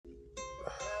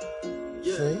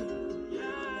See?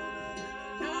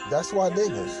 That's why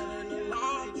niggas.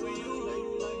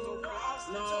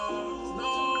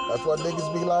 That's why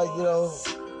niggas be like, you know.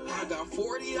 I got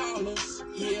 $40.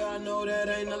 Yeah, I know that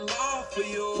ain't a lot for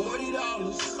you.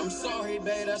 $40. I'm sorry,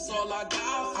 babe, that's all I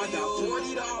got for you. I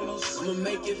got $40. I'ma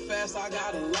make it fast, I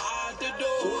got a lot to do.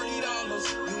 $40.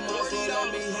 You must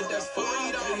let me hit that $40.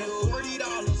 $40.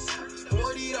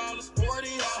 $40.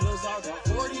 $40. I got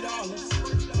 $40.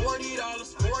 $40.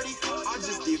 $40. I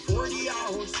just did 40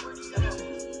 hours.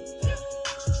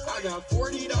 I got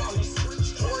 $40.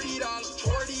 $40.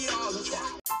 $40.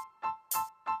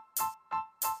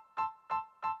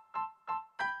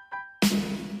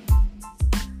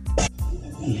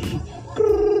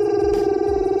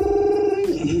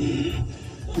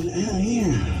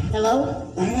 Hello?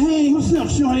 Hey, what's up,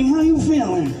 shorty? How you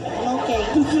feeling? I'm okay.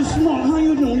 Just smoke. How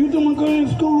you doing? You doing good in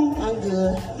school? I'm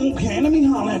good. Okay, let me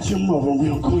holler at your mother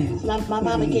real quick. My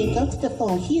mama can't come to the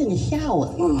phone. She in the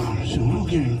shower. Oh, sure,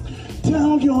 okay.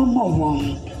 Tell your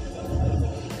mother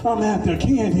I'm at the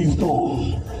candy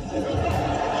store.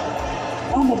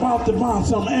 I'm about to buy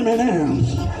some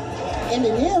M&M's.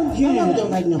 M&M's? Yeah. My mama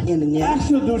don't like no M&M's. Ask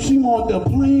her, do she want the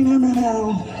plain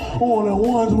M&M's or the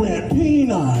ones with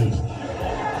peanuts?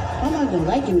 My mama don't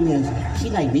like M&M's. She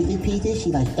like Reese's Pieces.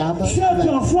 She like Starbucks. Shut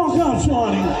the fuck up,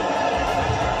 shorty.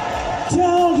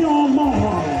 Tell your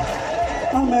mama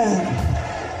I'm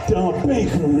at the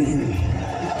bakery.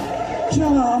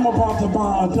 Tell her I'm about to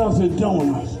buy a dozen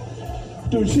donuts.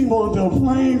 Do she want the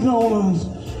plain donuts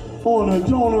or the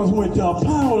donuts with the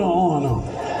powder on them?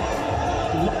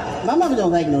 My mama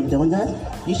don't like no donuts.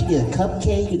 You should get a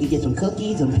cupcake. You could get some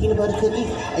cookies, some peanut butter cookies.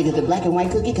 I get the black and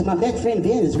white cookie because my best friend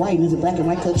Ben is white and he's a black and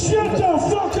white cookie. Shut the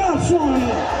fuck up, shorty.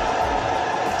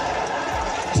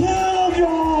 Tell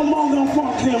your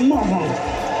motherfucking mother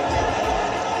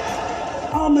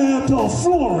I'm at the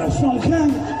florist, okay?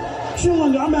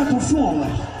 Shorty, I'm at the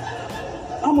florist.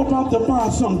 I'm about to buy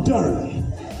some dirt.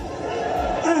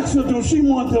 Ask her, does she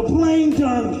want the plain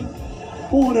dirt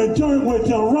or the dirt with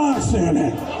the rocks in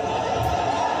it?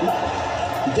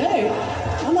 Dirt?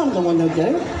 My mama don't want no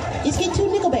dirt. Just get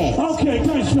 2 nickel bags. Okay,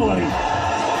 thanks, shorty.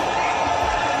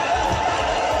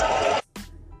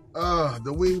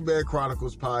 The Wingman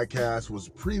Chronicles podcast was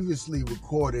previously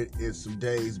recorded in some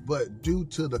days, but due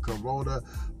to the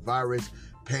coronavirus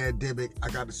pandemic, I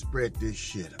got to spread this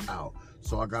shit out.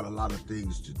 So I got a lot of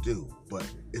things to do, but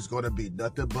it's going to be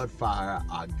nothing but fire.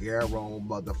 I guarantee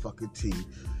motherfucking tea,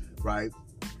 right?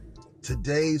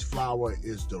 Today's flower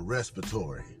is the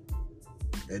respiratory,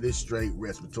 and it's straight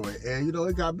respiratory. And you know,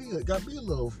 it got me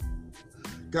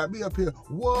up here.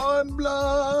 One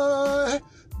blood,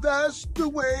 that's the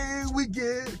way we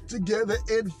get together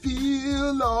and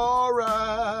feel all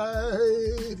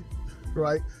right.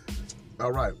 Right?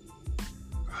 All right.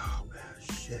 Oh, man,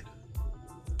 shit.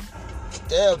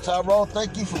 Damn, Tyrone,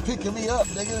 thank you for picking me up,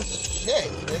 nigga.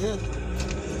 Shit, nigga.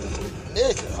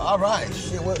 Nigga, all right.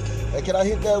 Shit, what? Hey, can I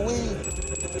hit that weed?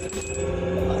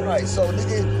 All right, so,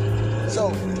 nigga,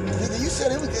 you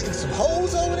said it was getting some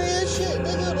hoes over there and shit,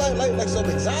 nigga? Like some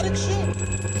exotic shit?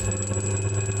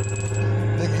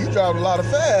 Nigga, you driving a lot of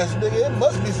fast, nigga. It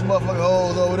must be some motherfucking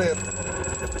hoes over there.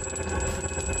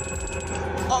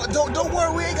 Don't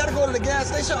worry, we ain't gotta go to the gas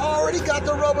station. I already got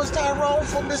the rubbers, Tyrone,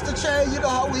 from Mr. Chain. You know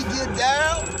how we get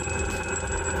down.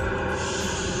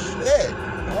 Shit.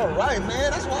 All right,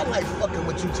 man. That's why I like fucking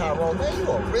with you, Tyrone, man. You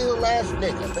a real ass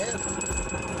nigga, man.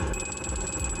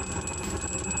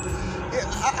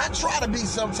 I try to be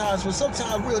sometimes, but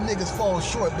sometimes real niggas fall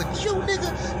short. But you,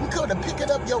 nigga, you come to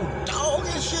picking up your dog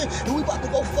and shit, and we about to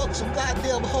go fuck some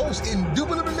goddamn hoes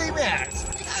indubitably, man.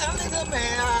 Nigga,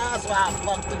 man, that's why I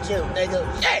fuck with you, nigga.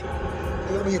 Shit.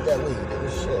 Nigga, let me hit that weed, nigga.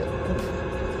 Shit.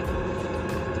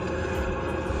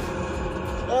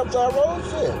 I'm Tyrone,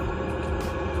 shit.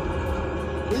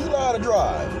 Do you know how to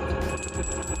drive?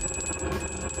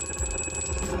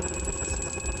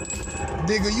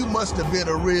 Nigga, you must have been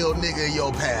a real nigga in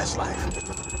your past life.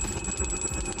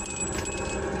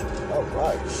 All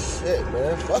right, shit,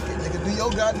 man. Fuck it, nigga. Do your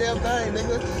goddamn thing,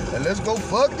 nigga. And let's go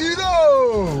fuck these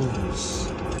hoes.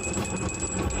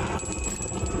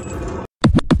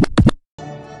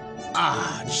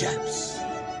 Chaps.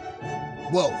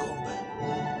 Welcome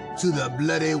to the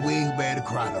Bloody Wingman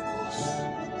Chronicles.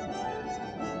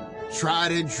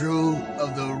 Tried and true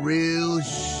of the real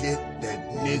shit that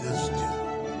niggas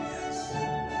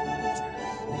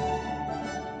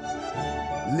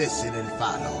do. Listen and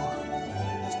follow.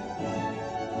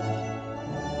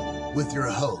 With your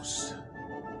host,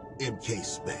 MK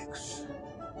Specs.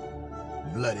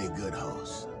 Bloody good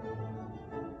host.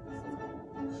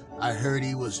 I heard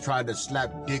he was trying to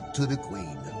slap dick to the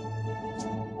queen.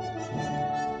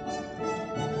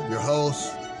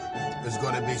 host is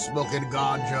going to be smoking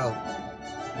ganja.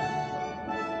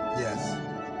 Yes.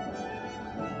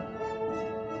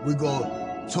 We going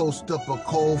to toast up a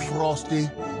cold frosty,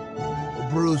 a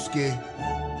brewski,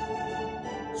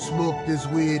 smoke this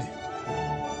weed,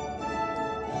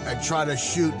 and try to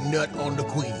shoot nut on the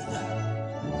queen.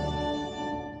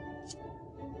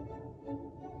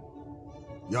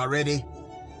 Y'all ready?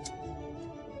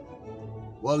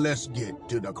 Well, let's get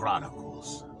to the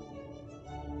Chronicles.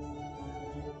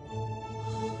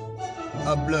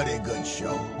 A bloody good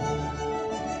show.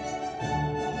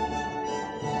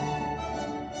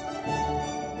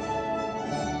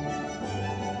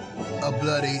 A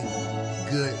bloody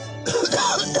good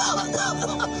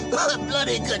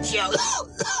bloody good show.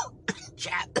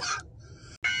 Chat.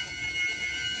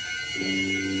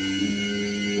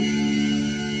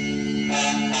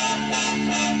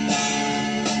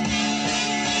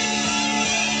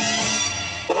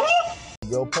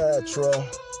 Cleopatra,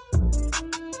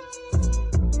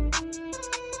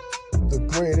 the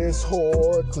greatest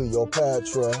whore,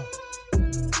 Cleopatra.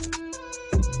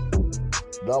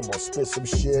 I'm gonna spit some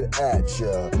shit at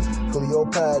ya.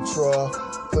 Cleopatra,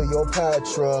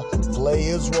 Cleopatra, play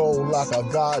his role like a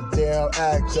goddamn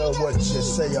actor. What you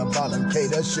say about him, K?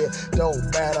 That shit don't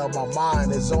matter. My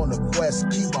mind is on the quest,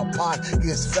 keep my pot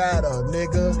gets fatter,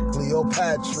 nigga.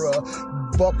 Cleopatra,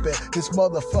 bumping his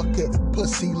motherfucking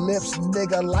pussy lips,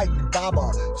 nigga, like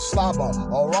Baba, Slobber,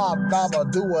 or Rob Baba,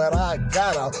 do what I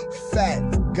gotta. Fat,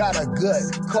 got a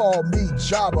gut, call me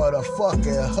Jabba, the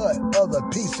fucking hut. Other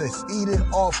pieces, eat it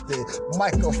off the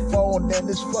microphone, and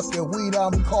this fucking weed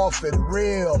I'm coughing.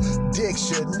 Real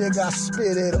diction, nigga, I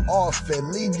spit it off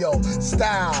and leave your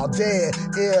style dead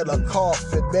in a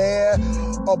coffin, man.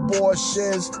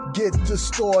 Abortions, get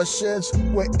distortions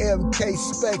with MK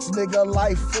specs, nigga,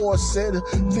 life forcing,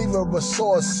 leave a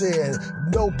resource in.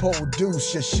 No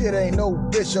producer, shit ain't no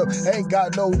bishop, ain't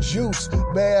got no juice,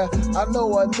 man. I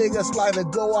know a niggas like to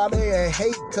go out there and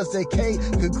hate cause they can't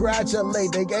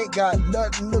congratulate. They ain't got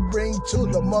nothing to bring to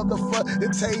the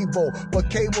motherfucking table but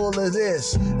cable of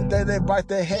this. And then they bite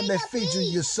their hand and feed you,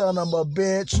 you son of a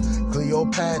bitch.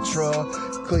 Cleopatra,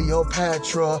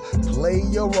 Cleopatra, play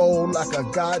your role like a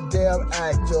goddamn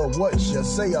actor. What you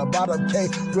say about him, K,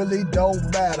 really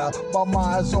don't matter. My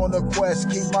mind's on the quest,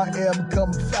 keep my M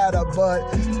come fatter, but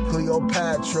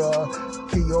Cleopatra,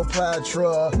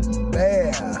 Cleopatra,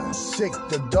 man, sick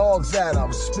the dogs at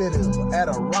him, spit him at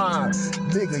a rhyme.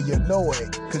 Nigga, you know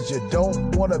it, cause you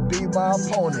don't wanna be my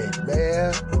opponent,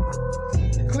 man.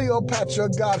 Cleopatra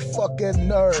got fucking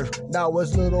nerve. Now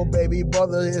his little baby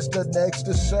brother is the next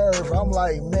to serve. I'm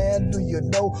like, man, do you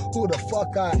know who the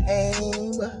fuck I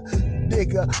aim?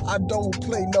 Nigga, I don't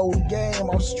play no game.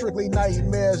 I'm strictly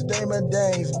nightmares, Damon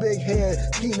Danes, big head,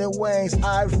 Keenan Wayne's,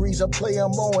 Ivories. I play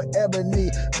them on ebony.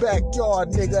 Backyard,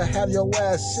 nigga, have your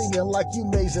ass singing like you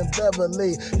Mason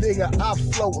Beverly. Nigga, I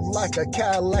float like a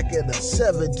Cadillac in the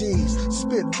 70s.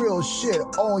 Spit real shit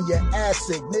on your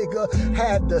acid, nigga.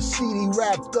 Had the CD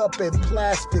wrapped up in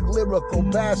plastic. Lyrical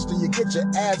bastard, you get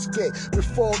your ass kicked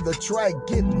before the track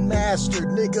get mastered.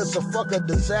 Nigga's a fucking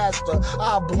disaster.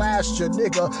 I'll blast you,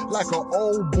 nigga, like a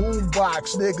old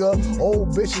boombox, nigga. Old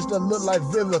bitches that look like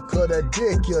Vivica, that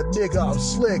dick you, nigga. I'm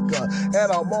slicker,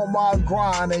 and I'm on my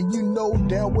grind, and you know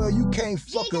damn well you can't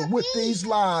fucking with these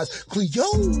lines.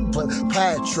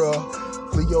 Cleopatra,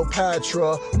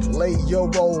 Cleopatra, play your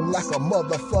role like a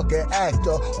motherfucking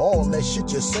actor. All that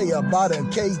shit you say about him,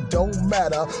 K, don't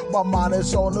matter. My mind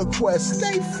is on the quest,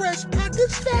 stay fresh,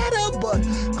 pockets fatter, but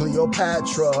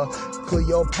Cleopatra,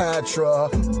 Cleopatra,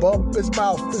 bump his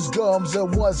mouth, his gums,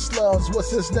 and one slums.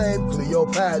 What's his name?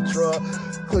 Cleopatra,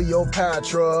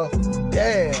 Cleopatra,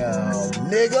 damn,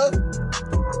 nigga.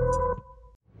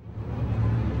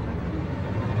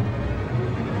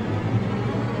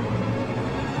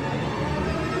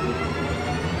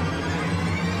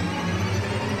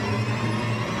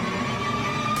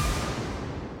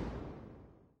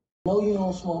 I know you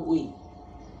don't smoke weed.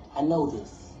 I know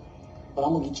this. But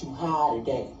I'm gonna get you high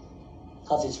today.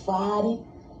 Cause it's Friday,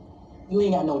 you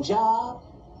ain't got no job,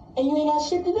 and you ain't got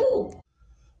shit to do.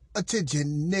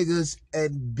 Attention, niggas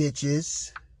and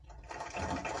bitches.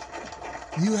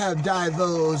 You have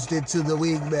divulged into the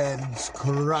Wingman's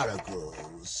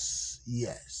Chronicles.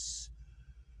 Yes.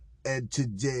 And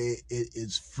today it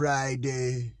is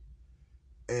Friday,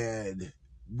 and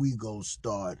we gonna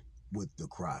start with the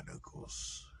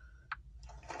Chronicles.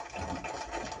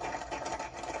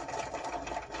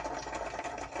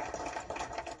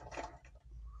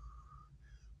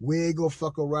 We ain't gonna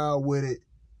fuck around with it.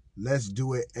 Let's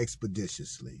do it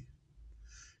expeditiously.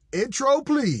 Intro,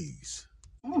 please.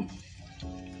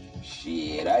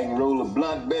 Shit, I can roll a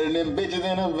blunt better than them bitches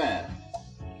in Havana.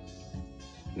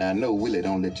 Now, I know Willie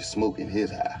don't let you smoke in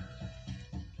his house,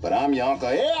 but I'm your Uncle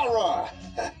Elroy.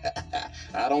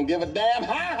 I don't give a damn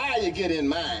how high you get in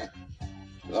mine,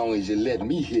 as long as you let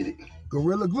me hit it.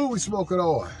 Gorilla Glue we smoking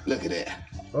on. Look at that.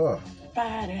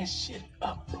 Fire that shit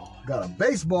up, boy. Got a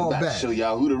baseball I'm about bat. to show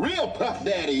y'all who the real Puff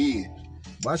Daddy is.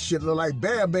 My shit look like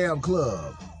Bam Bam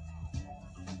Club.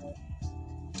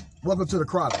 Welcome to the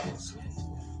Chronicles.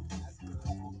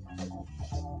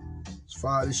 Let's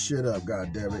fire this shit up,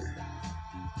 goddammit.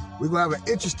 We're gonna have an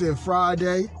interesting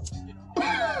Friday.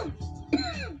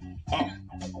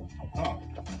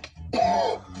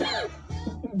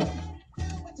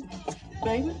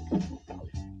 Baby?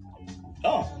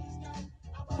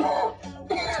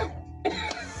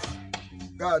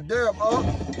 Goddamn,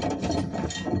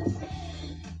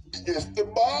 It's the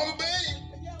Bombay.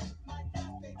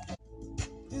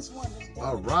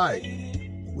 All right.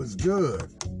 What's good?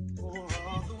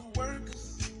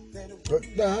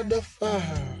 Put down the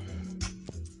fire.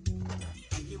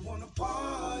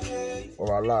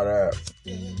 Oh, I like that.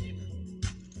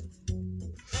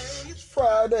 It's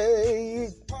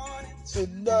Friday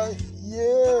tonight,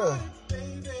 yeah.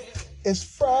 It's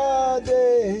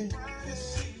Friday.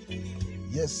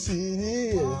 Yes, it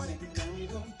is.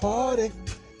 Party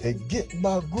and get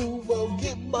my groove on,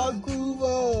 get my groove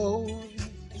on.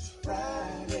 It's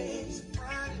Friday. It's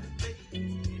Friday,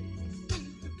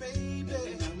 baby.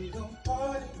 I'm gonna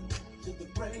party till the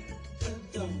break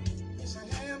of dawn. Yes, I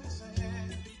am. Yes, I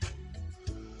am.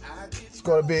 It's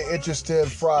gonna be an interesting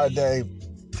Friday,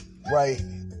 right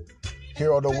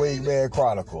here on the Wingman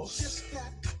Chronicles.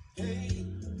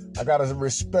 I got a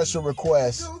special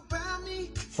request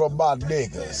from my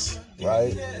niggas,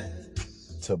 right?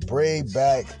 To bring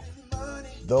back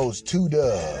those two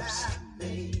dubs,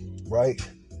 right?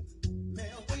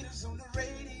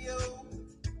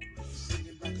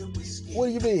 What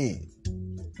do you mean?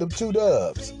 Them two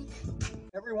dubs.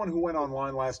 Everyone who went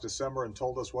online last December and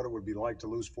told us what it would be like to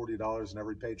lose $40 in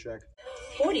every paycheck.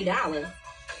 $40?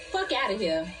 Fuck out of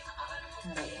here.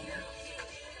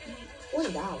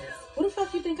 $40? Who the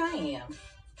fuck you think I am?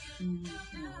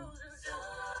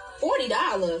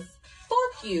 $40?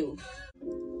 Fuck you.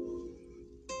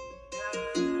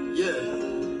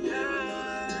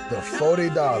 The $40.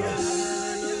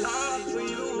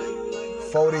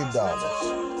 $40.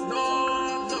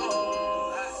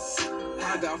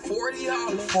 I got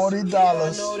 $40. $40. I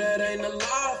know that ain't a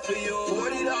lot for you.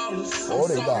 $40.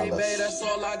 $40. Babe, that's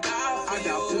all I got. I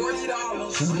got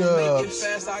 $40. Two Make it dubs.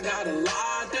 fast, I got a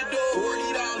lot to do.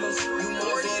 $40. You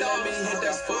must let me hit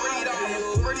that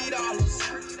 $40. $40.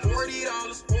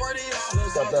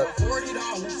 $40. Got that. $40.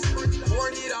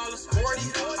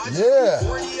 $40. Yeah.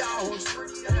 40 hours.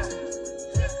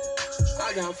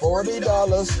 I got $40.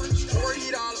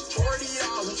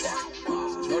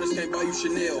 $40. No, this can't buy you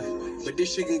Chanel. But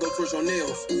this shit can go towards your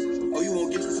nails. Oh, you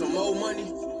won't get you some more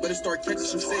money? Better start catching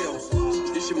some sales.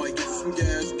 This shit might get you some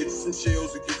gas, get you some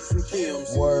shells, or get you some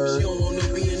Kims. Word. She don't want no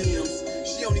B&M's.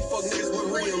 She only fuck niggas with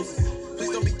rims.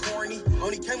 Please don't be corny. I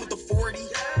only came with the 40.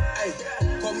 Hey,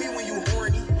 call me when you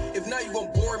horny. If not, you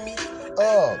gon' bore me.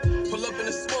 Pull up in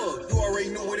the smug. You already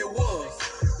knew what it was.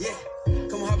 Yeah,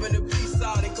 come hop in the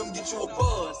B-side and come get you a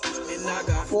buzz. And I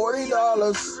got $40.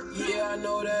 Yeah, I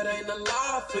know that ain't a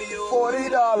lot for you.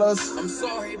 $40. I'm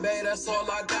sorry, babe, that's all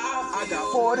I got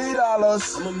for you.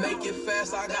 $40. I'ma make it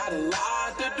fast, I got a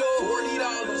lot to do.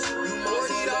 $40. You must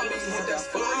let me hit that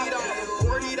 $40.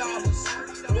 $40.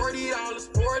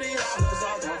 $40. I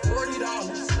got $40.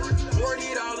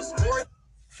 $40.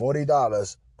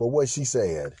 $40. But what she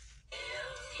said?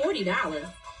 $40?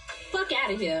 Fuck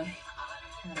out of here.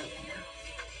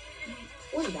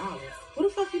 $40? Who the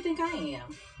fuck you think I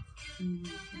am?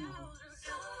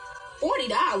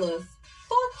 $40?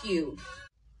 Fuck you.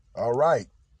 All right.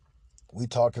 We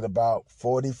talking about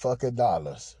 40 fucking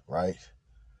dollars, right?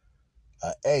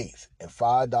 An eighth and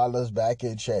 $5 back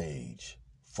in change.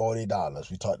 $40.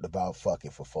 We talked about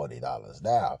fucking for $40.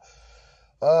 Now,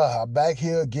 I'm back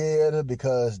here again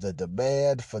because the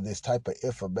demand for this type of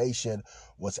information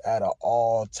was at an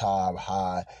all-time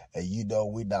high, and you know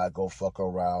we not gonna fuck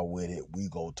around with it. We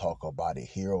gonna talk about it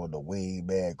here on the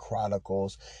Wingman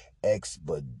Chronicles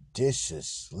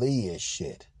expeditiously as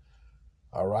shit.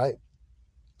 All right?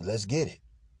 Let's get it.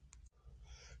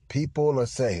 People are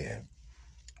saying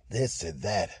this and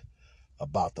that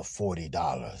about the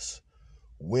 $40.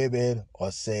 Women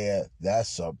are saying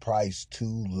that's a price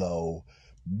too low.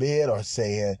 Men are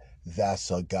saying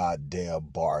that's a goddamn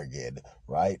bargain,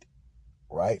 right?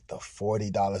 Right? The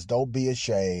 $40. Don't be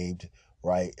ashamed,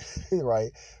 right?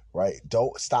 Right? right?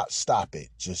 Don't stop it.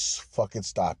 Just fucking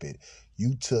stop it.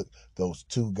 You took those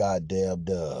 2 goddamn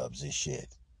dubs and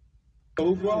shit.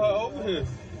 Who brought her over here?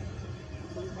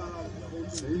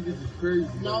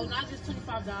 No, not just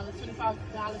 $25.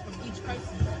 $25 from each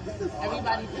person.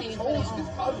 Everybody paying for their own.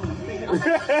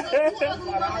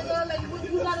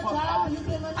 You got a job and you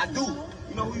get money? I do.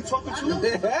 You know who you talking to?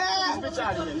 Get this bitch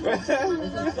out of here.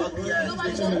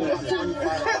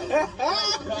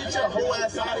 Get your whole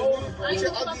ass out of here. Get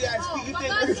your ugly ass feet. You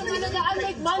think this nigga? I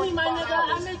make money, my nigga.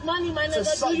 I make money, my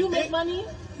nigga. Do you make money?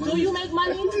 Do you make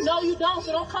money? No, you don't.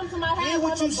 So don't come to my head. Hear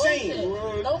what you saying?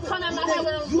 Don't come at my head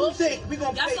with them bullshit.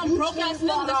 Y'all some broke ass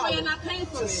niggas. That's why you're not paying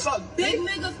for it. Big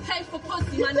niggas pay for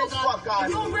pussy, my nigga. If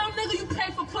you a real nigga, you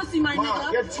pay for pussy, my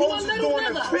nigga. Your toes is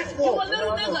doing the crip walk. You a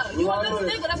little nigga. You a little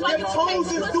nigga. That's why you Your don't pay toes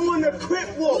for is pussy. doing the crip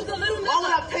walk. You's a little nigga. Why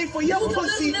would I pay for your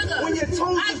pussy when your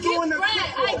toes is doing the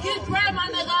crip walk? I get bread, my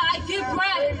nigga. I get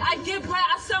bread.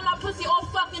 I sell my pussy all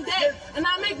fucking day, and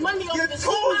I make money off Your this.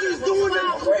 toes is doing the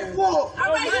crip walk.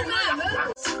 All right, here now.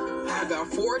 I got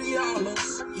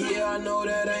 $40. Yeah, I know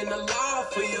that ain't a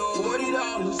lot for you.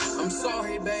 $40. I'm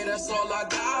sorry, babe, that's all I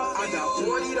got for you. I got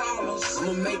 $40.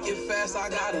 I'ma make it fast, I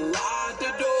got a lot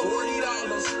to do. $40.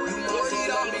 You must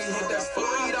let me hit that $40.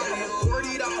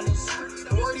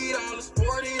 $40.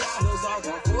 I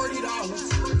got $40.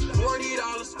 $40.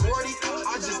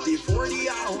 I just did 40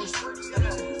 hours.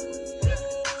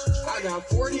 I got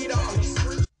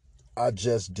 $40. I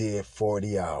just did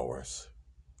 40 hours.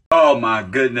 Oh my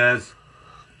goodness.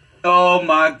 Oh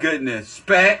my goodness.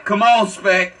 Spec, come on,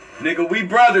 Spec. Nigga, we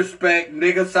brothers, Spec.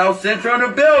 Nigga, South Central in the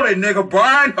building. Nigga,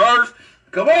 Brian Hurst.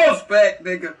 Come on, Spec,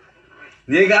 nigga.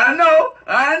 Nigga,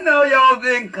 I know y'all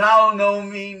been calling on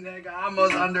me, nigga. I'm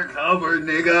undercover,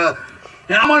 nigga.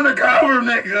 I'm undercover,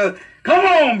 nigga. Come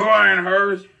on, Brian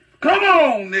Hurst. Come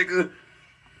on, nigga.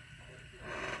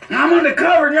 I'm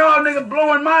undercover and y'all nigga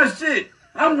blowing my shit.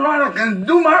 I'm trying to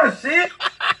do my shit.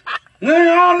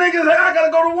 Y'all niggas, I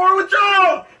gotta go to war with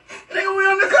y'all. Nigga, we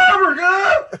undercover,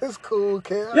 God. It's cool,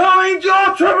 Cal.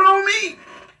 Y'all tripping on me.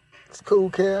 It's cool,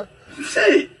 Cal.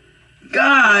 Shit.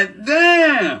 God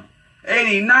damn.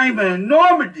 89th in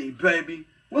Normandy, baby.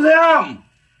 What's the album?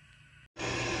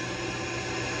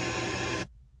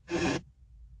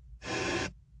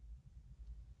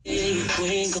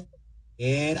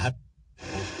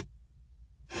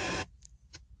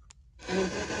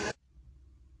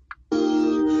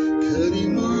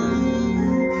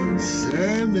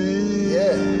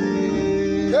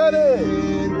 Cut it.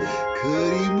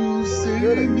 Cuddy move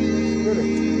sermon.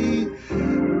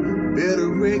 Better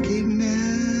recognize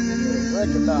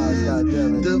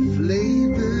goddammit. the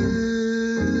flavor.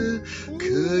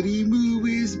 Cuddy move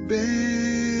is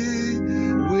back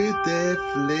with that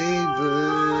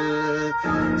flavor.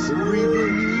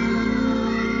 Cerebral.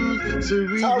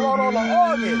 Tyrone on the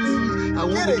organs. I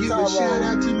want to give a shout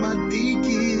out to my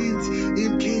deacons,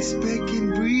 MK Spec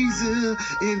and Breezer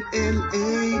in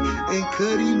LA, and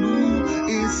Cuddy Moo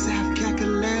in South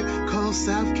Carolina, called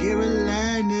South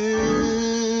Carolina.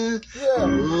 Yeah.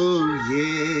 Oh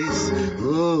yes,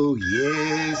 oh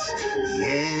yes,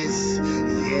 yes,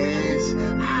 yes.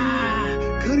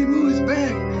 Cuddy Moo is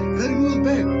back. Cuddy Moo is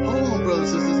back. Hold on,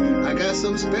 brothers and sisters. I got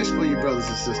something special for you, brothers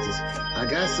and sisters. I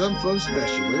got something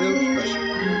special, real special.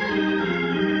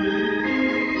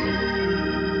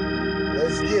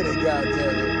 Let's get it,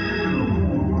 goddammit.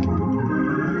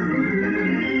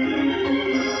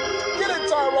 Get it,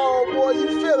 Tyrone, boy. You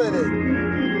feeling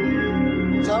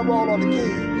it. Tyrone on the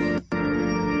keys.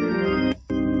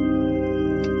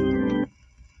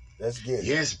 Let's get it.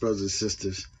 Yes, brothers and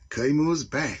sisters. Cuddy Moo is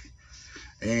back.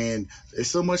 And there's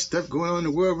so much stuff going on in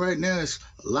the world right now. It's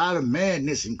a lot of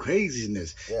madness and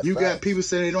craziness. Yeah, you facts. got people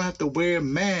saying they don't have to wear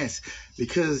masks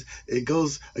because it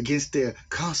goes against their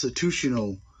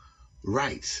constitutional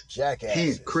rights. Jackasses.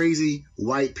 Hint, crazy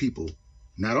white people.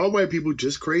 Not all white people,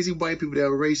 just crazy white people that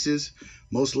are racist.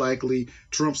 Most likely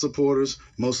Trump supporters.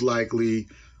 Most likely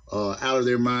out of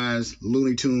their minds,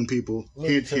 Looney Tune people.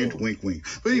 Hint, hint, wink, wink.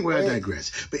 But anyway, I digress.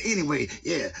 But anyway,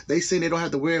 yeah, they say they don't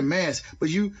have to wear a mask. But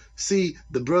you see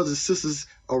the brothers and sisters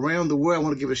around the world. I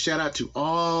want to give a shout out to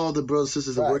all the brothers and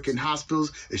sisters that work in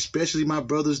hospitals, especially my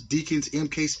brothers, Deacons,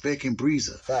 MK Spec, and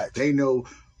Breezer. Facts. They know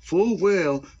full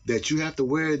well that you have to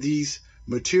wear these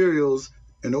materials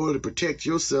in order to protect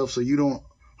yourself so you don't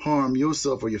harm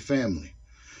yourself or your family.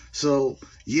 So,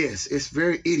 yes, it's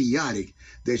very idiotic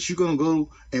that you're going to go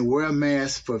and wear a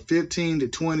mask for 15 to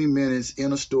 20 minutes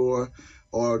in a store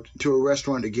or to a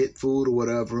restaurant to get food or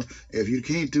whatever. If you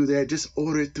can't do that, just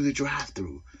order it through the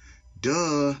drive-thru.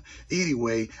 Duh.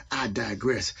 Anyway, I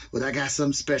digress. But I got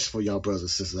something special for y'all brothers and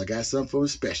sisters. I got something for them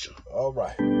special. All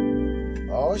right.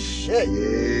 Oh shit.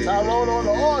 Yeah. Tyrone on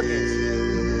the organs.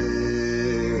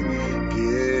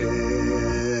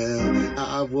 Yeah.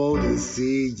 I wanna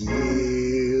see you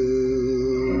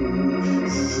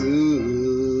soon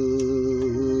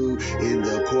in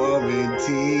the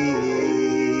quarantine.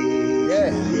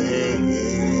 Yeah.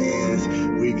 Yes.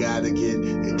 We gotta get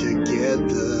it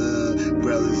together,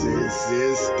 brothers and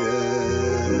sisters.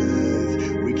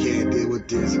 We can't deal with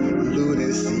this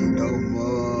lunacy no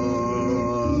more.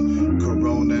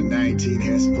 Corona-19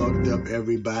 has fucked up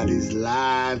everybody's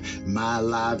life. My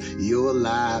life, your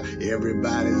life,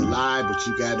 everybody's life. But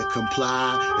you gotta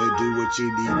comply and do what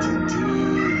you need to do.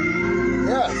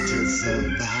 Yes. To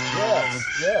survive.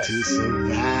 Yes. To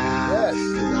survive. Yes.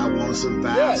 Cause I wanna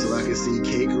survive, Yes. so I can see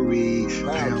cakery,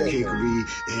 pound cakery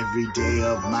every day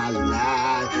of my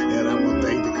life. And I wanna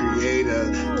thank the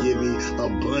Creator, give me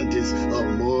abundance of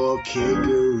more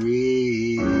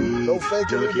cakery. No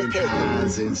fakery in the Dunkin'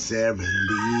 pies and 70.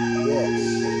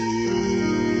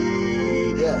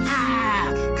 Yes.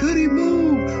 Ah, Cuddy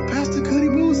Moon, Pastor Cuddy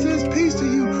Moon says peace to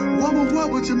you. Wubba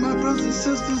wubba to my brothers and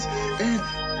sisters, and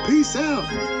peace out.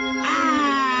 Ah.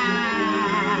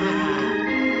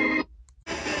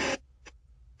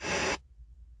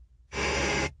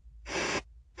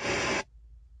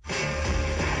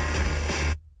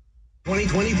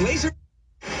 2020 Blazer.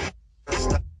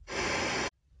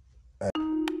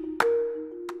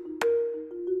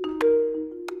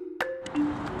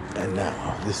 And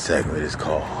now, this segment is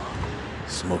called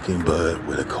Smoking Bud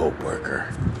with a Co-Worker.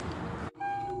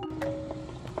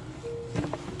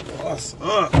 What's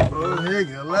up, bro?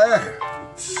 Nigga, laugh.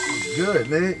 Good,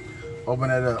 nigga. Open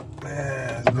that up.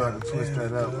 Man, You gotta twist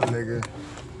that up, nigga.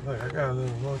 Look, I got a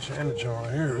little bunch of energy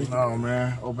on here. No,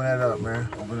 man. Open that up, man.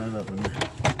 Open that up, man.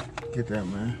 Get that,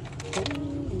 man.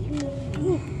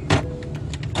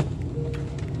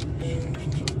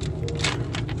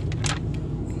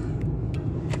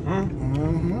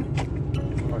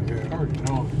 Mm-hmm. Oh, yeah, I already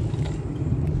know.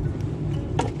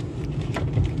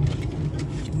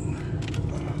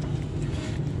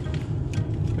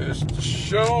 It's the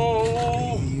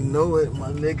show. You know it, my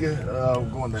nigga. I'm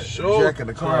going to Show Jack of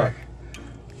the Crack. time.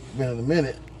 Been in a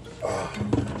minute.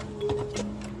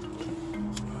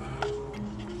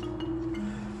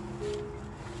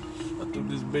 I took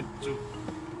this bitch to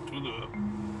the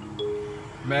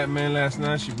Batman last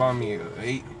night. She bought me an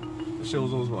 8. That shit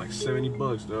was like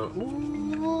 $70, though.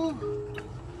 Ooh.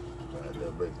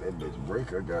 That bitch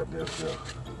breaker got that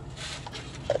stuff.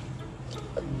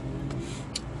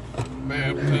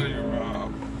 Man, I'm telling you,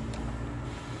 Rob.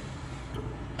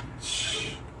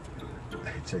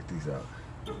 Hey, check these out.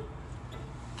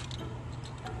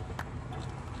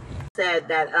 Said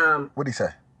that What'd he say?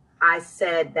 I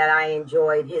said that I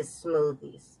enjoyed his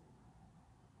smoothies.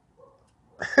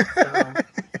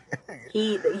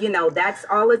 So, you know, that's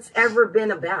all it's ever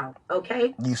been about,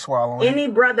 okay? You swallowing? Any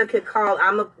brother could call.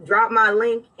 I'm going to drop my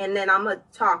link, and then I'm going to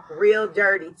talk real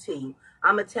dirty to you.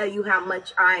 I'm going to tell you how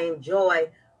much I enjoy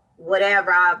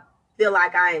whatever I feel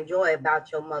like I enjoy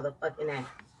about your motherfucking ass,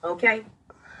 okay?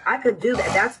 I could do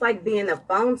that. That's like being a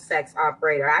phone sex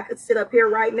operator. I could sit up here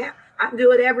right now. I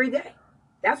do it every day.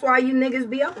 That's why you niggas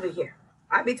be over here.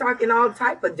 I be talking all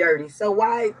type of dirty. So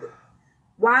why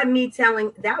me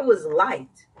telling? That was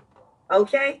light,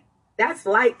 okay? That's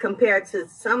light compared to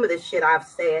some of the shit I've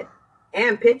said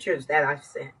and pictures that I've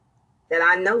sent that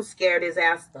I know scared his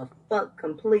ass the fuck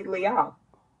completely off.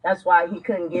 That's why he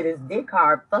couldn't get his dick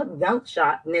hard. Fuck dunk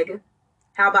shot, nigga.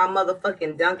 How about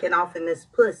motherfucking dunking off in this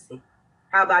pussy?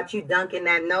 How about you dunking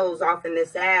that nose off in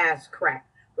this ass crack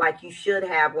like you should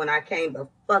have when I came the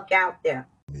fuck out there?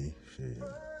 Me, shit.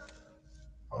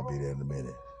 I'll be there in a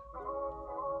minute.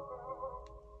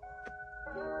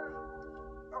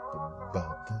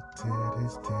 About the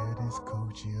titties,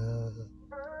 coochie up.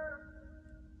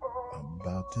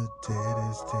 About the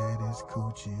titties,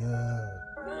 coochie up.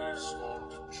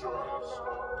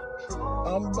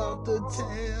 I'm about to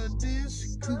tear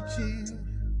this coochie.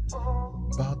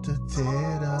 About to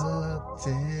tear it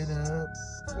up.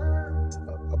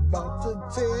 About to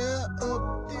tear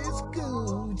up this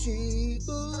coochie.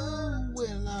 Ooh,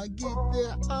 when I get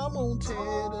there, I'm gonna tear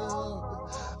it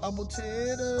up. I'm gonna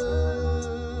tear it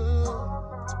up.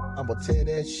 I'm gonna tear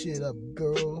that shit up,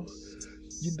 girl.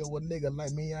 You know a nigga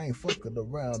like me, I ain't fucking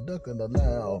around, ducking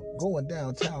around, going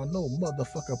downtown, no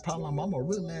motherfucking problem. I'm a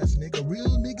real ass nigga.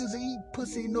 Real niggas eat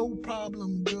pussy, no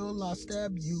problem, girl. I'll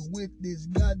stab you with this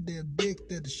goddamn dick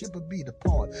that the shipper beat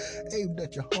apart, aimed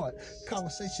at your heart.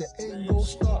 Conversation ain't gon'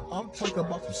 start. I'm talking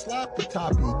about some sloppy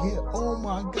toppy. Get on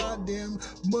my goddamn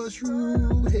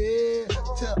mushroom head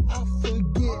till I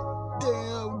forget.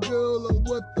 Damn, girl,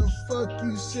 what the fuck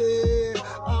you said.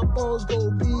 Eyeballs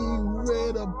gon' be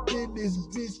red up in this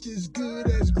bitch as good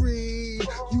as green.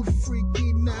 You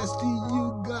freaky nasty,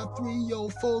 you got 3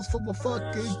 old foes from a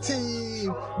fucking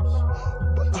team.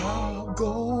 But I'm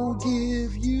gon'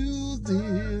 give you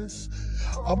this.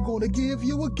 I'm gonna give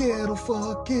you a ghetto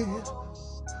fucking.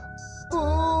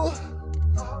 Ooh,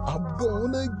 I'm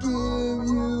gonna give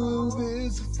you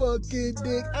this fucking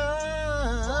dick.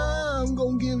 I'm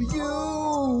gonna give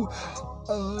you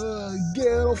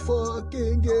ghetto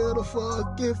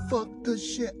fucking, fuck the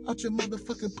shit out your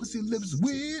motherfucking pussy lips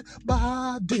with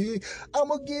my dick.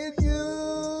 I'ma give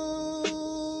you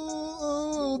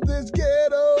this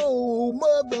ghetto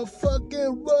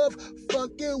motherfucking rough,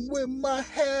 fucking with my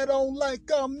hat on like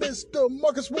I'm Mr.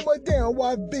 Marcus with my damn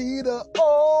wife beater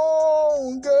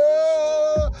on,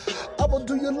 girl. I'ma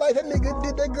do you like that nigga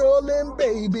did that girl and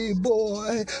baby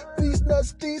boy. These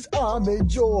nuts, these almond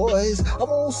joys. I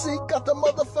won't seek out the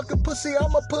motherfucking pussy.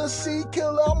 I'm a pussy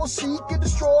killer. I'ma seek and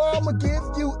destroy. I'ma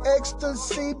give you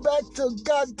ecstasy back to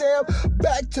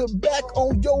back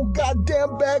on your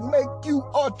goddamn back. Make you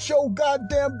arch your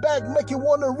goddamn back. Make you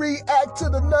wanna react to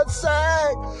the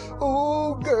nutsack.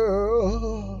 Ooh,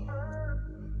 girl.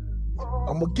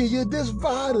 I'ma give you this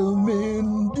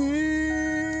vitamin D.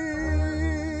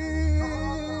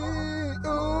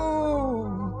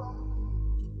 Ooh.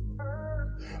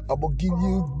 I'ma give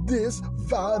you this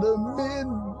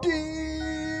vitamin D.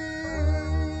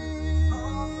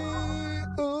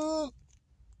 Ooh.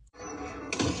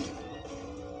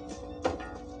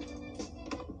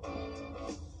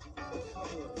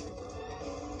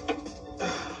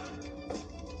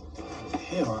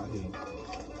 Hell out here.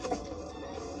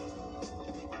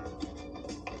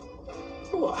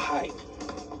 You a hype.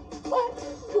 What?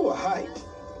 You a hype.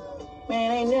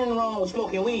 Man, ain't nothing wrong with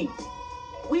smoking weed.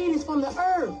 Weed is from the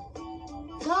earth.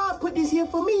 God put this here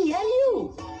for me and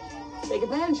you. Take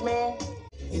advantage, man.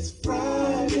 It's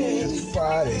Friday. It's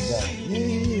Friday,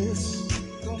 yes.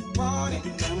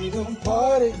 Gonna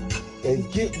party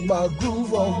and get my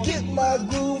groove on. Get my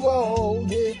groove on,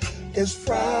 yeah. It's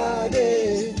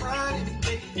Friday.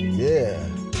 Yeah.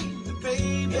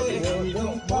 We're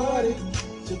gonna party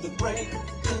to the break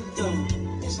of dawn.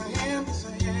 Yes, I am. Yes, I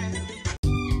am.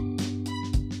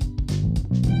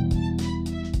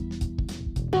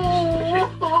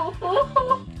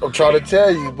 I'm trying to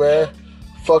tell you, man.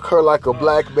 Fuck her like a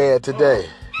black man today.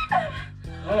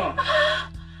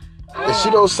 If she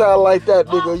don't sound like that,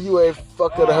 nigga, you ain't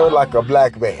fucking her like a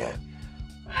black man.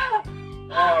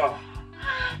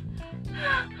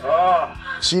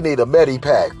 She need a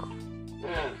Medipack.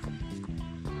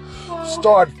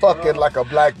 Start fucking like a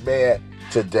black man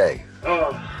today.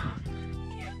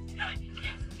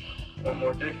 One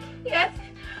more dick? Yes.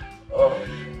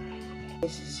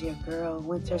 This is your girl,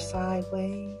 Winter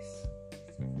Sideways.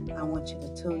 I want you to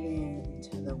tune in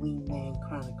to the Wingman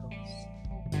Chronicles.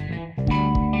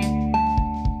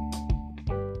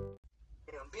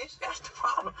 Bitch, that's the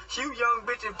problem. You young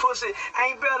bitches pussy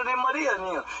ain't better than Maria and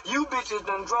them. You bitches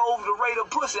done drove the rate of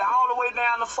pussy all the way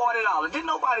down to $40. Didn't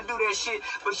nobody do that shit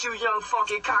but you young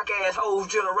funky cock-ass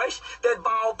hoes generation. That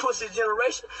bald pussy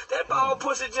generation. That bald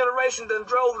pussy generation done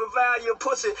drove the value of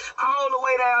pussy all the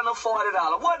way down to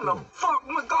 $40. What in the fuck?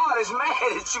 My God is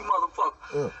mad at you,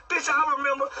 motherfucker. Bitch, I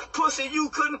remember pussy, you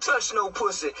couldn't touch no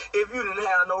pussy if you didn't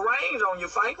have no rings on your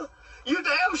finger. You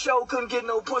damn sure couldn't get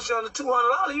no pussy under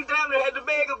 $200. You damn near had to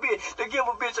beg a bitch to give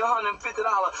a bitch $150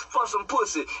 for some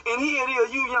pussy. And here it is,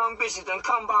 you young bitches done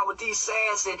come by with these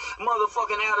sassy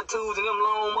motherfucking attitudes and them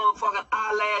long motherfucking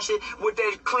eyelashes with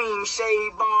that clean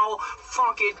shave ball,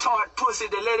 funky tart pussy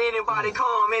that let anybody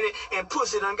come in it, and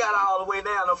pussy done got all the way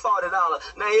down to $40.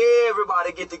 Now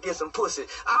everybody get to get some pussy.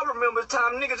 I remember the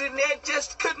time niggas in there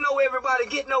just couldn't know everybody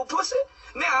get no pussy.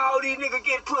 Now all these niggas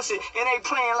get pussy and they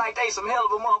playing like they some hell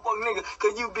of a motherfucking nigga,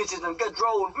 cause you bitches done got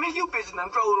drove. Man, you bitches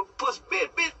done drove the pussy,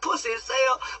 bitch pussy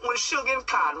sell when sugar and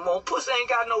cotton won't. Pussy ain't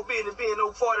got no business being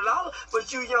no $40,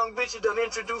 but you young bitches done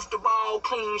introduced the bald,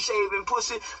 clean shaven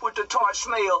pussy with the tart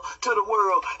smell to the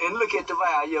world, and look at the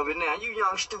value of it now. You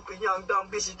young stupid, young dumb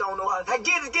bitches don't know how to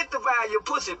get the value of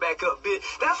pussy back up, bitch.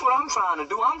 That's what I'm trying to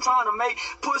do. I'm trying to make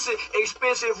pussy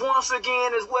expensive once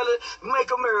again, as well as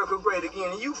make America great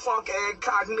again. And you funk ass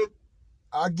cock nigga.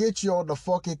 I get you on the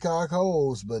fucking cock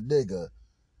holes, but nigga,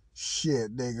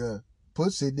 shit, nigga,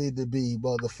 pussy need to be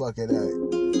motherfucking that.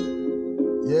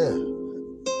 Yeah.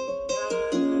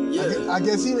 I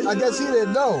guess he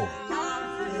didn't know.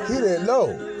 He didn't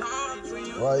know,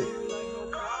 right?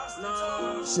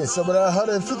 Shit, some of that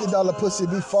 $150 pussy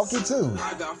be funky too.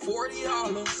 I got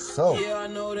 $40. So, yeah, I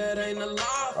know that ain't a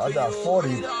lot. I got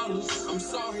 40. I'm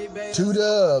sorry, baby. 2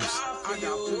 dubs. I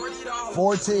got $40.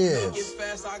 4 tens. Get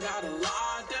fast, I got a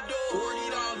lot to do.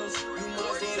 $40. You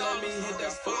must let me hit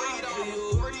that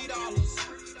 $40. $40.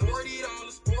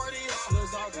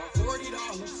 $40. I got $40.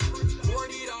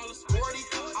 $40. 40.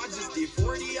 I just did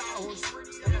 40 hours.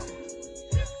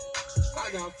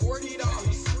 I got $40.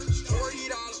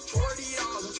 $40.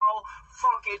 $40.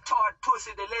 Funky tart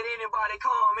pussy to let anybody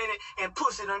come in it, and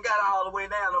pussy done got all the way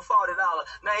down to $40.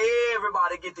 Now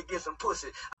everybody get some pussy.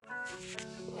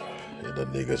 In the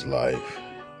nigga's life.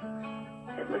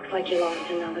 It looks like you lost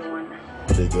another one.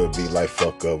 Nigga be like,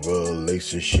 fuck a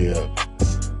relationship.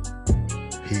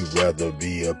 He'd rather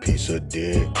be a piece of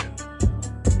dick.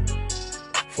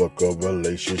 Fuck a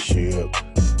relationship.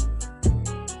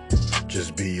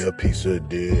 Just be a piece of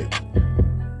dick.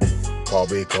 Call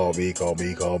me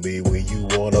when you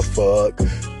wanna fuck.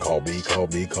 Call me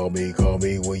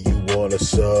when you wanna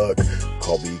suck.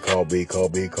 Call me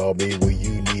when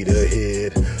you need a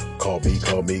hit. Call me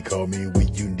when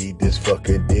you need this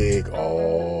fucking dick.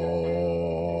 Oh,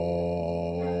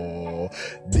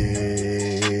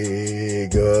 niggas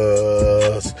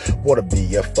wanna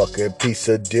be a fucking piece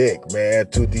of dick, man,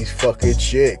 to these fucking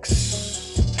chicks.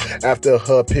 After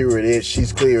her period,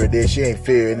 she's clearing it. She ain't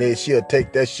fearing it. She'll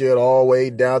take that shit all the way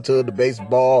down to the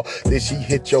baseball. Then she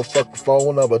hit your fucking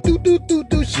phone number. Do.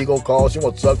 She gon' call. She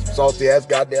wanna suck some salty ass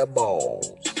goddamn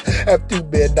balls. After you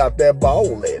been out there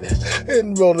balling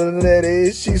and rolling that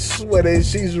in, she's sweating.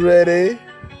 She's ready.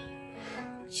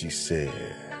 She said,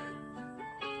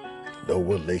 no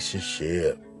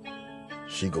relationship.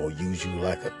 She gon' use you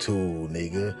like a tool,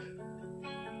 nigga.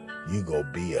 You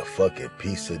gon' be a fucking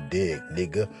piece of dick,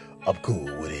 nigga. I'm cool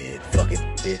with it, fucking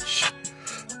bitch.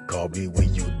 Call me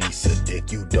when you need some dick.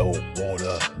 You don't want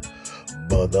a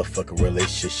motherfucking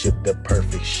relationship, the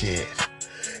perfect shit.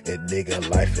 And nigga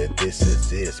life and this is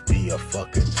this. Be a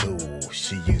fucking tool.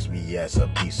 She used me as a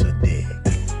piece of dick.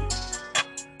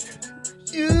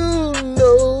 You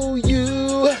know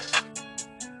you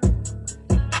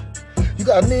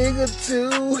got a nigga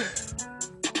too,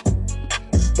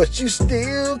 but you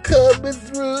still coming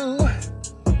through.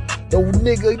 No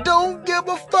nigga don't give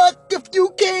a fuck if you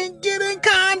can't get in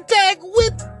contact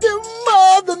with them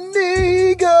other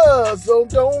niggas. So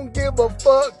don't give a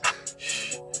fuck.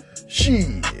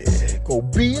 Shit, go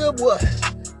be a what?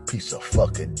 Piece of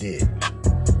fucking dick.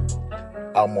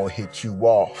 I'm gonna hit you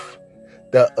off.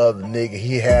 That other nigga,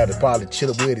 he had to probably chill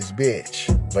with his bitch,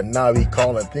 but now he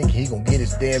calling thinking he gonna get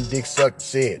his damn dick sucked.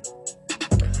 Said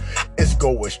it's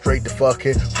going straight to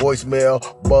fucking voicemail,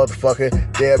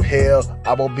 motherfucking damn hell.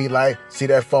 I'm gonna be like, see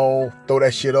that phone, throw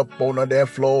that shit up on the damn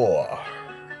floor.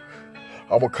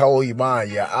 I'm gonna call you mine,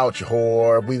 yeah, out your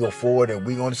whore. We gonna forward and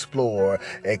we gonna explore,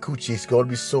 and Coochie's gonna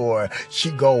be sore.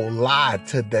 She gonna lie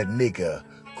to that nigga,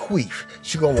 queef.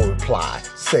 She gonna reply,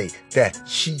 say that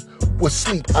she was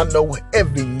asleep. I know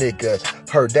every nigga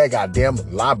heard that goddamn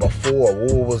lie before.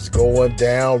 What was going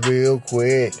down real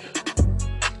quick?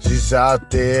 She's out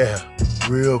there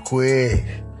real quick.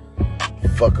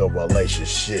 Fuck a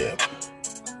relationship.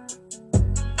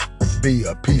 Be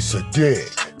a piece of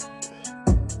dick.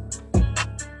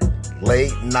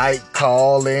 Late night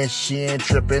calling, she ain't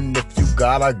tripping. If you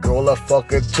got a girl a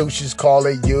fucking too, she's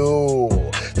calling you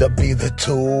to be the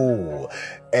tool.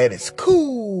 And it's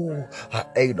cool, I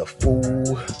ain't a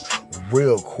fool.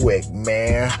 Real quick,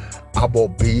 man, I'm gonna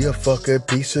be a fucking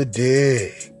piece of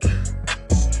dick.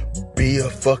 Be a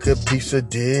fucking piece of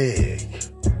dick.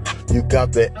 You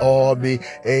got the Army,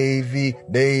 AV,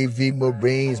 Navy,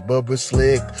 Marines, Bubba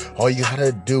Slick. All you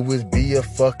gotta do is be a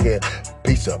fucking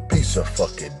piece of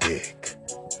fucking dick.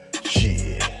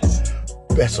 Shit.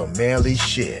 That's some manly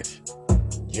shit.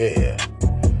 Yeah.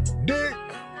 Dick.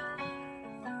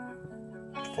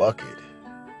 Fuck it.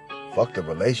 Fuck the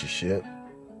relationship.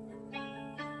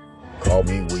 Call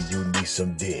me when you need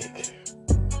some dick.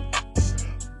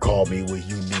 Call me when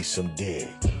you need some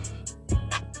dick.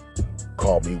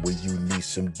 Call me when you need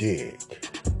some dick.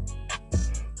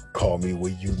 Call me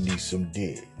when you need some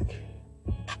dick.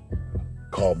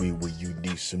 Call me when you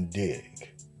need some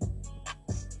dick.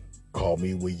 Call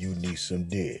me when you need some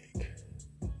dick.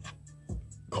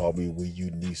 Call me when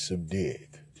you need some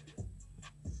dick.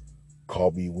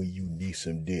 Call me when you need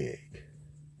some dick.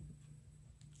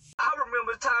 I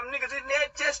remember the time niggas in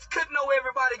there just couldn't know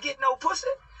everybody get no pussy.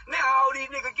 Now all these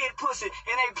niggas get pussy and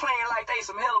they playing like they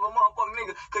some hell of a motherfucking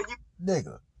nigga. Cause you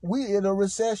nigga, we in a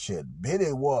recession. Been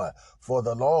in one for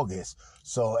the longest.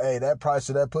 So, hey, that price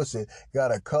of that pussy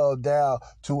gotta come down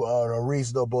to a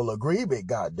reasonable agreement,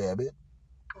 goddammit.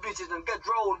 Bitches done got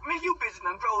drove. Man, you bitches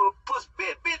done drove pussy,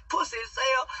 bit pussy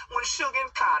sale when sugar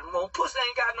and cotton on. Pussy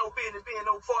ain't got no business being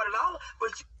no $40, but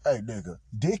you... Hey, nigga,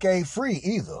 dick ain't free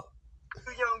either.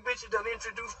 young bitches done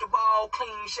introduced the ball,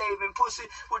 clean-shaven pussy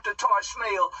with the tart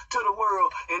smell to the world,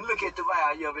 and look at the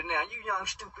value of it now. You young,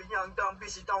 stupid, young, dumb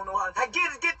bitches don't know how to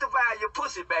get the value of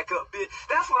pussy back up, bitch.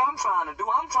 That's what I'm trying to do.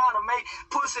 I'm trying to make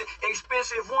pussy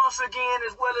expensive once again,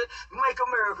 as well as make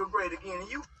America great again.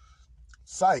 You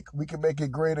psych, we can make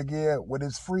it great again when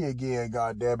it's free again,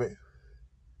 goddammit.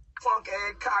 funk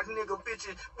ass cock nigga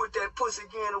bitches with that pussy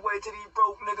getting away to these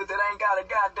broke niggas that ain't got a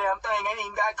goddamn thing, ain't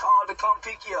even got called to come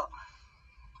pick you up.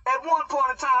 At one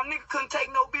point in time, nigga couldn't take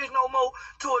no bitch no more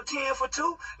to a 10 for 2.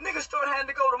 Niggas started having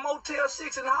to go to Motel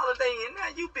 6 and Holiday Inn.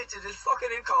 Now you bitches is fucking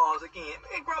in cars again.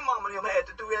 Man, grandmama and them had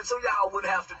to do that so y'all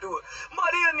wouldn't have to do it.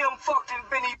 Muddy and them fucking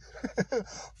Benny.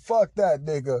 Fuck that,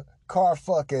 nigga. Car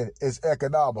fucking is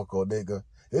economical, nigga.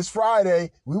 It's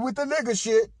Friday. We with the nigga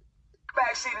shit.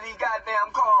 Backseat of these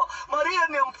goddamn car. But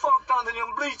in them fucked under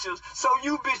them bleachers, so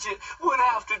you bitches wouldn't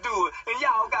have to do it. And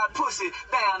y'all got pussy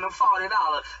down to $40.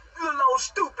 Little old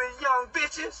stupid young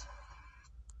bitches.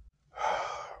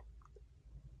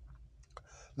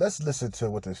 Let's listen to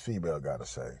what this female got to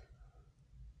say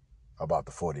about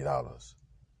the $40. I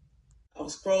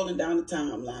was scrolling down the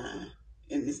timeline,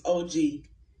 and this OG, he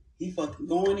fucking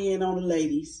going in on the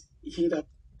ladies. You know,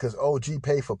 because OG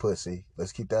pay for pussy.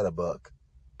 Let's keep that a buck.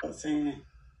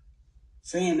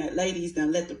 Saying that ladies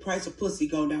done let the price of pussy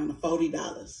go down to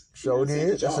 $40. Sure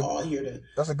did. Y'all all here to.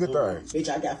 That's a good thing. Bitch,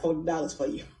 I got $40 for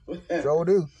you. Sure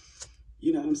do.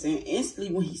 You know what I'm saying?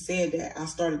 Instantly when he said that, I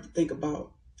started to think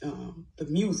about the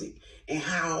music and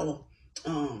how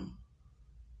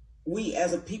we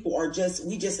as a people are just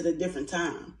at a different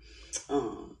time.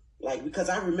 Like, because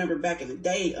I remember back in the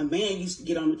day, a man used to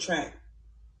get on the track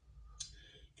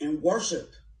and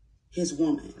worship his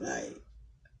woman. Like,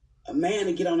 a man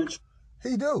to get on the track.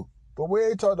 He do. But we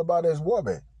ain't talking about his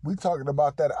woman. We talking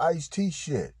about that Ice-T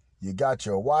shit. You got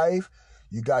your wife,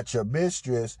 you got your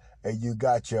mistress, and you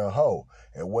got your hoe.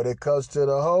 And when it comes to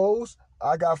the hoes,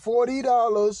 I got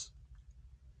 $40.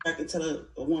 I can tell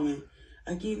a woman,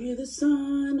 I give you the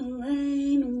sun, the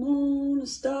rain, the moon, the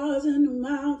stars, and the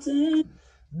mountains.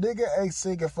 Nigga ain't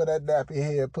singing for that nappy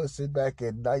head pussy back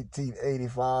in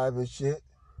 1985 and shit.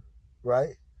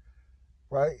 Right?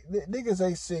 Right? Niggas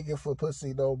ain't singing for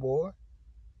pussy no more.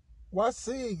 Why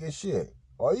sing and shit?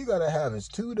 All you gotta have is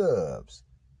 2 dubs,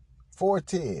 4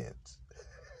 tens.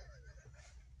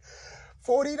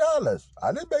 $40.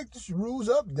 I didn't make the rules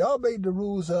up. Y'all made the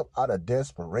rules up out of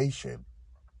desperation.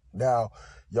 Now,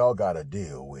 y'all gotta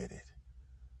deal with it.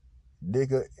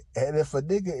 Nigga, and if a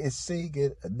nigga is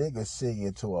singing, a nigga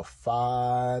singing to a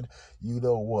fine, you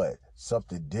know what,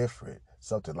 something different.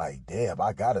 Something like, damn,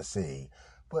 I gotta sing.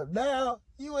 But now,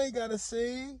 you ain't gotta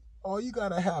sing. All you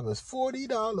gotta have is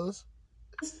 $40.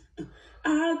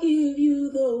 I'll give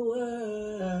you the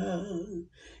world.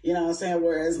 You know what I'm saying?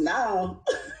 Whereas now,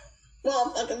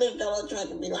 motherfucking nigga don't try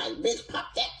to be like, bitch,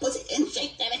 pop that pussy and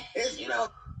shake that ass, you know?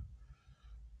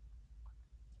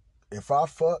 If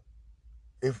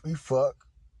we fuck,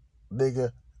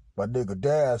 nigga, my nigga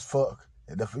dad's fuck.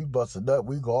 And if we bust a nut,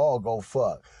 we all go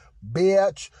fuck.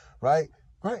 Bitch, right?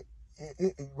 Right?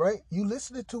 Right? You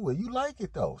listening to it. You like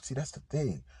it, though. See, that's the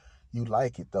thing. You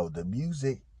like it, though. The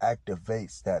music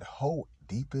activates that whole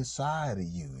deep inside of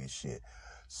you and shit.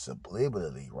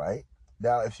 Subliminally, right?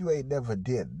 Now, if you ain't never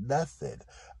did nothing,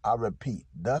 I repeat,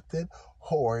 nothing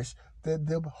hoarse, then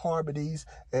them harmonies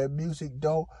and music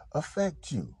don't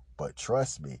affect you. But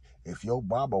trust me, if your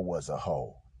mama was a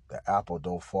hoe, the apple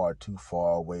don't fall too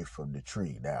far away from the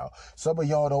tree. Now, some of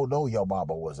y'all don't know your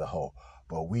mama was a hoe,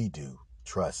 but we do.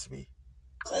 Trust me.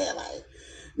 Saying like,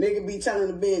 nigga be telling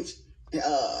the bitch,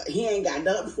 he ain't got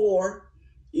nothing for,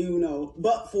 you know,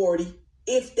 but 40,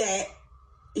 if that.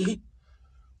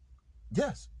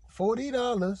 Yes,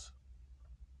 $40.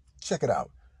 Check it out.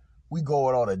 We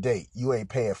going on a date. You ain't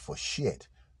paying for shit.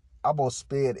 I'm going to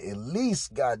spend at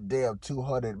least goddamn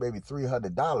 $200, maybe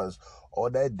 $300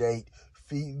 on that date,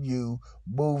 feeding you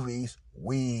movies,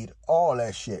 weed, all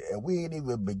that shit. And we ain't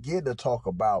even begin to talk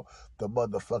about the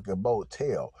motherfucking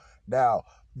motel. Now,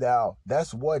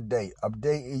 that's one date. I'm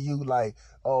dating you like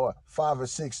 5 or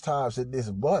 6 times in this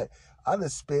month. I done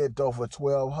spent over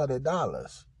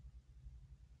 $1,200.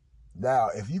 Now,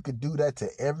 if you could do that to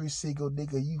every single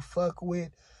nigga you fuck with,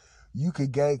 you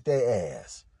could gank their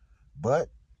ass. But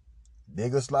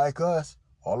niggas like us,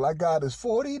 all I got is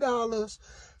 $40.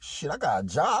 Shit, I got a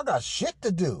job. I got shit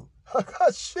to do.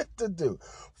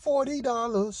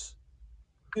 $40.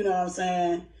 You know what I'm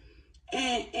saying?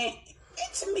 And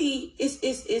to me,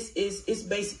 it's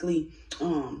basically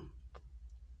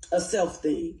a self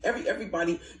thing.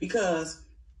 Everybody, because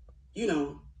you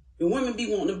know the women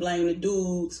be wanting to blame the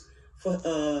dudes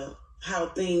for how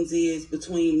things is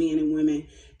between men and women,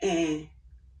 and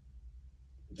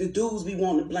the dudes be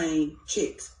wanting to blame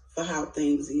chicks for how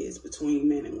things is between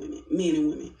men and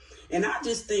women. And I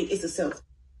just think it's a self.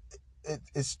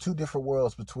 It's two different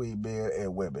worlds between men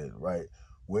and women, right?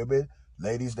 Women,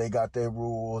 ladies, they got their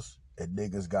rules, and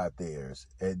niggas got theirs,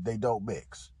 and they don't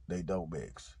mix. They don't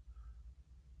mix,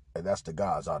 and that's the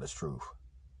God's honest truth.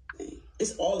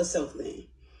 It's all a self thing.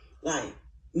 Like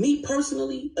me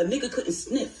personally, a nigga couldn't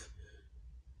sniff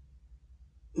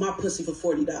my pussy for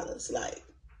 $40. Like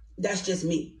that's just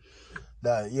me.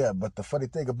 Now, yeah, but the funny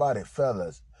thing about it,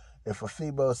 fellas, if a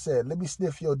female said, "Let me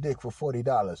sniff your dick for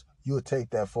 $40," you'll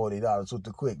take that $40 with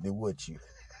the quickness, would you?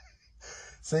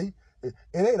 See, it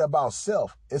ain't about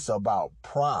self; it's about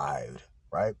pride,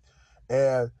 right?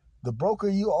 And the broker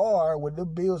you are, when the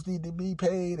bills need to be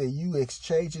paid, and you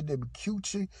exchanging them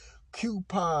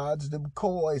coupons, them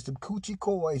coins, them coochie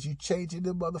coins, you changing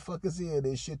them motherfuckers in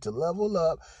and shit to level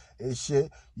up and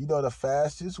shit. You know, the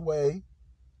fastest way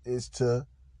is to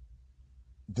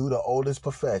do the oldest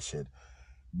profession.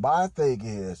 My thing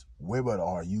is, women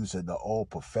are using the old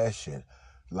profession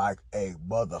like a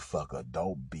motherfucker.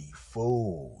 Don't be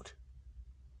fooled.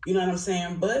 You know what I'm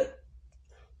saying? But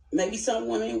maybe some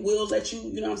women will let you,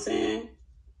 you know what I'm saying,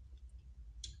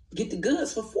 get the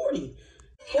goods for $40.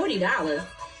 $40?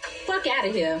 Fuck out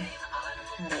of here.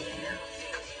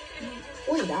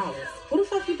 $40? Who the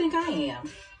fuck you think I am?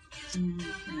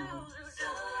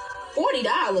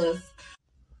 $40?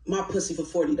 My pussy for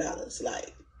 $40.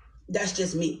 Like, that's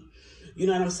just me. You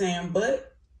know what I'm saying?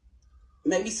 But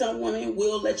maybe some women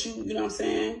will let you, you know what I'm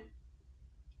saying,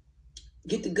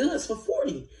 get the goods for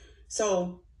 $40.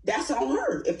 So that's on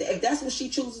her. If that's what she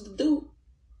chooses to do,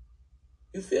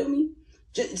 you feel me?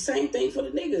 Just same thing for the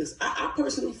niggas. I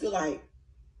personally feel like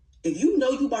if you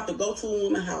know you about to go to a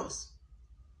woman's house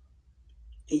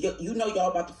and you know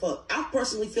y'all about to fuck, I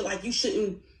personally feel like you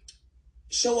shouldn't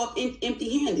show up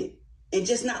empty-handed and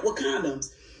just not with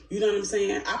condoms. You know what I'm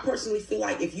saying? I personally feel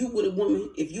like if you with a woman,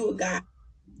 if you a guy.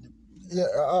 Yeah,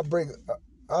 I'll bring a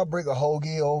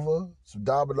hoagie over, some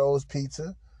Domino's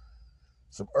pizza,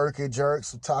 some Erkin jerk,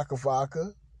 some taco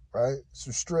vodka, right?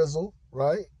 Some strizzle,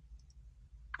 right?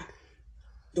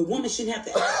 The woman shouldn't have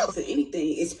to ask you for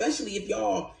anything, especially if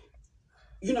y'all,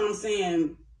 you know what I'm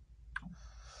saying?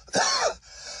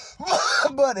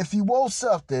 But if you want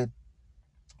something,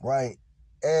 right,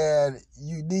 and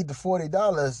you need the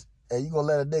 $40 and you gonna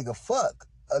let a nigga fuck,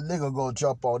 a nigga gonna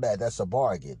jump on that. That's a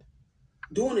bargain.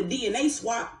 Doing a DNA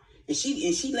swap and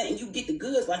she letting you get the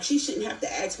goods, like she shouldn't have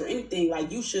to ask for anything.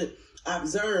 Like you should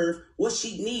observe what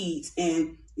she needs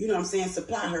and, you know what I'm saying,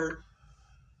 supply her.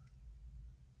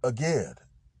 Again,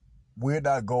 we're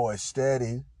not going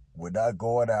steady. We're not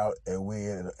going out and we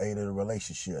ain't in a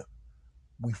relationship.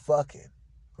 We fucking,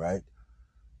 right?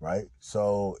 Right?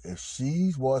 So if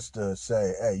she wants to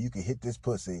say, hey, you can hit this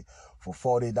pussy for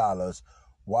 $40,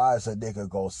 why is a nigga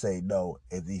gonna say no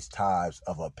in these times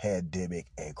of a pandemic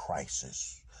and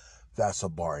crisis? That's a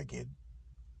bargain.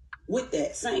 With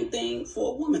that, same thing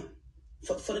for a woman,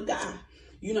 for the guy.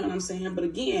 You know what I'm saying? But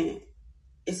again,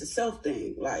 it's a self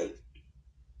thing. Like,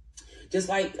 just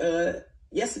like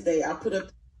yesterday, I put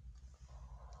up.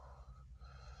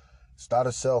 It's not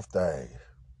a self thing.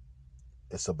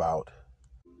 It's about.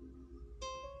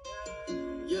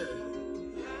 Yeah.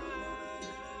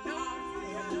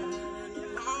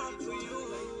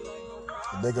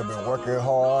 The nigga been working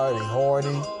hard, he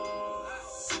horny.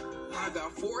 I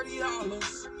got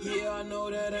 $40. Yeah, I know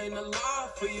that ain't a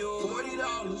lot for you.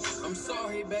 $40. I'm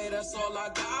sorry, babe, that's all I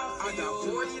got for you. I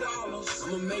got $40.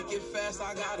 I'ma make it fast,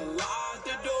 I got a lot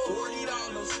to do. $40.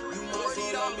 You must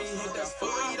let me hit that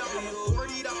 $40.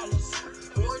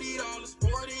 $40.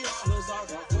 I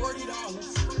got $40.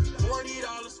 $40.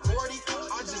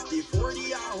 I just did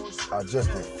 40 hours. I just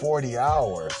did 40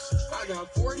 hours. I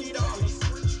got $40.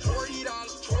 $40.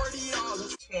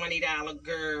 $20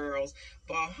 girls.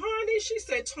 But honey, she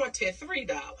said $23.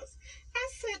 I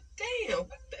said, damn,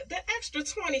 the extra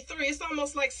 23, it's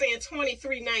almost like saying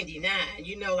 $23.99.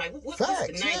 You know, like what's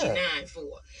the 99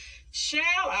 for? Child,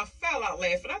 I fell out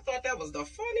laughing. I thought that was the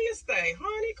funniest thing.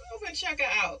 Honey, go over and check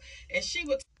her out. And she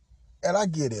would. And I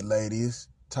get it, ladies.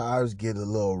 Times get a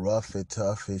little rough and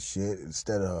tough and shit.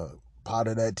 Instead of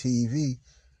potting that TV,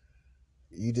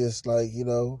 you just like, you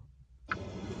know.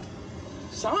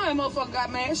 Some motherfucker got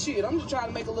mad shit. I'm just trying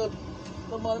to make a little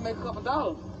money, make a couple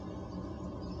dollars.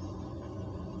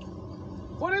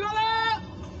 $40!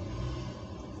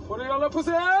 $40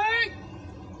 pussy!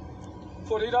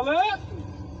 $40!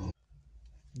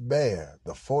 Man,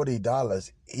 the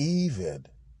 $40 even,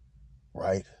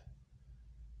 right?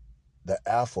 The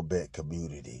alphabet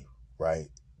community, right?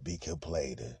 be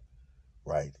complaining,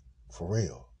 right? For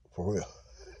real.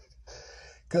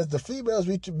 Because the females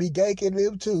be ganking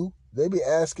them too. They be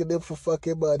asking them for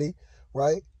fucking money,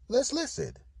 right? Let's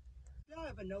listen. Y'all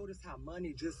ever notice how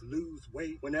money just lose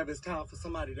weight whenever it's time for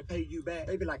somebody to pay you back?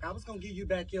 They be like, I was gonna give you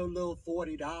back your little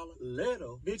 $40.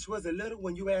 Little? Bitch, was it little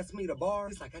when you asked me to borrow?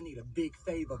 It's like, I need a big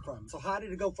favor from you. So how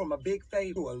did it go from a big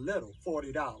favor to a little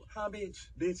 $40? Huh, bitch?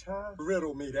 Bitch, huh?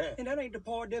 Riddle me that. And that ain't the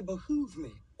part that behooves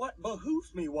me. What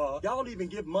behooves me was, y'all even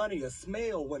give money a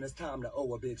smell when it's time to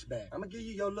owe a bitch back. I'm gonna give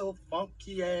you your little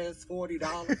funky ass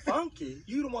 $40. Funky?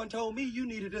 You the one told me you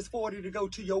needed this 40 to go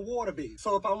to your water bill.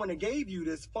 So if I would've gave you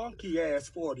this funky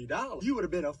ass $40, you would have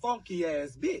been a funky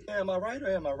ass bitch. Am I right or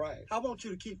am I right? I want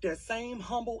you to keep that same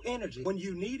humble energy when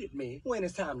you needed me when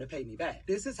it's time to pay me back.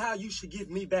 This is how you should give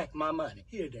me back my money.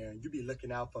 Here, Darren, you be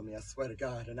looking out for me, I swear to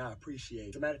God, and I appreciate it.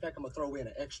 As a matter of fact, I'm gonna throw in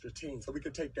an extra 10 so we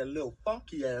can take that little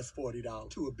funky ass $40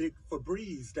 to a big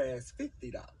Febreze ass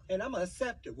 $50. And I'm gonna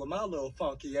accept it with my little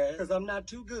funky ass because I'm not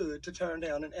too good to turn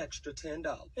down an extra $10.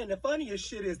 And the funniest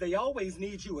shit is they always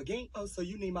need you again. Oh, so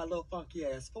you need my little funky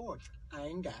ass 40. I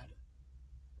ain't got it.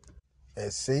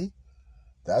 And see,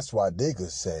 that's why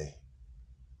niggas say,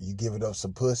 you giving up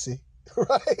some pussy?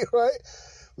 right?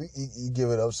 You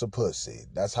giving up some pussy.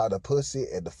 That's how the pussy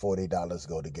and the $40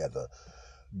 go together.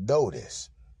 Notice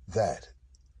that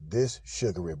this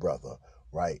sugary brother,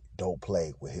 right, don't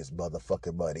play with his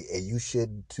motherfucking money. And you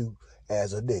shouldn't too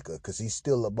as a nigga, because he's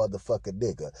still a motherfucking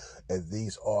nigga. And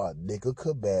these are nigga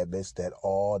commandments that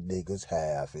all niggas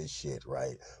have and shit,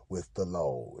 right, with the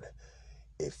load.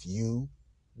 If you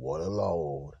want a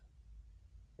load,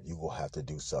 you gonna have to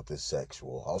do something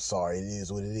sexual. I'm sorry, it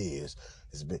is what it is.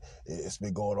 It's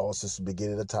been going on since the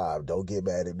beginning of time. Don't get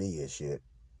mad at me and shit.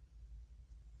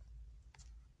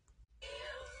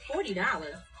 $40.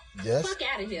 Yes. Fuck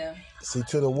out of here. See,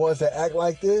 to the ones that act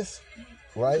like this,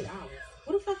 right?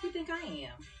 Who the fuck you think I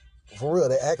am? For real,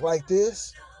 they act like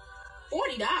this.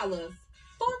 $40.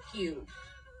 Fuck you.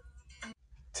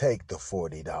 Take the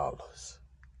 $40.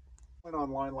 Went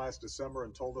online last December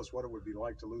and told us what it would be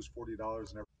like to lose $40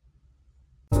 and every.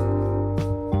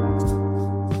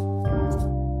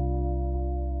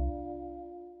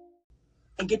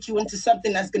 And get you into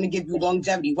something that's going to give you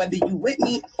longevity, whether you with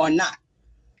me or not.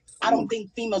 I don't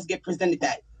think females get presented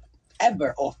that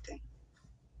ever often.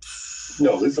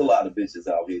 No, there's a lot of bitches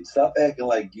out here. Stop acting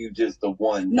like you just the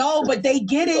one. No, but they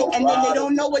get it, and then they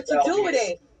don't know what to do with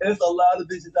it. There's a lot of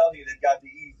bitches out here that got the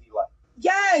easy life.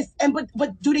 Yes, and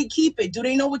but do they keep it? Do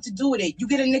they know what to do with it? You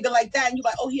get a nigga like that, and you're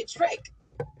like, oh, he a trick.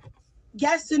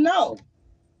 Yes and no.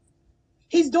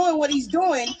 He's doing what he's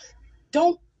doing.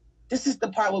 This is the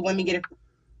part where women get it.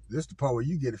 This the part where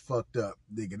you get it fucked up,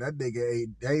 nigga. That nigga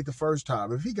ain't the first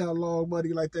time. If he got long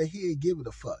money like that, he ain't giving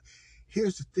a fuck.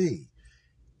 Here's the thing.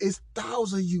 It's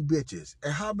thousands of you bitches.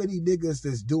 And how many niggas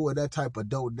that's doing that type of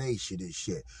donation and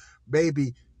shit?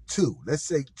 Maybe 2. Let's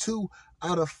say 2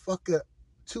 out of fucking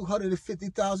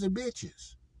 250,000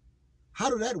 bitches. How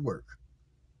did that work?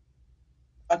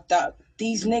 Fucked up.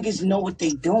 These niggas know what they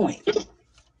doing.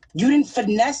 You didn't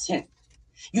finesse him.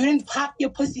 You didn't pop your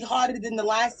pussy harder than the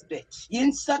last bitch. You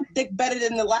didn't suck dick better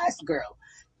than the last girl.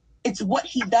 It's what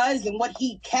he does and what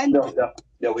he can do.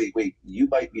 No, wait. You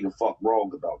might be the fuck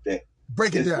wrong about that.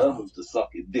 Break it down. There's levels to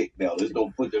sucking dick now. There's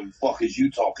no what the fuck is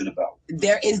you talking about?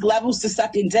 There is levels to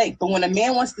sucking dick, but when a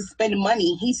man wants to spend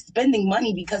money, he's spending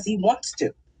money because he wants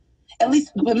to. At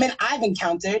least the men I've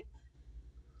encountered.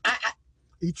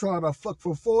 He trying to fuck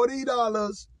for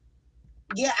 $40.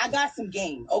 Yeah, I got some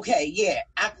game. Okay, yeah.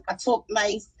 I talk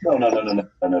nice. No.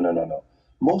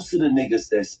 Most of the niggas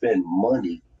that spend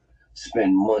money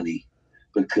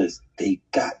because they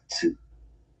got to.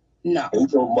 No.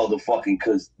 Ain't no motherfucking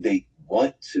because they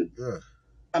want to. Yeah.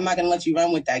 I'm not gonna let you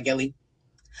run with that, Gilly.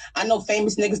 I know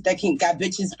famous niggas that got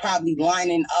bitches probably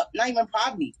lining up. Not even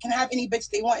probably. Can have any bitch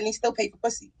they want and they still pay for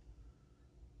pussy.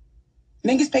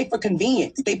 Niggas pay for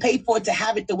convenience. They pay for it to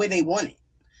have it the way they want it.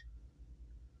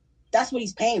 That's what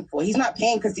he's paying for. He's not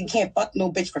paying because he can't fuck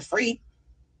no bitch for free.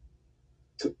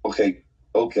 Okay,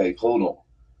 hold on.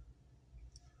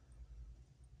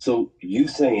 So you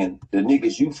saying the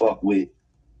niggas you fuck with,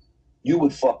 you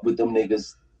would fuck with them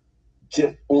niggas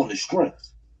just on the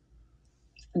strength?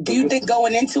 Do you think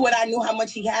going into it I knew how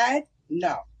much he had?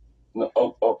 No. No.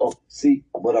 See,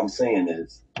 what I'm saying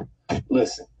is,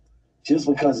 listen, just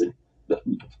because let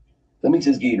me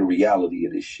just give you the reality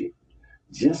of this shit.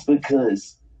 Just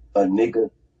because a nigga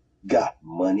got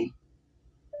money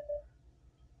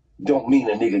don't mean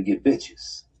a nigga get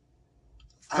bitches.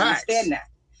 I understand that.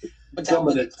 But some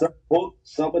of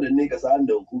the niggas I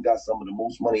know who got some of the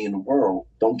most money in the world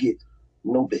don't get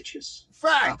no bitches.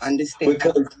 Facts. I understand.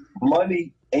 Because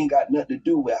money ain't got nothing to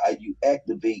do with how you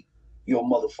activate your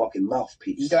motherfucking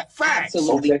mouthpiece. Facts.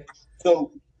 Absolutely. Okay?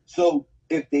 So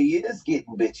if they is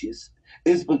getting bitches,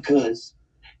 it's because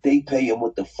they pay them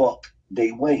what the fuck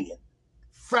they weighing.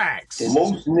 Facts.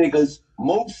 Most niggas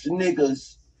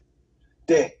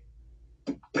that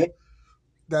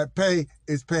pay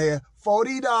is paying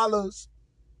 $40.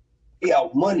 Pay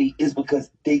out money is because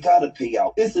they gotta pay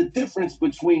out. It's a difference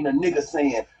between a nigga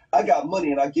saying, I got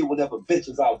money and I get whatever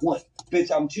bitches I want. Bitch,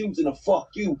 I'm choosing to fuck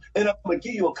you and I'm gonna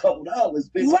give you a couple dollars,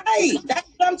 bitch. Right, that's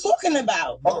what I'm talking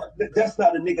about. That's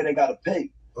not a nigga that gotta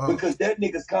pay. Because that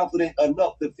nigga's confident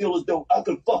enough to feel as though I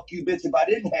could fuck you, bitch, if I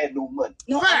didn't have no money.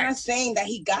 No, I'm not saying that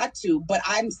he got to, but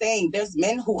I'm saying there's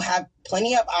men who have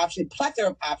plenty of options,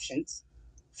 plethora of options,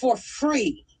 for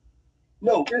free.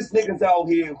 No, there's niggas out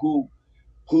here who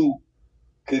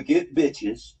could get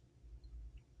bitches,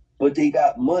 but they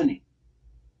got money.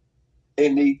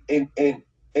 And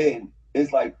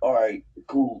it's like, all right,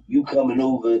 cool, you coming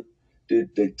over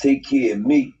to take care of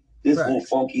me. This little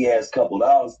funky ass couple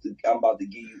dollars I'm about to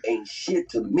give you ain't shit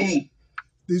to me.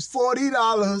 These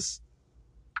 $40.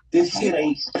 This shit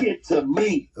ain't shit to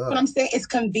me. What I'm saying is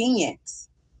convenience.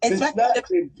 It's not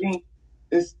convenient.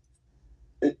 It's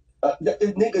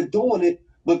nigga doing it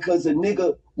because a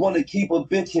nigga want to keep a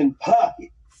bitch in pocket.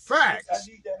 Facts. I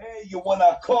need to have you when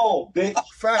I call, bitch.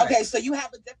 Facts. Okay, so you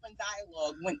have a different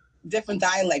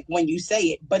dialect when you say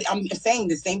it, but I'm saying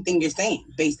the same thing you're saying,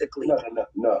 basically.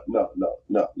 No.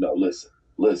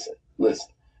 Listen.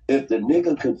 If the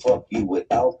nigga could fuck you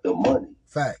without the money,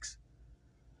 facts.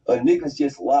 A nigga's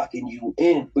just locking you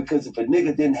in because if a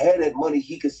nigga didn't have that money,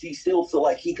 he still feel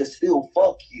like he could still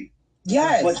fuck you.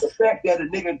 Yes. But the fact that a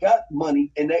nigga got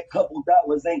money and that couple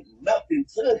dollars ain't nothing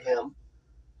to him,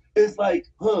 it's like,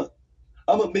 I'm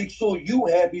gonna make sure you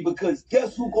happy because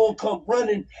guess who gonna come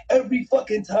running every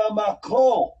fucking time I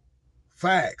call?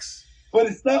 Facts. But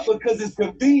it's not because it's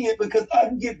convenient because I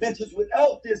can get bitches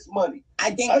without this money.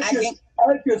 I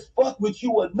just fuck with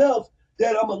you enough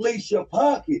that I'm gonna lace your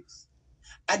pockets.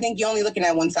 I think you're only looking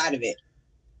at one side of it.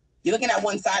 You're looking at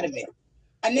one side of it.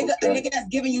 A nigga that's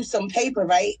giving you some paper,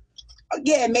 right?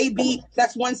 Yeah, maybe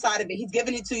that's one side of it. He's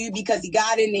giving it to you because he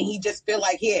got it and he just feel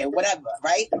like, here, whatever,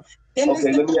 right? Then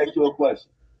okay, let me ask you a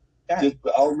question. I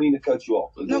don't mean to cut you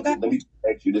off. Let me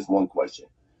ask you this one question.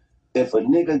 If a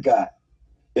nigga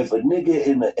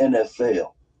in the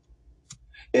NFL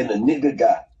and a nigga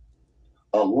got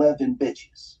 11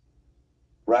 bitches,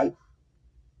 right?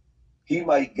 He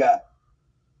might got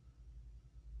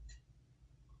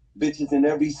bitches in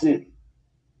every city.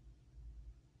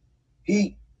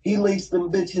 He laced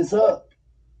them bitches up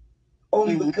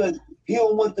only because he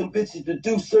don't want them bitches to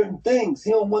do certain things.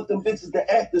 He don't want them bitches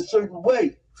to act a certain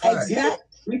way.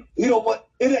 Exactly. He don't want,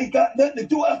 it ain't got nothing to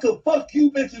do. I could fuck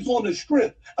you bitches on the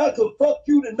strip. I could fuck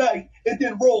you tonight and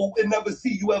then roll and never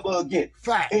see you ever again.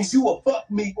 Facts. And you will fuck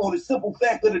me on the simple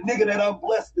fact of the nigga that I'm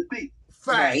blessed to be. Facts.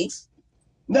 Right.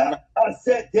 Now, I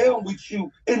sat down with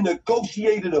you and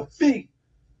negotiated a fee.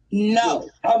 No.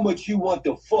 How much you want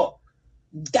to fuck?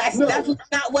 That's not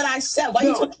what I said. Why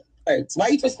you twisting my words? Why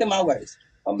you twisting my words?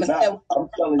 I'm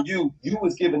telling you, you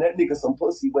was giving that nigga some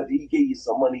pussy whether he gave you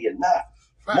some money or not.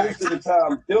 Facts. Most of the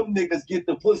time, them niggas get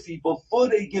the pussy before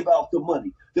they give out the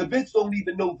money. The bitch don't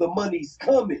even know the money's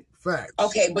coming. Facts.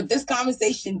 Okay, but this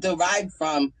conversation derived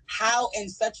from how in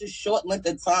such a short length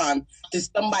of time does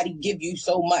somebody give you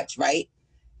so much, right?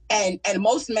 And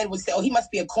most men would say, oh, he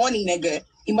must be a corny nigga.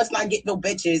 He must not get no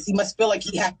bitches. He must feel like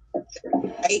he has,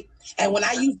 right? And when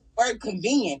I use the word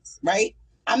convenience, right?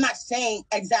 I'm not saying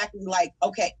exactly like,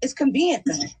 okay, it's convenient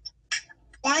for him.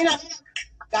 Why not?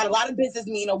 Got a lot of business,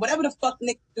 or whatever the fuck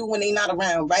niggas do when they not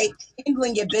around, right?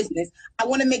 Handling your business. I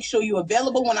want to make sure you're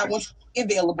available when I want you to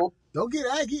be available. Don't get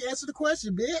aggy. Answer the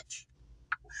question, bitch.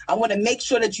 I want to make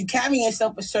sure that you carry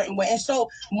yourself a certain way. And so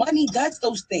money does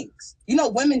those things.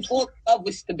 Women fall in love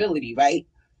with stability, right?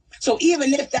 So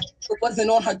even if that wasn't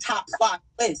on her top 5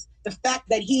 list, the fact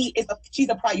that she's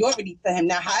a priority to him.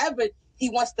 Now, however he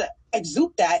wants to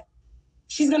exude that,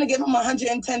 she's going to give him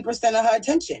 110% of her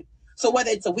attention. So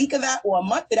whether it's a week of that or a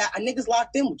month of that, a nigga's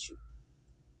locked in with you.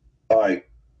 All right.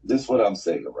 This is what I'm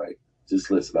saying, right?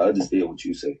 Just listen. I understand what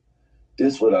you say.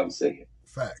 This is what I'm saying.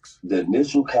 Facts. The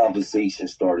initial conversation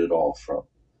started off from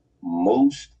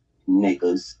most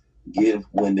niggas give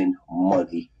women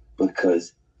money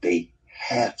because they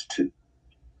have to.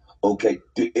 Okay,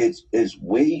 it's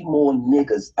way more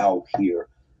niggas out here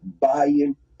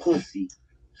buying pussy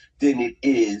than it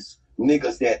is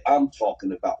niggas that I'm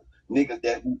talking about. Niggas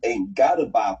that who ain't gotta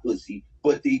buy pussy,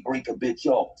 but they break a bitch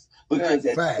off. Because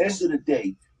at the end of the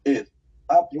day, if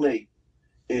I play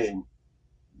in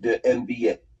the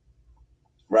NBA,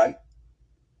 right?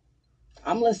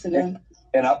 I'm listening.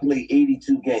 And I play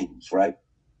 82 games, right?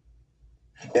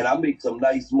 And I make some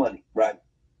nice money, right?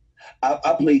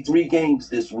 I played 3 games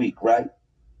this week, right?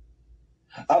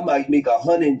 I might make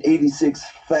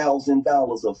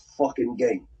 $186,000 a fucking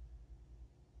game.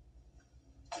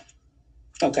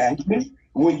 Okay.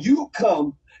 When you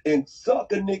come and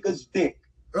suck a nigga's dick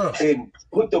and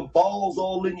put the balls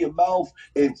all in your mouth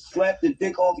and slap the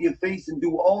dick off your face and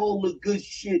do all the good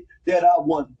shit that I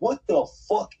want, what the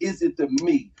fuck is it to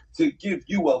me to give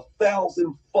you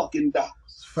 $1,000 fucking dollars?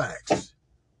 Facts.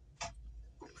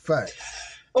 Facts.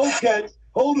 Okay,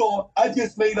 hold on. I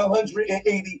just made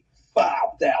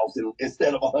 185,000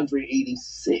 instead of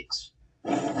 186.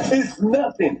 It's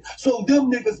nothing. So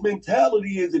them niggas'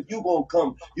 mentality is, if you gonna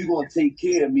come, you gonna take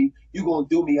care of me, you gonna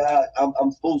do me how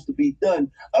I'm supposed to be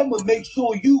done. I'm gonna make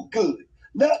sure you good.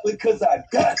 Not because I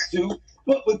got to,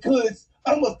 but because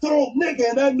I'm a thorough nigga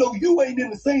and I know you ain't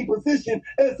in the same position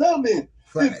as I'm in.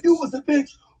 Facts. If you was a bitch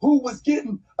who was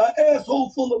getting an asshole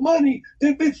full of money,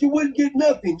 then bitch, you wouldn't get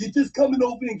nothing. You're just coming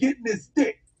over and getting this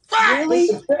dick.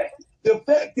 Really? The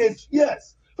fact is,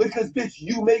 yes. Because, bitch,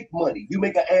 you make money. You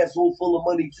make an asshole full of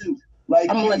money, too. Like,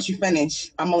 I'm going to let you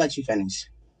finish.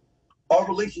 Our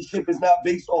relationship is not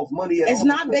based off money at all. It's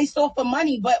not based off of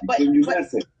money, but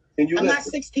listen. I'm not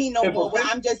 16 no more.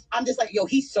 I'm just like, yo,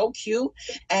 he's so cute.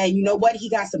 And you know what? He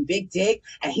got some big dick.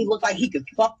 And he looked like he could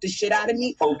fuck the shit out of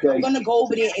me. Okay. I'm going to go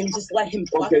over there and just let him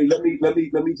fuck. Okay, let me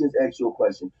just ask you a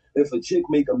question. If a chick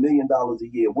make $1 million a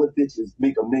year, what bitches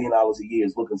make $1 million a year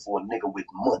is looking for a nigga with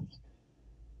money?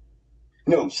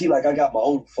 No, she like, I got my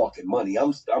own fucking money.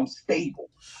 I'm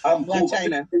stable. I'm cool.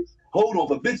 China. Hold on,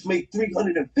 but bitch make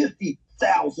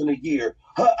 $350,000 a year.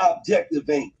 Her objective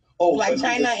ain't, like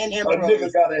China and Emperor. A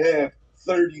nigga gotta have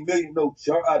 30 million. No,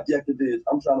 her objective is,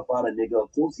 I'm trying to find a nigga.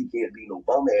 Of course he can't be no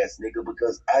bum ass nigga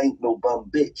because I ain't no bum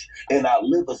bitch and I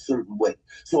live a certain way.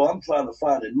 So I'm trying to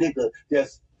find a nigga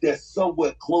that's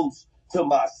somewhat close to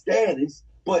my status,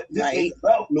 but this ain't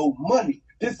about no money.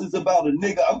 This is about a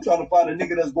nigga. I'm trying to find a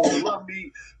nigga that's gonna love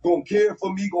me, gonna care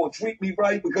for me, gonna treat me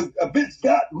right, because a bitch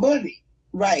got money.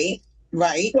 Right.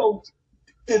 So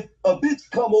if a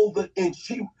bitch come over and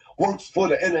she works for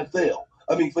the NFL,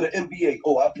 I mean for the NBA.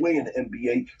 Oh, I play in the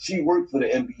NBA. She worked for the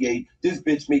NBA. This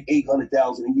bitch make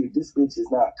 $800,000 a year. This bitch is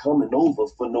not coming over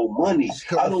for no money.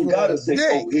 I don't gotta say,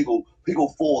 oh, here go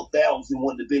 $4,000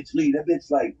 when the bitch leave. That bitch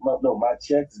like, no, my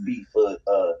checks be for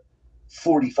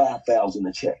 $45,000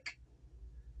 a check.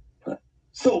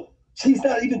 So she's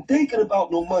not even thinking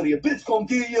about no money. A bitch gonna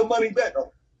give you your money back.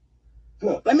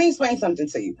 Let me explain something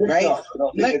to you, right?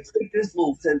 No, nigga, take this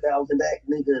little $10,000 back,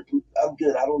 nigga. I'm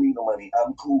good. I don't need no money.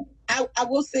 I'm cool. I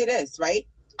will say this, right?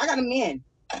 I got a man.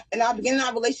 In our beginning of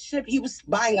our relationship, he was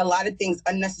buying a lot of things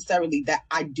unnecessarily that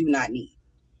I do not need.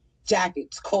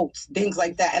 Jackets, coats, things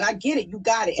like that. And I get it. You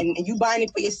got it. And you buying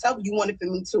it for yourself, you want it for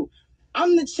me too.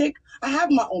 I'm the chick. I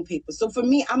have my own paper. So for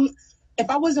me, if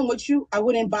I wasn't with you, I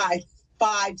wouldn't buy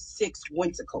 5-6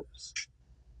 winter coats.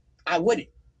 I wouldn't.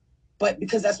 But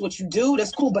because that's what you do,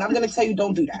 that's cool. But I'm gonna tell you,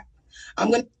 don't do that.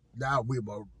 Now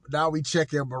we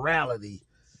check your morality.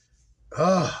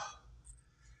 Oh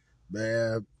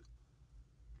man.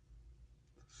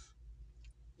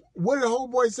 What did the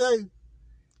homeboy say?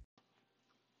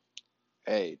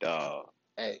 Hey, dog.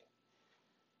 Hey.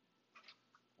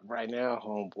 Right now,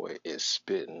 homeboy is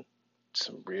spitting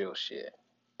some real shit.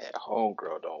 And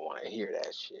homegirl don't want to hear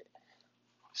that shit.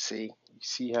 See? You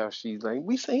see how she's like,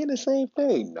 we saying the same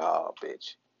thing? Nah,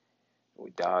 bitch.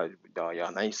 Dog,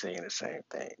 y'all ain't saying the same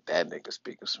thing. That nigga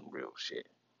speaking some real shit.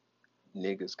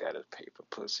 Niggas gotta pay for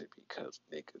pussy because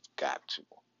niggas got to.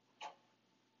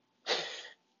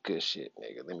 Good shit,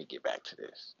 nigga. Let me get back to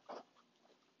this.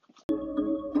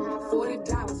 $40,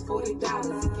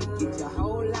 $40, you can get you a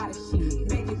whole lot of shit.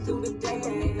 Make it through the day,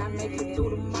 but may not make it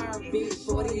through tomorrow, bitch.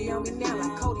 40 on me now,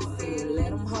 like Cody said. Let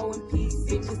them hoe in peace.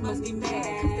 Bitches must be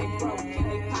mad, cause they broke.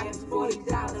 And they pockets $40,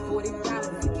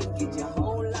 $40, you can get you a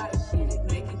whole lot of shit.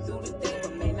 Make it through the day,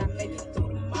 but may not make it through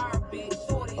tomorrow, bitch.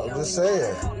 40 I'm just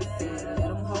saying.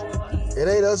 It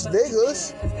ain't us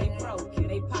niggas.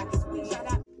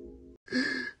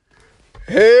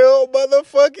 Hell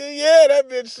motherfucking yeah, that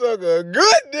bitch suck a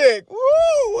good dick. Woo!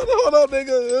 Hold up,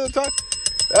 nigga.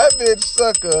 That bitch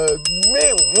suck a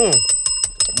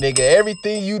nigga,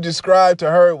 everything you described to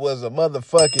her was a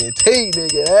motherfucking T,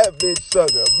 nigga. That bitch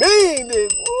suck a mean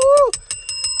dick. Woo!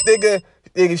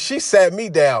 Nigga, she sat me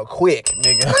down quick,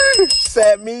 nigga.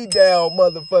 Sat me down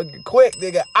motherfucking quick,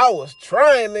 nigga. I was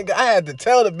trying, nigga. I had to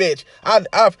tell the bitch.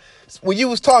 When you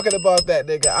was talking about that,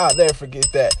 nigga, I'll never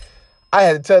forget that. I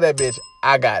had to tell that bitch,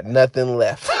 I got nothing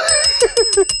left.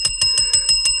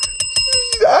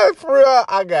 For real,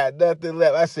 I got nothing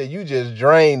left. I said, you just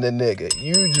drained the nigga.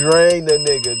 You drained the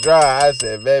nigga dry. I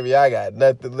said, baby, I got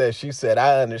nothing left. She said,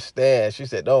 I understand. She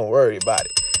said, don't worry about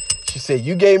it. She said,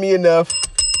 you gave me enough.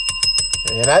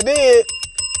 And I did.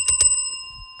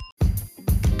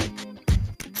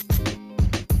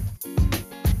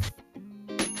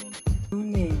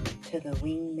 Tune in to the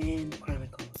Wingman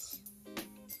Chronicles.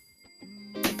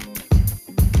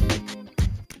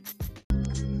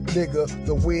 Nigga,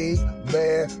 the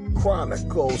Wingman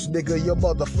Chronicles. Nigga, your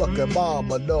motherfucking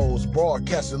mama knows.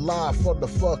 Broadcasting live from the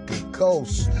fucking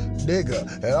coast.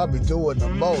 Nigga, and I be doing the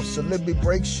most. So let me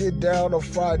break shit down on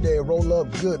Friday. Roll up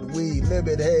good weed,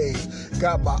 lemon haze.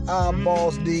 Got my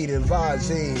eyeballs needing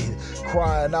Visine.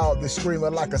 Crying out, they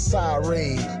screaming like a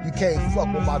siren. You can't fuck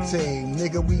with my team.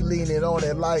 Nigga, we leaning on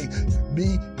it like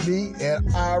me,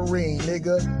 and Irene.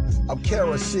 Nigga, I'm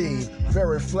kerosene,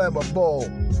 very flammable.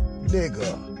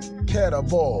 Nigga,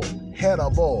 cannibal,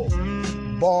 Hannibal,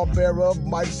 ball bearer,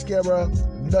 Mike Scarer,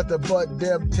 nothing but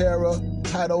damn terror.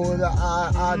 Title of the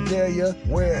eye, I dare ya.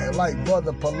 Wear it like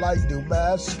Brother Polite do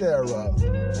mascara.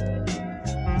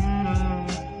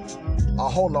 I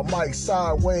hold a mic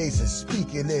sideways and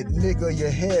speaking it. Nigga,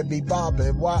 your head be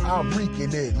bobbing while I'm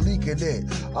reeking it, leaking it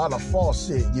out of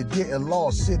faucet. You getting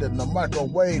lost, sit in the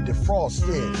microwave, defrost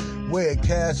it. Where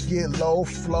cash get low,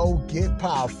 flow get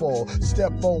powerful.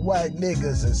 Step on whack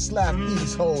niggas and slap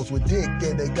these hoes with dick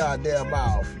in their goddamn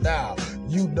mouth. Now,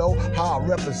 you know how I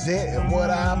represent and what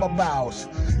I'm about.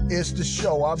 It's the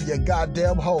show, I'm your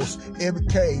goddamn host.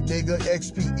 MK, nigga,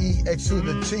 XPE, X to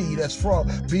the T. That's from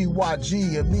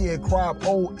BYG and me and Crime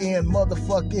ON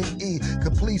motherfucking E.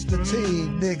 Completes the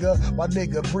team, nigga. My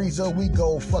nigga Breezer, we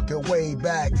go fucking way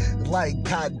back. Like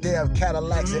goddamn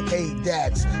Cadillacs and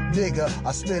ADATs. Nigga,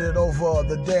 I spit it over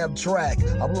the damn track.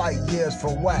 I'm like years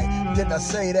from whack. Didn't I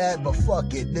say that? But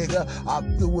fuck it, nigga. I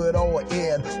threw it all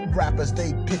in. Rappers,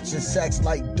 they pitching sacks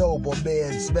like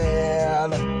Dobermans,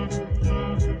 man.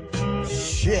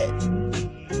 Shit.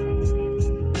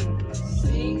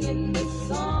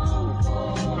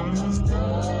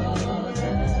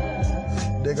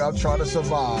 Nigga, I'm trying to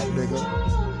survive, nigga.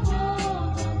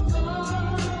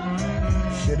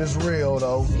 Shit is real,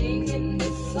 though.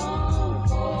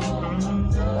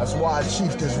 That's why I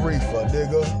chief this reefer,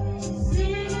 nigga.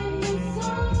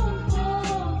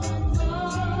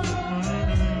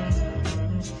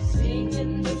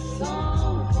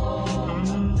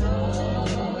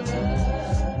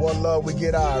 One love, we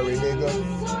get irie, nigga.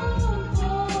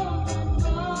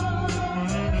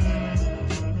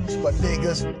 But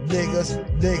niggas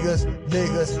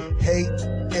hate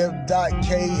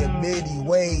M.K in many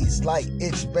ways. Like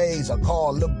itch bays, I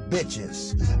call them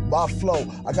bitches. My flow,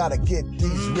 I gotta get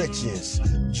these riches.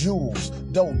 Jewels,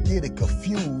 don't get it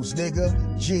confused, nigga.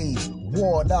 G's,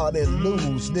 worn out and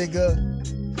lose, nigga.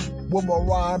 With my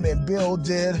rhyme and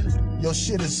building, your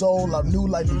shit is old, I'm new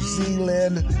like New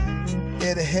Zealand.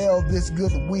 Inhale this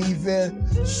good weaving,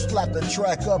 slap the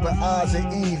track up at odds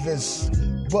and evens.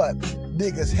 But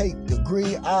niggas hate the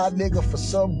green-eyed nigga for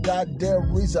some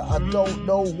goddamn reason. I don't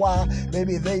know why.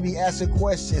 Maybe they be asking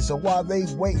questions or why they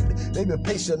waiting. They been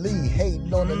patiently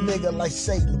hating on a nigga like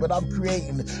Satan, but I'm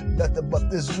creating nothing but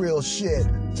this real shit.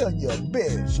 Tell you a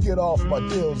bitch, get off my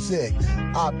dill zig.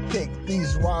 I pick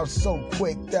these rhymes so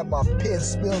quick that my pen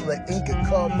spill the ink and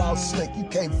come out slick. You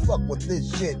can't fuck with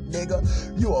this shit, nigga.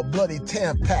 You a bloody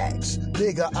Tampax.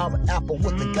 Nigga, I'm Apple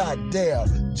with the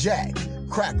goddamn jack.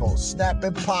 Crackle, snap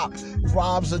and pop,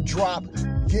 rhymes a drop,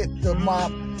 get the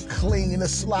mop, clean the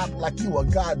slop like you a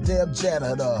goddamn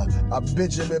janitor. A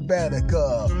Benjamin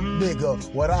Banneker,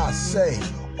 nigga, what I say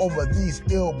over these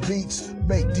ill beats,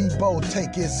 make Debo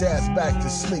take his ass back to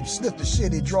sleep. Sniff the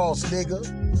shit he draws, nigga.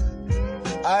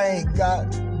 I ain't got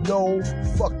no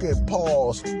fucking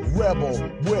pause. Rebel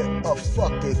with a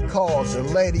fucking cause.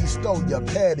 And ladies, throw your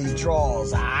panty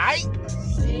draws, aight?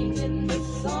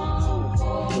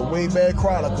 The Wingman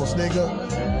Chronicles, nigga.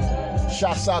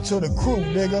 Shouts out to the crew,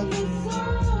 nigga.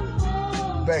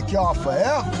 Backyard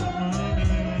forever.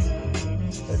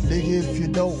 And nigga, if you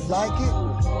don't like it,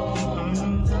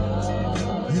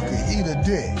 you can eat a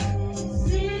dick.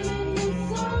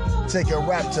 Take a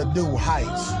rap to new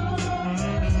heights.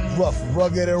 Rough,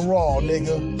 rugged, and raw,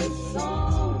 nigga.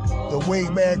 The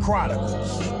Wingman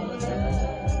Chronicles.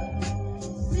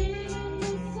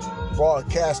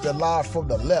 Broadcasting live from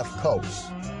the left coast.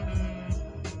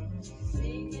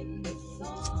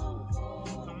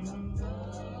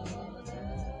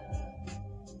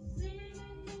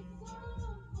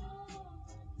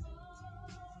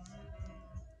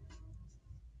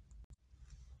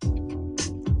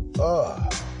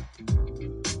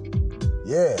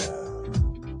 Yeah.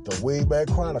 The Wingman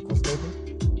Chronicles, nigga.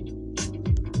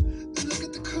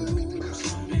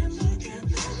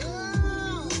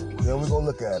 Then we gonna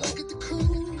look at them.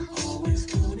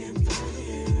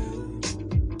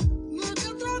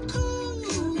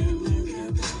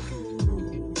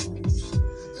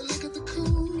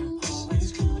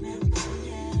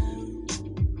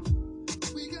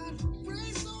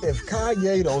 If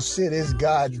Kanye don't sit his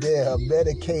goddamn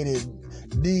medicated,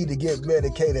 need to get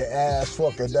medicated ass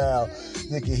fucking down,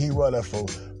 thinking he running for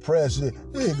president,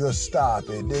 nigga, stop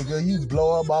it, nigga. You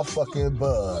blowing my fucking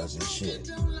buzz and shit.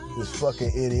 This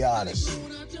fucking idiocy.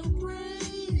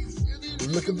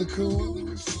 Look at the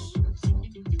coos.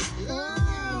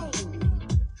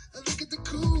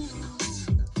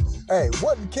 Hey,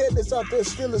 wasn't Candace out there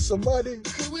stealing some money?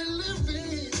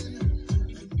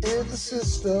 In the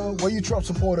system. Where you Trump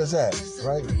supporters at,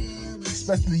 right?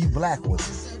 Especially you black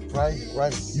ones, right?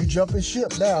 Right? You jumping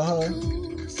ship now, huh?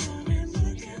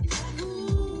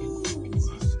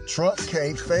 Trump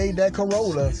can't fade that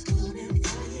Corolla.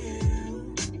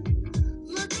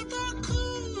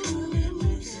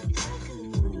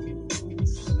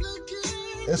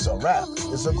 It's a wrap.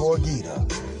 It's a Gorgita.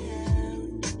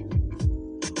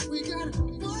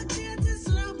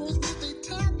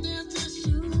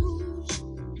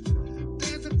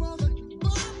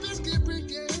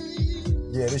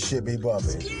 Yeah, this shit be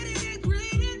bumping.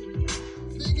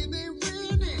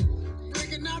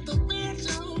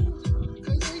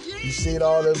 You seen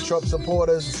all them Trump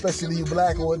supporters, especially you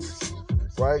black ones,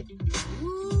 right?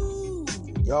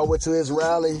 Y'all went to his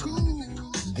rally,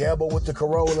 gamble with the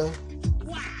Corolla.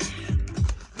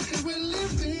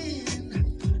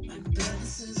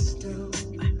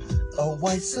 Oh,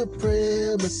 white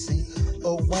supremacy.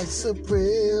 Oh, white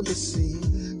supremacy.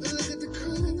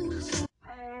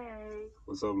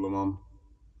 What's up, little mama?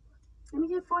 Let me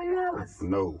get $40.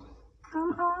 No.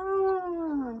 Come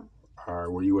on. All right,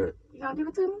 where you at? You gonna give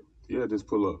it to me? Yeah, just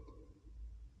pull up.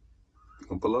 You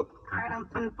gonna pull up? All right, I'm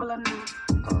gonna pull up now.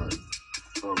 All right.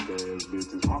 Okay,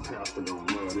 bitches. My pastor don't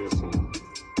love this one.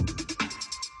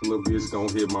 Little bitch gon'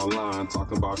 hit my line,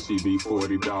 talking about she be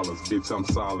 $40. Bitch, I'm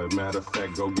solid. Matter of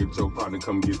fact, go get your partner,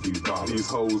 come get these dollars. These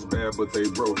hoes bad, but they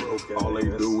broke. All they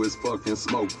do is fucking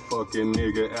smoke. Fucking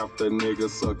nigga after nigga,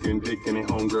 sucking dick in their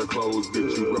homegirl clothes.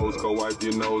 Bitch, you rose, go wipe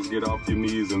your nose, get off your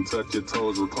knees and touch your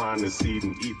toes. Recline the seat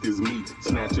and eat this meat.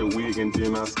 Snatch your wig and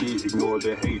then I ski. Ignore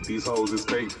the hate, these hoes is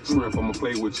fake. Shrimp on my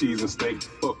plate with cheese and steak.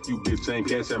 Fuck you, bitch, ain't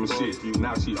cash having shit.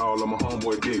 Now she all on my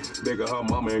homeboy dick. Bigger her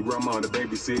mama and grandma to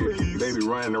babysit. Baby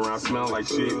running around smelling like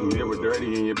shit. And never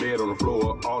dirty in your bed on the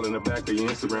floor. All in the back of your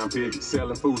Instagram pic.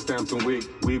 Selling food stamps and wig.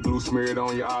 Weed blue smeared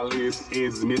on your eyelids.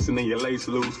 Edges missing and your lace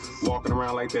loose. Walking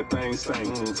around like that thing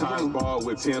stank. Tires ball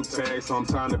with temp tags.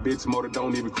 Sometimes the bitch motor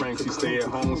don't even crank. She stay at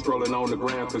home strolling on the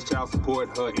ground. Cause child support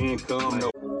her income. No.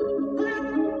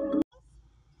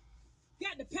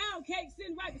 Got the pound cake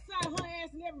sitting right beside her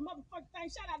ass and every motherfucking thing.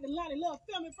 Shout out to Lonnie Love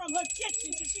filming from her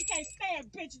kitchen. She can't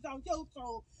stand bitches on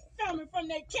YouTube filming from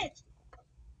their kitchen.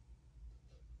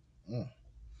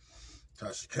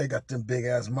 Tasha K got them big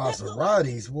ass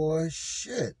Maseratis, boy.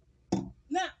 Shit.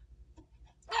 Now,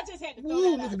 I just had to throw Ooh,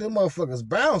 that look out. at them motherfuckers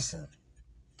bouncing. I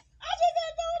just had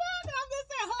to throw it out. I'm just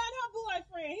saying, her and her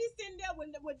boyfriend. He's sitting there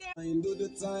with them. I do the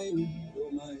time,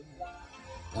 don't mind.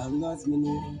 I'm not me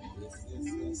name.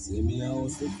 Yes. See me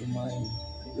house for mine.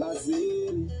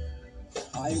 Lazim.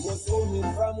 I was coming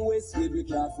from West with me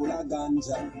car full of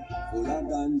ganja.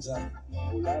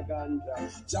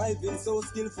 Driving so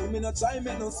skillful, me not try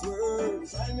make no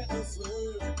swerve. Trying to make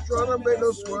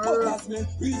no swerve. But as me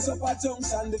reach up a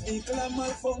junction, the vehicle and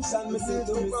malfunction. Me say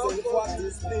to myself, what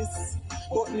is this?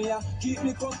 But me a keep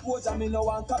me composure, me no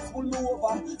want cops pull me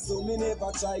over. So me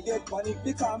never try get panic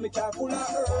because me car full of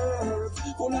herbs.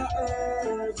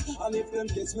 And if them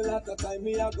catch me lot of time,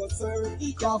 me a go serve.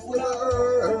 Car full of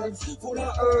herbs.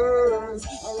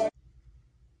 Alright.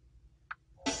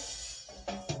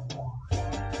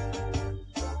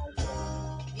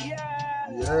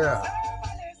 Yeah.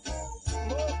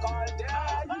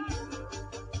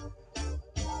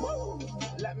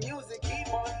 Let music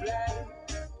keep on playing.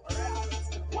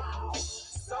 Wow.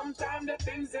 Sometimes the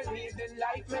things you need in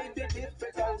life may be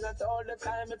difficult. Not all the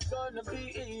time it's gonna be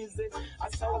easy. I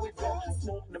saw it go.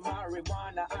 Smoke the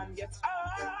marijuana and get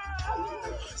high.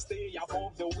 Stay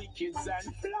above the wicked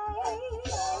and fly.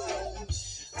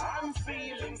 I'm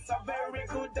feeling so very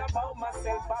good about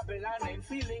myself. Babylon ain't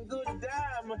feeling good,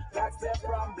 damn. That's the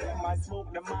problem. I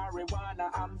smoke the marijuana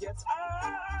and get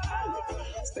high.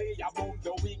 Stay above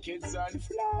the wicked and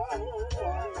fly.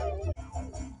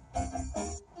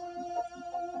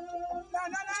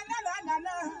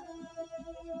 Na.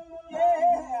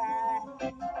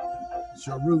 It's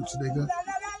your roots, nigga.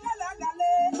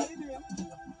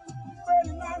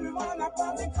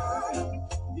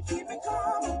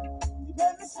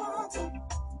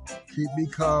 Keep me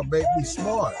calm, make me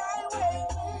smart.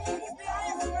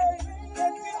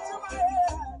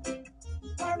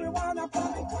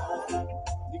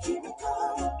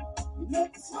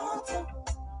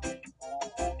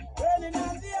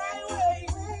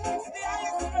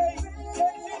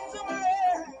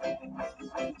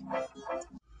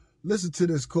 Listen to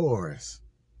this chorus.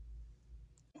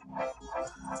 At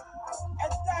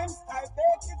times I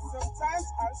bake it, sometimes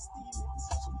I'll steal it.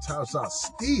 Sometimes I'll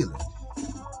steal it.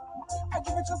 I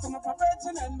give it to some of my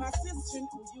brethren and my sister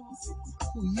who use it.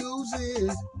 Who use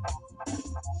it?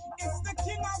 It's the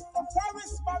king of the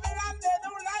forest, Babylon, they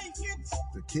don't like it.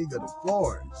 The king of the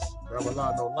forest,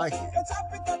 Babylon don't like it. They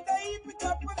chop it and they heap it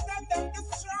up and then they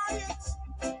destroy it.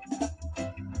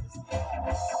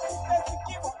 They pick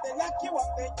you up, they lock you up,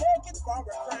 they take it for a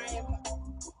crime.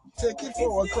 Take it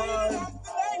for a crime. It's the healing of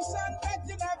the nation, but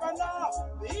you never know.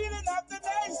 The healing of the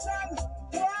nation.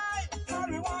 Why?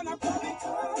 Marijuana, public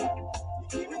calm. You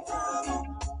keep it calm,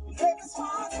 you make it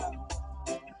smarter.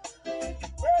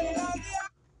 Burning on the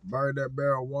Burn that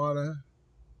marijuana,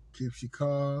 keeps you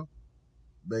calm,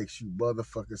 makes you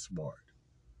motherfucking smart.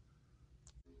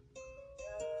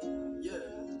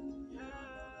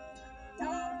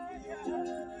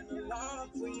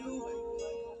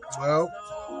 Well,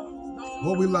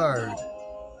 what we learned.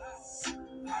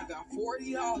 I got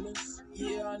 $40.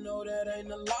 Yeah, I know that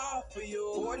ain't a lot for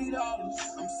you. $40.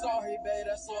 I'm sorry, babe,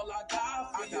 that's all I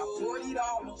got for you. I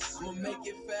got $40. I'ma make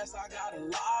it fast, I got a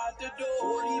lot to do.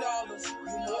 $40.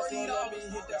 You must let me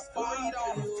hit that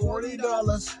 $40. $40.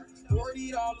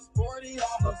 $40.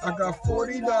 I got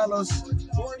 $40.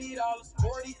 $40.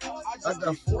 I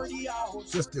got 40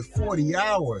 hours. Just in 40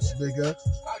 hours, nigga.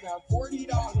 I got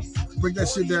 $40. Bring that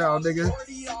shit down, nigga.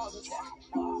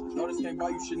 No, this can't buy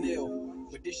you Chanel,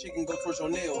 but this shit can go towards your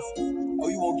nails. Oh,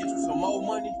 you won't get you some more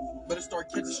money? Better start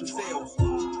catching some sales.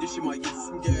 This shit might get you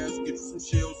some gas, get you some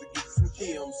shells, or get you some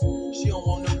Kims. She don't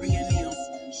want no B&Ms.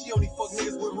 She only fuck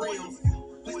niggas with rims.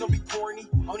 Please don't be corny.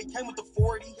 I only came with the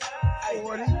 40. Ay,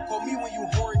 call me when you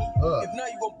horny. If not,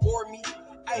 you gon' bore me.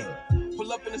 Ay,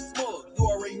 pull up in the smug. You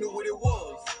already knew what it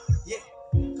was. Yeah,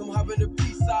 come hop in the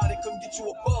B-side and come get you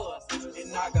a buzz.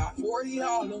 And I got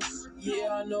 $40.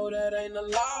 Yeah, I know that ain't a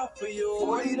lot for you.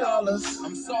 $40.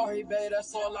 I'm sorry, babe,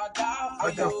 that's all I got for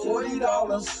you. I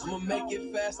got $40. I'ma make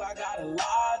it fast, I got a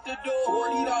lot to do.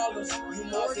 $40. You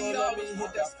must let me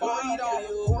hit that $40.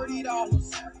 $40.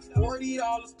 $40.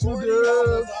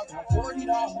 $40. I got $40.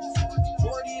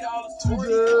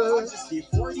 $40. I just did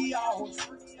 40 hours.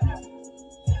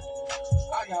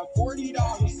 I got $40.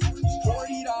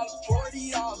 $40. $40.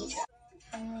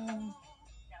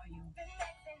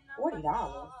 $40?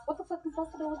 What the fuck is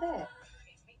supposed to do with that?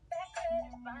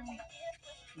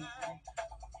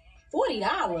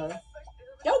 $40?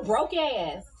 Yo broke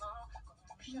ass.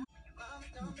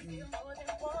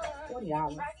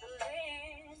 $40.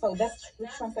 So that's what you're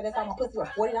trying to say, that's all my pussy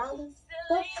worth, $40?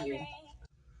 Fuck you.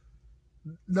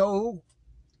 No.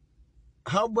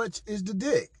 How much is the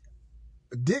dick?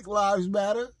 Dick lives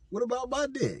matter. What about my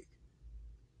dick?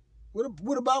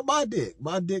 What about my dick?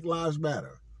 My dick lives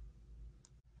matter.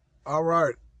 All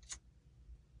right.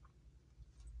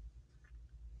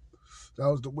 That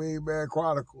was the Wingman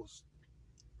Chronicles.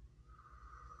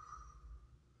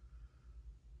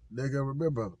 Nigga,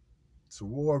 remember, it's a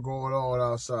war going on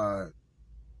outside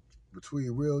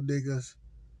between real niggas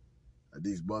and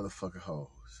these motherfucking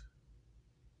hoes.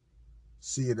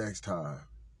 See you next time.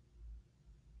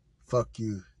 Fuck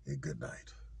you and good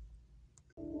night.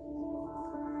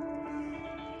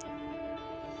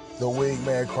 The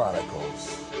Wingman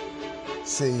Chronicles.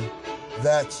 See,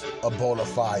 that's a bona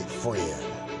fide friend,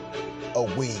 a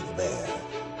wingman.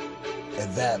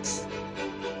 And that's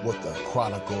what the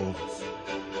Chronicles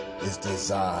is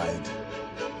designed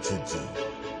to do.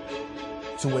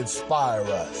 To inspire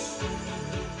us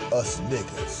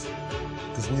niggas,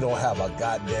 because we don't have a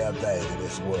goddamn thing in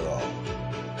this world.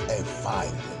 And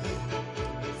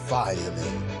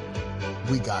finally,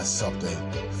 we got something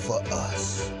for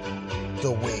us.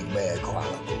 The Wingman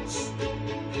Chronicles.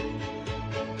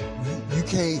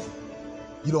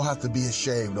 You don't have to be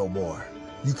ashamed no more.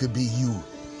 You could be you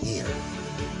here.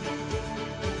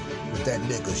 With that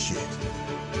nigga shit.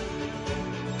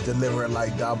 Delivering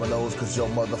like dominoes cause your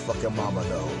motherfucking mama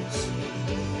knows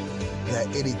that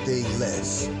anything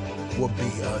less would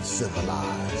be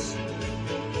uncivilized.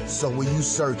 So when you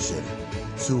searching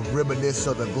to reminisce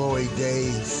of the glory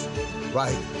days,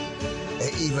 right?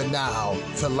 And even now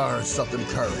to learn something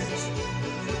current,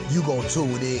 you gon'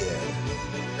 tune in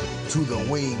to the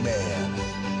Wingman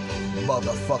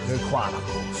motherfucking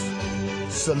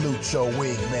Chronicles. Salute your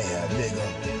Wingman,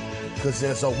 nigga. Cause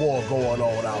there's a war going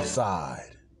on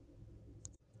outside.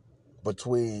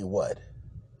 Between what?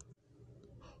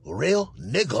 Real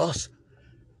niggas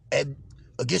and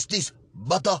against these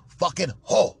motherfucking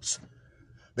hoes.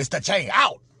 Mr. Chang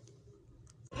out.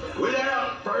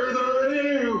 Without further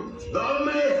ado, the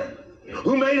man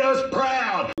who made us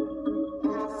proud.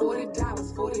 $40,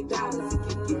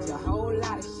 $40, you get your whole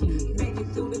lot of shit. Make it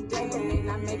through the day, but may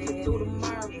not make it through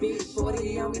tomorrow, bitch.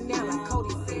 40 on me now, like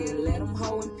Cody said. Let them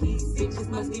hoe in peace. Bitches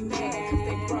must be mad, cause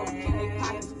they broke. And they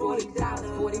pockets $40,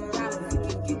 $40, you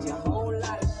can get your whole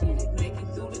lot of shit. Make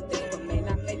it through the day, but may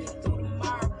not make it through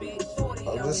tomorrow, bitch. 40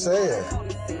 I'm just saying.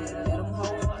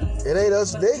 It ain't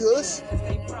us niggas.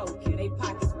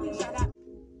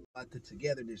 The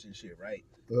togetherness and shit, right?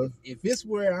 If it's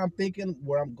where I'm thinking,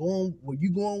 where I'm going, where you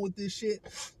going with this shit,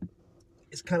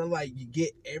 it's kind of like you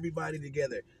get everybody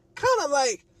together. Kind of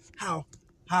like how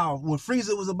when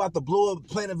Frieza was about to blow up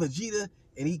planet Vegeta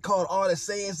and he called all the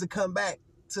Saiyans to come back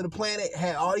to the planet,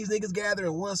 had all these niggas gather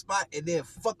in one spot and then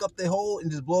fuck up the whole and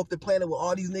just blow up the planet with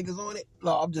all these niggas on it.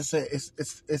 No, I'm just saying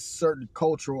it's certain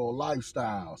cultural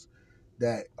lifestyles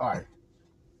that, all right,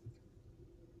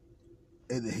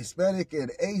 in the Hispanic and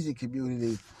Asian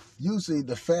community, usually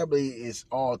the family is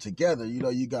all together. You know,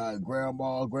 you got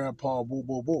grandma, grandpa, boop,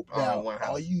 boop, boop. Now,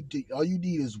 all you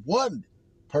need is one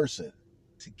person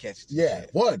to catch the shit.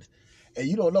 One. And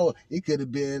you don't know, it could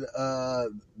have been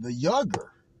the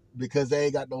younger because they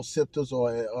ain't got no symptoms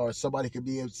or somebody could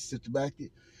be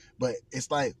symptomatic. But it's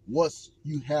like once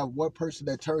you have one person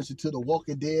that turns into the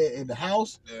Walking Dead in the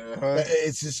house,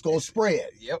 it's just going to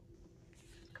spread. Yep.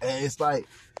 And it's like,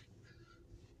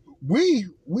 we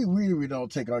really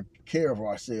don't take care of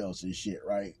ourselves and shit,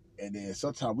 right? And then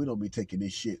sometimes we don't be taking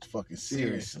this shit fucking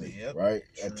seriously, right?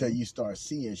 True. Until you start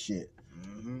seeing shit.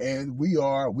 Mm-hmm. And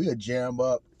we'll jam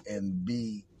up and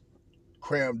be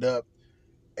crammed up,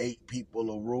 8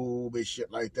 people a room and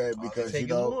shit like that because, you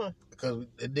know, because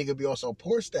the nigga be on some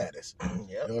poor status. You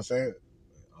know what I'm saying?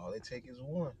 All they take is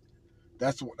one.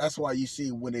 That's why you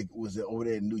see when it was over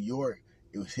there in New York,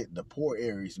 it was hitting the poor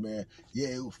areas, man.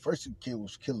 Yeah, first it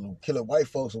was killing white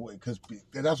folks because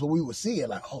that's what we were seeing.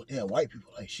 Like, oh damn, white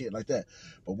people like shit like that.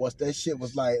 But once that shit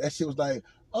was like,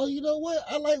 oh, you know what?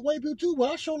 I like white people too,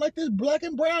 but I show like this black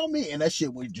and brown meat, and that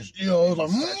shit was just, you know, it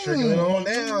was like trickling on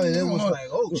down, and it was like,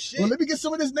 oh shit. Well, let me get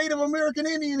some of this Native American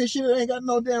Indian and shit that ain't got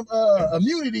no damn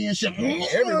immunity and shit.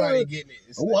 Everybody getting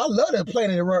it. Oh, I love that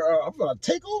planet. I'm gonna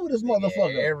take over this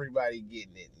motherfucker. Everybody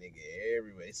getting it, nigga.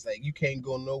 Everywhere. It's like you can't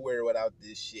go nowhere without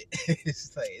this shit.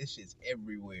 It's like this shit's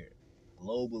everywhere,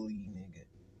 globally, nigga.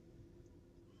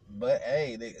 But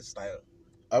hey, it's like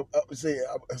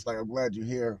it's like I'm glad you're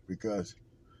here because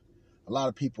a lot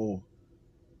of people.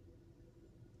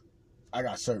 I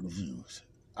got certain views.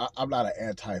 I'm not an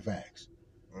anti-vax.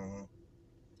 Mm-hmm.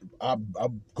 I'm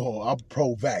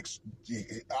pro-vax.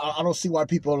 I don't see why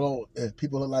people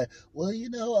are like, well, you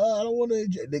know, I don't want to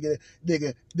inject.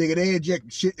 Nigga, they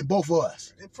inject shit in both of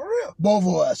us. For real. Both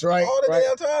of us, right? All the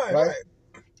damn time, right?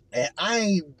 And I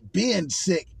ain't been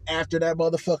sick after that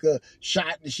motherfucker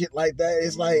shot and shit like that.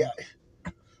 It's like,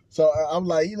 so I'm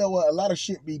like, you know what? A lot of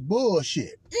shit be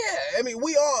bullshit. Yeah, I mean,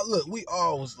 we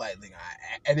all was like, nigga,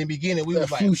 at the beginning, we was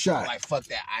like, flu shot. Like, fuck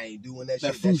that, I ain't doing that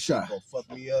shit. Flu that shot shit gonna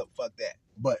fuck me up, fuck that.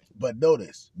 But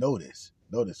notice,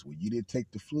 when you didn't take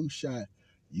the flu shot,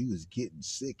 you was getting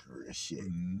sicker and shit.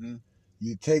 Mm-hmm.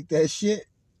 You take that shit,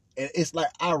 and it's like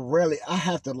I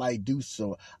have to like do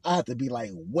so. I have to be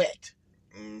like wet.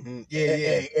 Mm-hmm.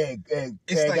 And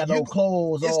it's like got no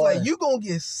clothes. It's like you gonna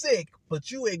get sick,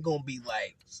 but you ain't gonna be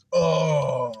like,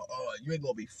 you ain't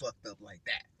gonna be fucked up like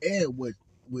that. And with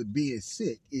being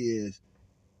sick is,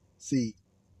 see,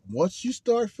 once you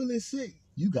start feeling sick,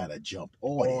 you gotta jump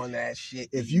on that shit.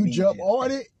 If you jump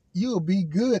on it, you'll be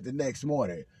good the next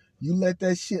morning. You let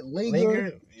that shit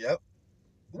linger. Yep.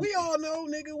 We all know,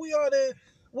 nigga.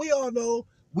 We all know.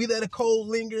 We let a cold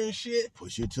linger and shit.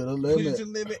 Push it to the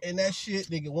limit. And that shit,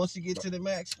 nigga, once you get to the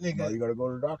max, nigga. No, you gotta go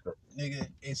to the doctor. Nigga.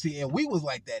 And see, and we was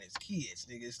like that as kids,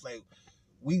 nigga. It's like,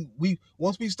 we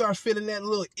once we start feeling that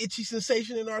little itchy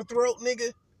sensation in our throat,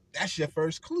 nigga, that's your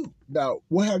first clue. Now,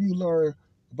 what have you learned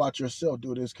about yourself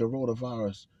during this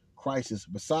coronavirus crisis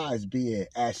besides being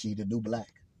Ashy the New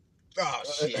Black? Oh,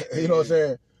 shit. You know what I'm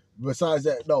saying? Besides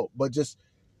that, no, but just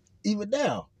even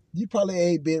now, you probably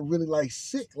ain't been really like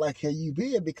sick like how you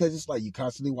been because it's like you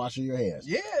constantly washing your hands.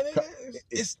 Yeah, nigga.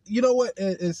 It's you know what?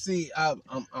 And see, I'm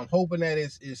hoping that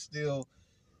it's still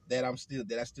that I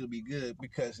still be good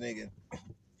because nigga,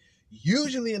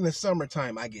 usually in the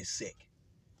summertime I get sick.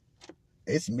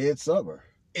 It's midsummer.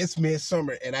 It's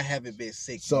midsummer, and I haven't been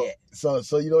sick yet. So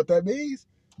you know what that means?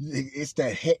 It's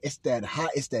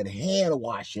that hand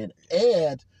washing,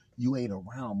 and you ain't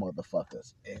around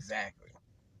motherfuckers. Exactly.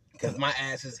 Because my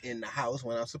ass is in the house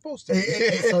when I'm supposed to.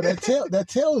 So that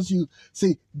tells you.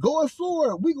 See, going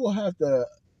forward, we gonna have to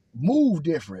move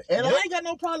different, and I ain't got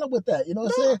no problem with that. You know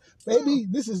what I'm saying? Maybe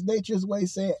this is nature's way of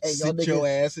saying, "Hey, y'all sit your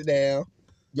ass down.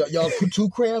 Y'all too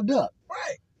crammed up.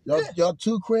 Right. Y'all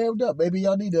too crammed up. Maybe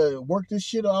y'all need to work this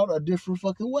shit out a different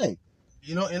fucking way."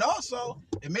 You know, and also,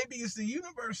 and maybe it's the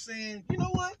universe saying, you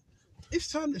know what?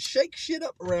 It's time to shake shit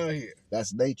up around here.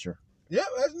 That's nature. Yeah,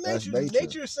 that's nature.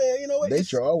 Nature saying, you know what?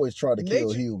 Nature always try to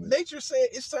kill humans. Nature saying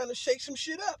it's time to shake some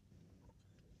shit up.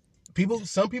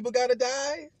 Some people gotta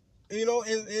die, you know,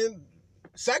 and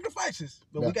sacrifices.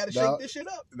 But we gotta shake this shit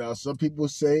up. Now, some people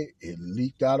say it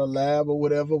leaked out of a lab or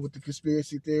whatever with the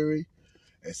conspiracy theory.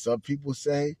 And some people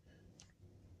say,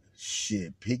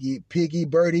 shit, piggy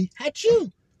birdie, had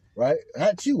you. Right?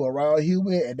 Had you around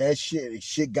human, and that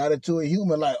shit got into a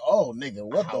human like, oh, nigga,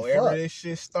 what the fuck? However this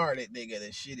shit started, nigga, the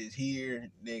shit is here,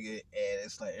 nigga, and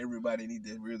it's like everybody need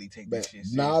to really take this shit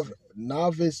seriously.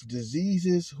 Novice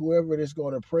diseases, whoever that's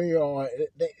going to prey on,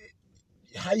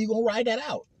 how you going to ride that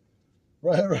out?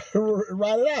 Ride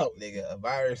it out. Nigga, a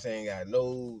virus ain't got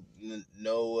no,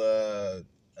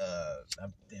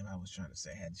 damn, I was trying to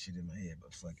say, I had the shit in my head,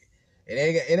 but fuck it.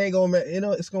 It ain't gonna, you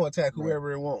know, it's gonna attack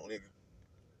whoever it won't, nigga.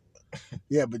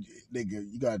 Yeah, but nigga,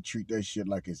 you gotta treat that shit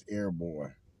like it's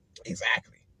airborne.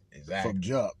 Exactly. From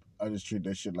jump, I just treat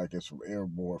that shit like it's from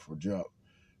airborne from jump,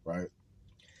 right?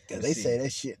 Because they say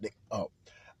that shit.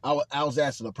 I was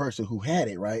asking a person who had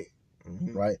it, right,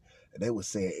 right, and they would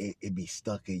say it be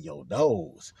stuck in your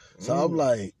nose. So I'm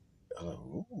like,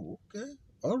 oh, okay,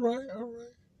 all right.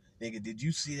 Nigga, did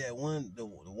you see that one, the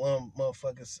one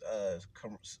motherfucker's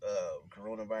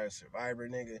coronavirus survivor,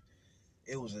 nigga?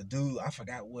 It was a dude, I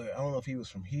forgot where, I don't know if he was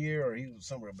from here or he was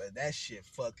somewhere, but that shit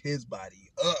fucked his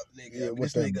body up, nigga. Yeah,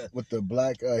 with the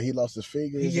black, he lost his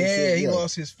fingers. Yeah, he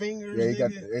lost his fingers. Yeah, he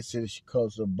nigga. got that shit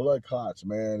cause the blood clots,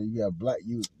 man. You got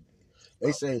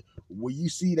they say when you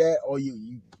see that, or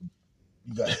you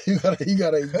gotta cut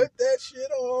that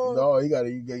shit off. No, you gotta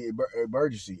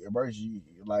emergency.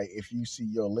 Like if you see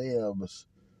your limbs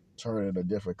turning a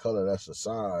different color, that's a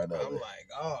sign. I'm like,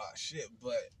 oh shit,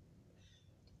 but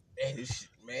this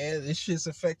shit's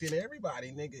affecting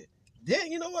everybody, nigga.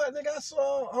 Then you know what, nigga?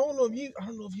 I don't know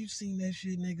if you seen that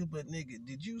shit, nigga. But nigga,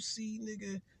 did you see,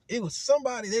 nigga? It was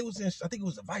somebody. I think it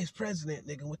was the vice president,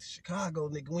 nigga. Went to Chicago,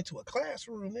 nigga. Went to a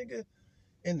classroom, nigga,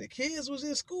 and the kids was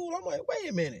in school. I'm like, wait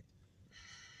a minute.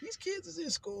 These kids is in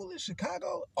school in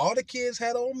Chicago. All the kids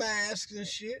had on masks and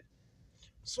shit.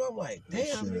 So I'm like,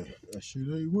 damn, nigga. That shit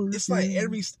ain't working. It's like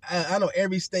I know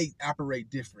every state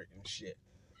operate different and shit.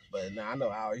 But now I know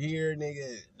out here,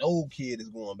 nigga, no kid is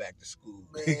going back to school.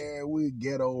 Man, we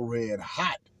ghetto red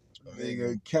hot.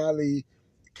 Nigga, Cali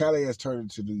has turned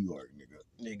into New York, nigga.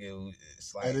 Nigga,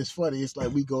 it's like, and it's funny. It's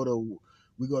like we go to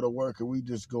work and we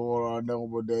just go on our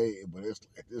normal day, but it's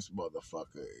like this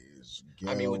motherfucker is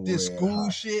ghetto. I mean, with this school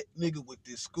hot. shit, nigga, with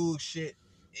this school shit,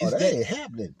 that ain't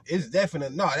happening. It's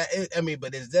definitely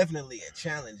but it's definitely a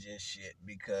challenging shit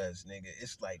because, nigga,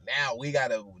 it's like now we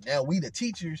the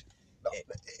teachers.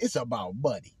 It's about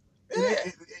money. Yeah.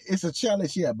 It's a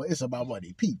challenge, yeah, but it's about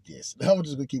money. Peep this. I'm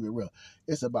just gonna keep it real.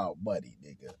 It's about money,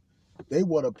 nigga. They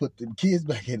want to put them kids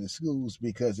back in the schools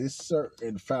because it's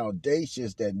certain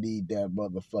foundations that need that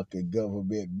motherfucking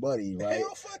government money, right?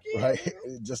 Hell, fuck yeah, right?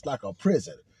 Just like a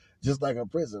prison,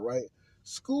 right?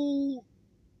 School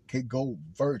can go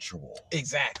virtual.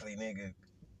 Exactly, nigga.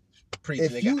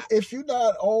 If you're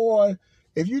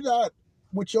not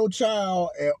with your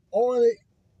child and on it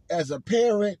as a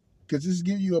parent, because this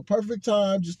gives you a perfect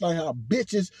time, just like how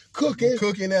bitches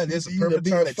cooking out. This is a perfect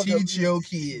time to teach your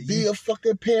kids. Be a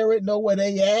fucking parent, know where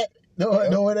they at,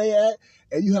 know where they at,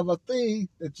 and you have a thing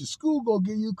that your school gonna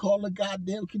give you called a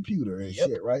goddamn computer and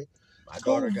shit, right? My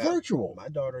daughter got virtual. My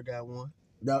daughter got one.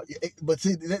 Now, but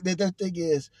see, the thing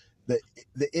is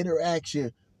the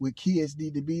interaction with kids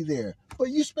need to be there. But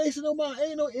you spacing them out,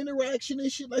 ain't no interaction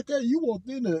and shit like that. You want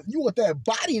that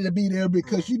body to be there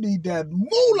because you need that moolah.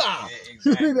 Yeah,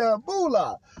 exactly. You need that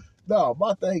moolah. No,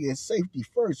 my thing is safety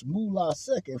first, moolah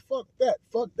second. Fuck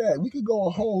that. We could go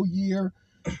a whole year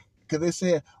because they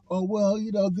said, oh, well,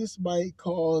 this might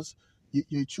cause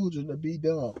your children to be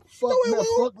dumb.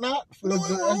 Fuck not.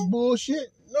 That's bullshit.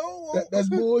 No. That's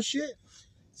bullshit.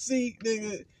 See,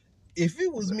 nigga, if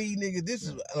it was me, nigga, this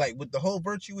is like with the whole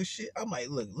virtuous shit. I'm like,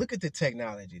 look at the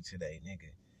technology today,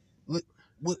 nigga. Look,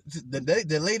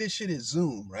 the latest shit is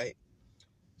Zoom, right?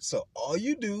 So all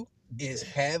you do, is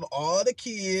have all the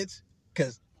kids,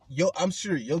 because I'm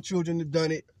sure your children have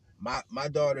done it. My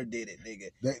daughter did it,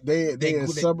 nigga. They in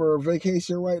summer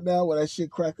vacation right now. When that shit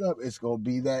crack up, it's gonna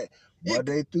be that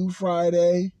Monday through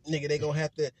Friday. Nigga, they gonna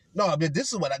have to. No, but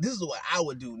this is what I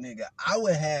would do, nigga. I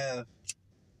would have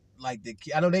like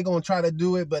I know they gonna try to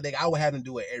do it, but nigga, I would have them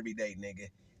do it every day, nigga.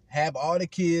 Have all the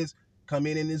kids come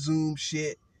in the Zoom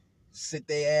shit, sit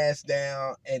their ass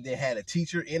down, and then had a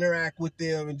teacher interact with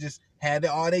them and just had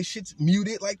all they shits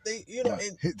muted like they, you know.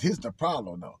 Yeah, here's the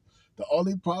problem though. The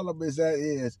only problem is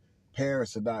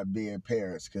parents are not being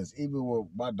parents, because even with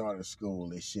my daughter's school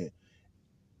and shit,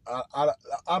 out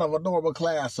of a normal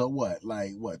class of what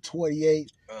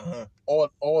 28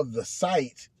 on the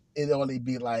site, it only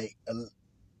be like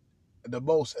the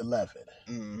most 11.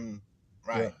 Mm-hmm.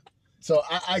 Right. Yeah. So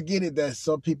I get it that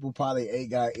some people probably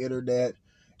ain't got internet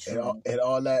and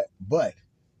all that, but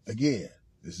again,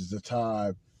 this is the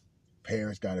time.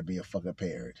 Parents got to be a fucking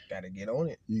parent. Got to get on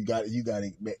it. You got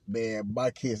to, man.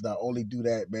 My kids not only do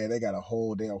that, man. They got a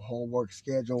whole damn homework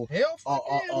schedule. Hell,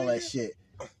 all that shit.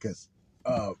 Because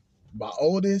my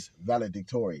oldest,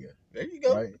 valedictorian. There you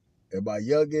go. Right, and my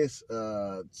youngest,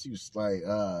 she was like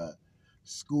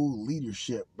school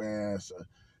leadership, man. So,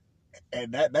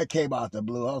 and that came out the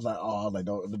blue. I was like,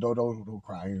 don't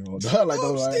cry. You know?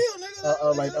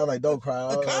 Don't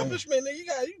cry. Accomplishment, you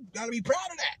got to be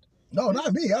proud of that. No,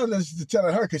 not me. I was just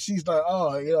telling her because she's like,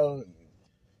 oh, you know,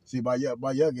 see, my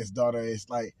youngest daughter is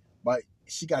like,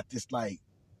 she got this like,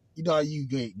 you know how you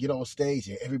get on stage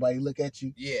and everybody look at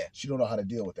you? Yeah. She don't know how to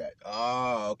deal with that.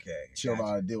 Oh, okay. She don't know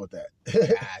how to deal with that.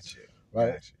 Gotcha.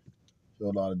 Right? Gotcha. She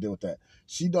don't know how to deal with that.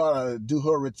 She know how to do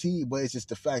her routine, but it's just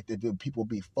the fact that people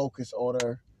be focused on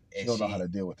her. She don't know how to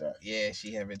deal with that. Yeah,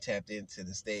 she haven't tapped into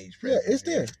the stage. Yeah, it's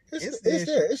there. It's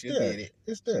there. She'll get it.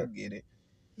 She'll get it.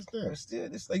 But still,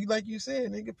 it's like you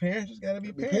said, nigga, parents just gotta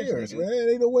be parents, man.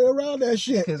 Ain't no way around that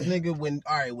shit. Because nigga, when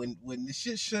the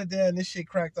shit shut down, this shit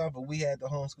cracked off, and we had to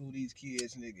homeschool these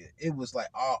kids, nigga, it was like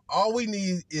all we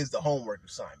need is the homework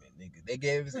assignment, nigga. They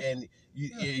gave us, and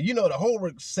you know the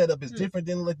homework setup is different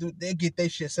than they get their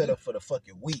shit set up for the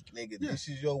fucking week, nigga. Yeah. This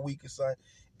is your week assignment,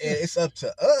 and it's up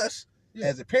to us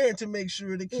as a parent to make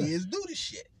sure the kids do the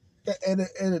shit. And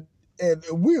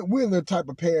we're the type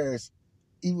of parents.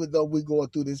 Even though we're going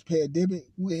through this pandemic,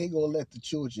 we ain't gonna let the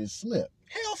children slip.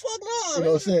 Hell, fuck no. You know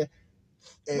what I'm saying?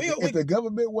 If the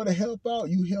government want to help out,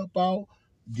 you help out.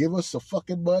 Give us some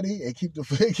fucking money and keep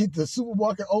the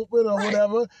supermarket open or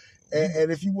whatever.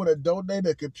 And if you want to donate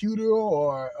a computer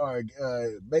or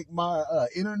make my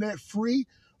internet free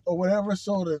or whatever,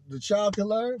 so that the child can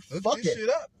learn, Hook this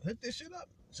shit up.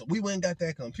 So we went and got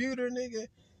that computer, nigga.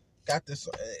 Got this,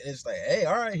 it's like, hey,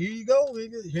 all right, here you go,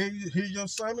 nigga. Here's your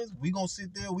assignments. We gonna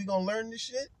sit there, we gonna learn this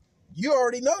shit. You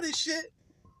already know this shit.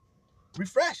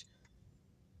 Refresh.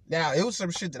 Now, it was some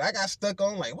shit that I got stuck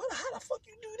on, like, how the fuck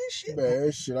you do this shit? Man,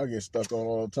 this shit I get stuck on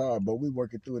all the time, but we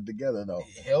working through it together, though.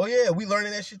 Hell yeah, we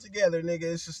learning that shit together, nigga.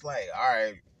 It's just like, all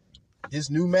right, this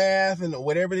new math and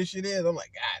whatever this shit is, I'm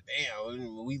like, god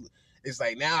damn. It's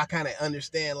like, now I kind of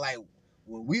understand, like,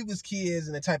 when we was kids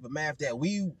and the type of math that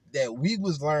we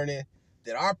was learning,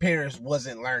 that our parents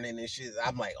wasn't learning and shit,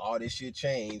 I'm like, all this shit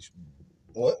changed.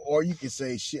 Or you can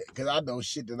say shit, because I know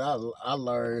shit that I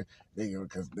learned, nigga,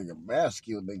 because nigga, math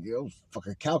skill, nigga, it was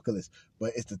fucking calculus.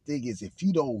 But it's the thing is, if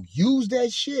you don't use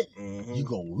that shit, you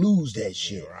gonna lose that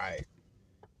shit. Yeah, right.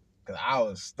 Because I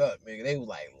was stuck, nigga. They was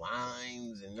like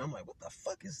lines, and I'm like, what the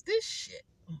fuck is this shit?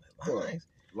 I'm like, lines?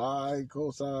 Line,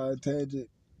 cosine, tangent.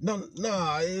 No,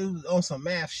 it was on some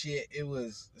math shit.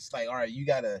 It's like, all right, you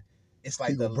gotta, it's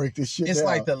like break this shit it's down.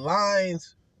 Like the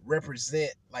lines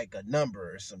represent like a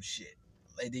number or some shit.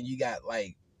 And then you got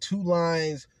like two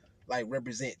lines like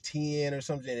represent 10 or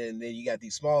something, and then you got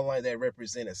these small lines that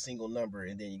represent a single number,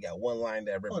 and then you got one line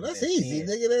that represents that's easy, 10.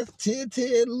 Nigga. That's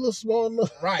 10, a little small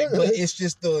number. Right, but it's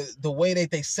just the way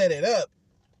that they set it up.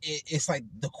 It's like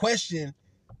the question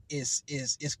is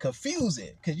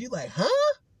confusing, because you like, huh?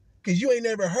 Because you ain't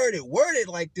never heard it worded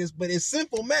like this, but it's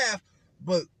simple math.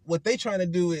 But what they trying to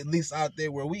do, at least out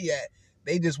there where we at,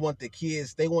 they just want the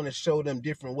kids, they want to show them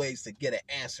different ways to get an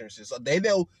answer. So they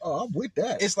know. Oh, I'm with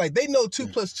that. It's like they know 2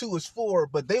 + 2 is 4,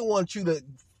 but they want you to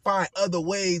find other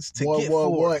ways to get 4.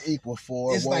 4. 1 =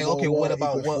 4. It's like, okay, what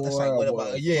about 1? It's like, what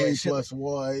about, 3 +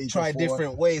 1 = try 4.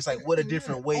 different ways. Like, what are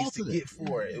different ways to get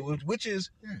 4? Which is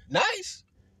nice,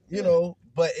 you know,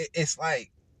 but it's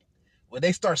like, when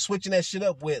they start switching that shit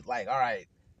up with like, all right,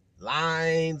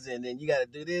 lines, and then you got to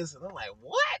do this, and I'm like,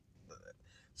 what?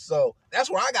 So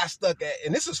that's where I got stuck at,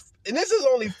 and this is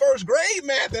only first grade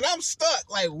math, and I'm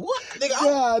stuck. Like, what, nigga?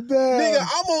 God damn. Nigga,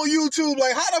 I'm on YouTube.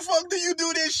 Like, how the fuck do you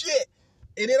do this shit?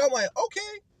 And then I'm like,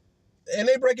 okay. And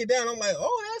they break it down. I'm like,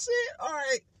 oh, that's it? All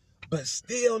right. But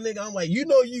still, nigga, I'm like, you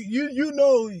know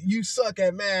you suck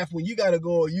at math when you got to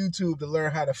go on YouTube to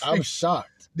learn how to fix. I'm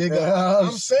shocked. Nigga,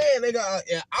 I'm saying, nigga,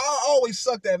 I always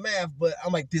sucked at math, but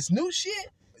I'm like, this new shit?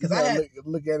 Because I had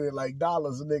look at it like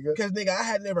dollars, nigga. Because, nigga, I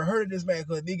had never heard of this man.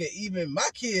 Because, nigga, even my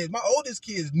oldest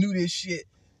kids knew this shit,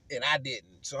 and I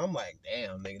didn't. So I'm like,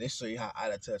 damn, nigga, they show you how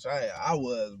out of touch I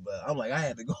was. But I'm like, I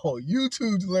had to go on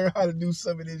YouTube to learn how to do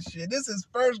some of this shit. This is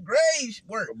first grade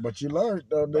work. But you learned,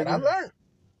 though, nigga. But I learned.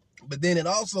 But then it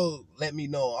also let me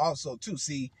know also, too,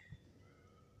 see,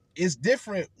 it's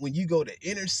different when you go to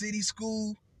inner city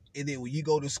school and then when you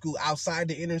go to school outside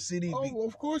the inner city. Oh,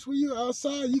 of course, when you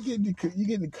outside, you get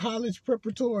the college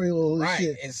preparatory right.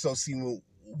 shit. And so, see,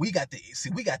 we got the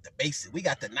basic, we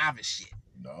got the novice shit.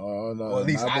 No. Well, at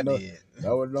least I did.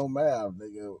 That was no math,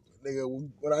 nigga. Nigga,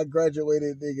 when I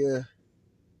graduated, nigga,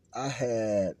 I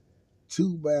had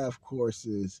 2 math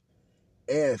courses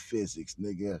and physics,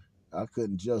 nigga. I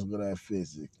couldn't just go that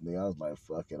physics, nigga. I was like,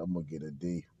 fuck it, I'm gonna get a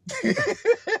D. It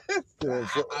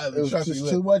was just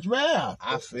too much math.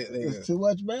 I feel, nigga. It's too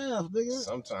much math, nigga.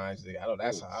 Sometimes, nigga, I know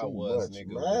that's how I was,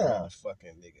 nigga. Math.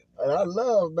 Fucking nigga. And I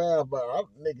love math, but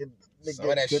nigga, some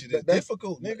of that shit is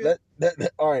difficult, nigga.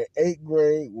 All right, 8th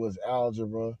grade was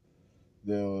algebra.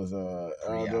 There was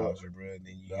pre-algebra, and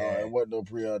then you had... it wasn't no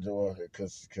pre-algebra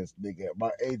because nigga,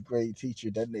 my 8th grade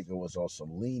teacher, that nigga was on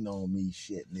some lean on me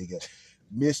shit, nigga.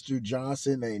 Mr.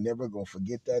 Johnson, ain't never gonna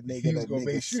forget that nigga. He was gonna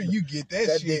make sure you get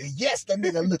that shit. Nigga, yes, that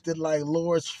nigga looked at like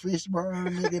Lawrence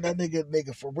Fishburne, nigga. That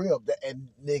nigga for real. And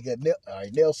nigga,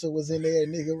 Nelson was in there,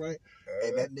 nigga, right?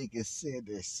 And that nigga said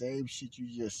the same shit you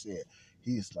just said.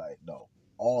 He's like, no,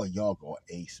 all y'all gonna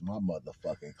ace my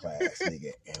motherfucking class,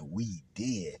 nigga. And we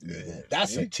did, nigga.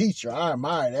 That's a teacher. I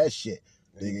admire that shit.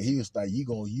 Nigga, he was like, you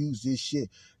gonna use this shit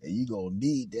and you gonna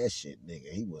need that shit, nigga.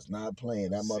 He was not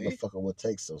playing. That motherfucker would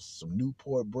take some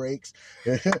Newport breaks.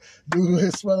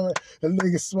 Dude, smelling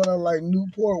like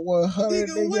Newport 100.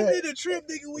 Nigga, wasn't it a trip,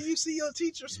 nigga, when you see your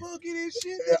teacher smoking and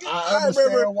shit? Nigga? I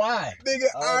remember why. Nigga,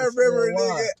 I remember,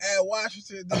 nigga, at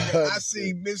Washington, nigga, I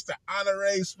seen Mr.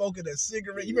 Honore smoking a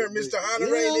cigarette. You remember Mr. Honore,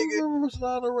 nigga? I remember Mr.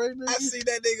 Honore, nigga. I seen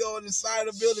that nigga on the side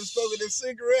of the building smoking a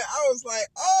cigarette. I was like,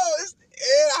 oh,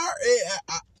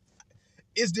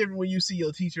 it's different when you see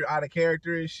your teacher out of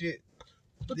character and shit.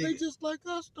 But nigga, they just like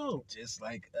us, though. Just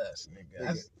like us,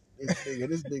 nigga.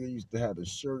 This nigga used to have the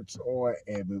shirts on,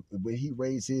 and when he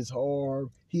raised his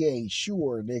arm, he ain't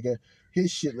sure, nigga.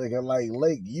 His shit looking like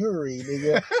Lake Erie,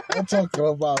 nigga. I'm talking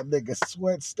about, nigga,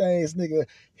 sweat stains, nigga.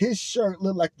 His shirt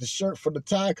looked like the shirt for the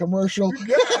Tide commercial. God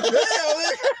damn,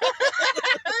 nigga.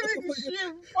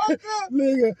 Shit, fuck up.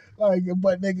 Nigga,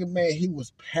 but nigga, man, he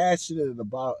was passionate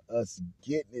about us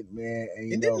getting it, man.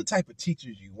 And them the type of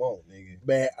teachers you want, nigga.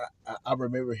 Man, I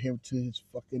remember him to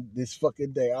this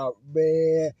fucking day.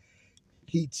 Man,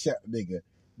 he nigga,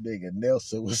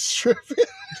 Nelson was tripping.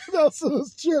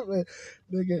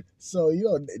 Nigga. So,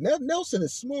 Nelson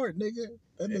is smart, nigga.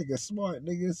 That nigga smart,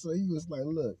 nigga. So he was like,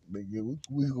 look, nigga,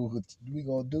 we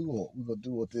gonna do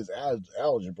with this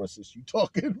algebra since you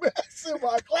talking math in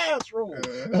my classroom.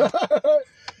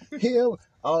 Him,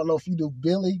 I don't know if you do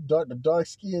Billy, the dark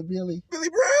skinned Billy. Billy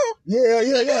Brown? Yeah.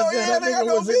 That nigga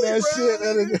was in that shit.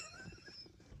 That nigga.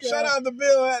 Shout out to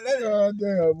Bill. God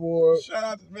damn, boy. Shout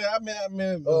out to me and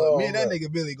that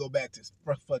nigga Billy go back to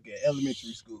fucking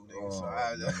elementary school, nigga.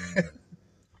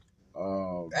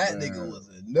 That man. Nigga was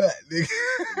a nut, nigga.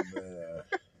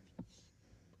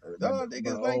 No,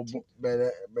 niggas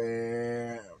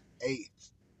man,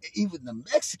 even the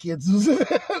Mexicans was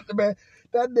man.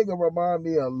 That nigga remind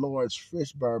me of Lawrence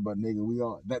Fishburne, but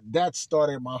nigga, that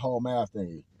started my whole math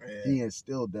thing. Yeah. He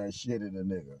instilled that shit in the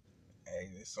nigga.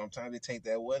 Hey, sometimes they take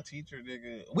that one teacher,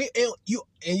 nigga.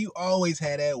 You always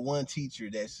had that one teacher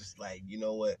that's just like, you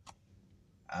know what?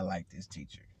 I like this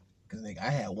teacher. Cause nigga, I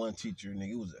had one teacher,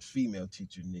 nigga. It was a female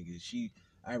teacher, nigga.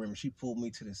 I remember she pulled me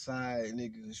to the side,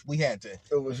 nigga. We had to.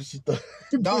 Nigga.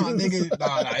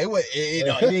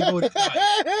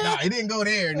 It didn't go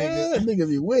there, nigga. Nigga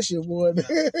be wishing, boy.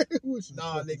 Nigga.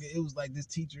 It was like this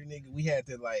teacher, nigga. We had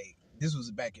to like. This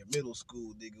was back in middle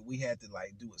school, nigga. We had to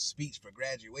like do a speech for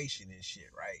graduation and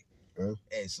shit, right?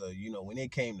 And so, when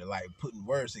it came to like putting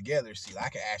words together, see, I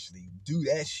could actually do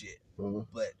that shit.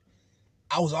 But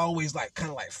I was always like kind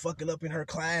of like fucking up in her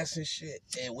class and shit.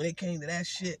 And when it came to that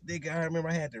shit, nigga, I remember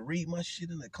I had to read my shit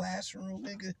in the classroom,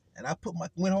 nigga. And I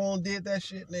went home and did that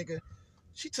shit, nigga.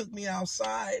 She took me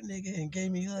outside, nigga, and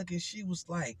gave me a hug. And she was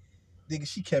like, nigga,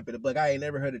 she kept it a buck. I ain't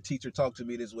never heard a teacher talk to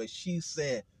me this way. She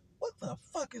said, what the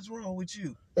fuck is wrong with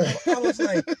you? I was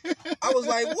like,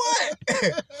 what?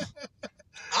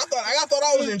 I thought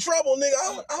I was in trouble,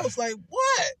 nigga. I was like,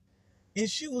 what? And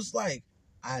she was like,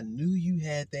 I knew you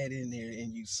had that in there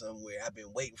in you somewhere. I've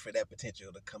been waiting for that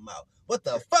potential to come out. What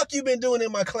the fuck you been doing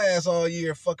in my class all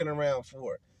year fucking around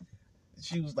for?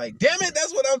 She was like, damn it,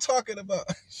 that's what I'm talking about.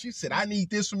 She said, I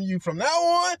need this from you. From now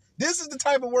on, this is the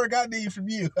type of work I need from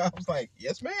you. I was like,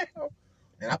 yes, ma'am.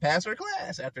 And I passed her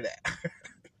class after that.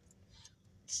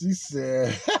 She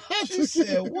said,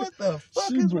 what the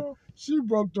fuck is wrong? She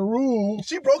broke the rule.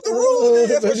 She broke the rules.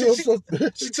 That's why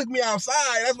she took me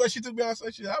outside. That's why she took me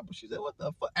outside. She said, what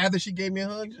the fuck? After she gave me a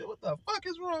hug, she said, what the fuck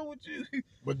is wrong with you?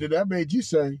 But then that made you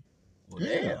say, well,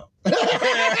 damn.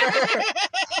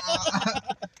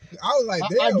 I was like,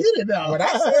 damn. I get it now. What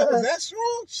I said, was that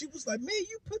strong? She was like, man,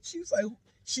 she was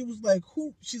like,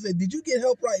 who? She said, did you get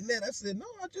help writing that? I said, no,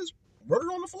 I just wrote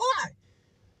it on the fly.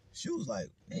 She was like,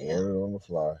 damn. Wrote it on the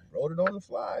fly. Wrote it on the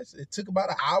fly. It took about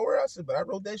an hour. I said, but I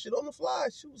wrote that shit on the fly.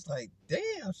 She was like,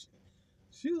 damn.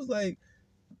 She was like,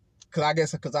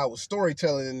 because I was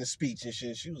storytelling in the speech and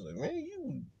shit. She was like,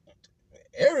 man,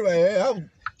 everybody.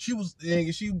 She was,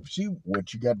 nigga, she.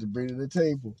 What you got to bring to the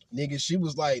table? Nigga, she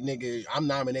was like, nigga,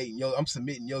 I'm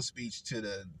submitting your speech to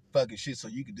the fucking shit so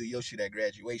you can do your shit at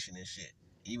graduation and shit.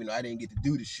 Even though I didn't get to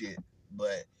do the shit,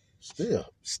 but. Still,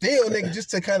 nigga,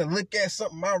 just to kind of look at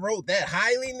something I wrote that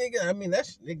highly, nigga. I mean,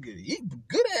 that's nigga,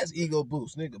 good ass ego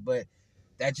boost, nigga. But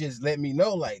that just let me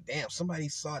know, like, damn, somebody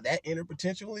saw that inner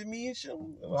potential in me and shit.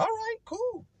 All right,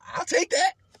 cool. I'll take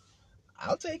that.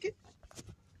 I'll take it.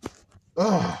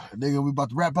 Nigga, we about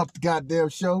to wrap up the goddamn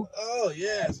show. Oh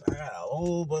yes, I got a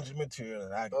whole bunch of material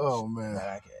that I can. Oh man, that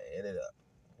I can edit up.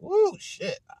 Woo,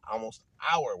 shit, almost an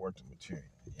hour worth of material.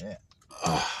 Yeah.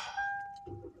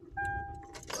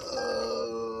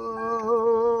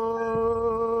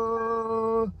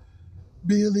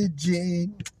 Billie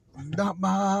Jean, not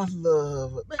my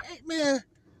love. Man,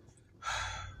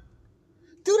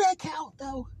 do that count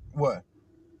though? What?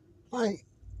 Like,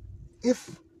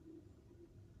 if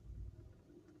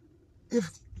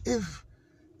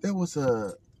there was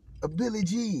a Billie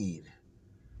Jean,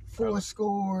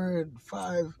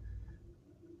 405,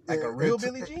 like a real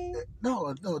Billie Jean?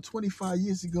 No, 25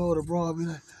 years ago, the broad be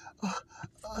like,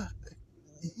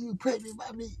 you pregnant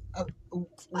by me? I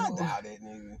doubt it,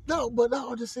 nigga. No, but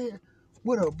no, I'm just saying,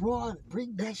 would a broad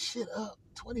bring that shit up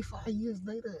 25 years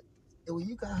later and when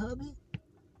you got hubby?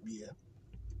 Yeah.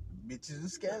 Bitches are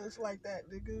scandalous like that,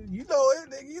 nigga. You know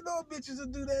it, nigga. You know bitches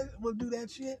will do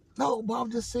that shit. No, but I'm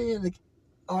just saying, like,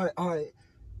 all right.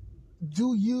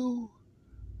 Do you,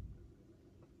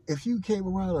 if you came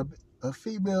around a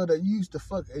female that you used to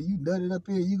fuck and you nutted up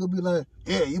here, you gonna be like,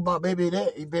 yeah, you my baby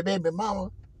baby mama.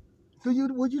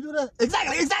 Would you do that?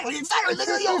 Exactly. Look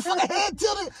at your fucking head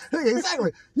tilted.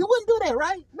 Exactly. You wouldn't do that,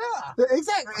 right? Nah.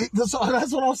 Exactly. So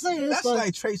that's what I'm saying. That's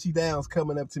like Tracy Downs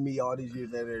coming up to me all these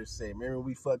years later saying, remember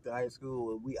we fucked in high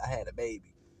school and I had a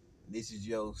baby. This is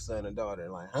your son and daughter.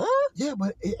 Like, huh? Yeah,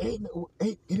 but it ain't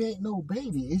no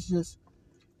baby. It's just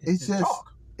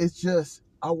talk. It's just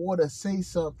I want to say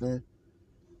something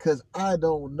because I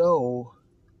don't know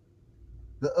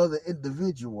the other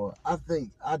individual. I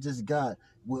think I just got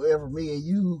whatever me and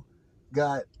you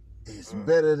got is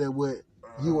better than what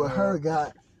you and her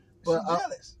got. But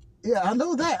jealous. Yeah, I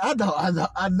know that. I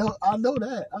know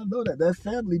that. That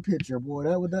family picture, boy.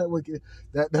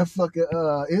 That fucking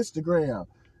Instagram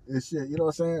and shit. You know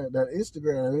what I'm saying? That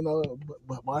Instagram. You know.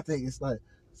 But my thing is like,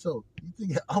 so you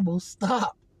think I'm gonna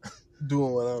stop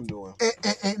doing what I'm doing?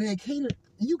 And then Kater,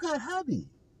 you got hobby.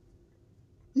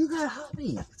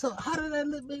 So how did that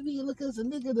make me look as a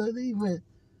nigga to even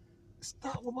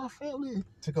stop with my family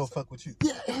to go fuck with you?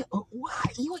 Yeah, why?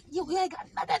 You ain't got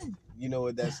nothing. You know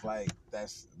what that's like?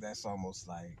 That's almost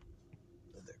like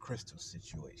the Crystal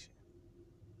situation,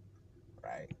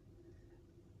 right?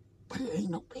 But it ain't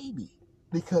no baby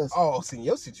because see, in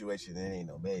your situation it ain't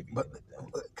no baby. But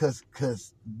because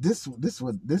here's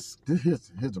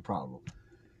the problem.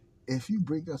 If you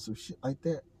bring up some shit like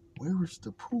that, where is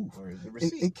the proof? Where is the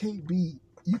receipt? It can't be.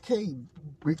 You can't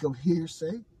bring up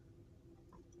hearsay.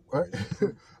 Right?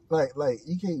 like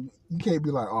you can't be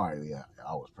like, all right, yeah,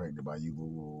 I was pregnant by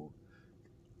you,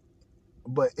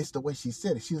 but it's the way she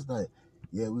said it. She was like,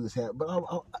 yeah, we was having, but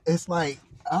it's like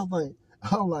I'm like,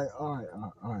 all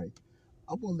right,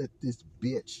 I'm gonna let this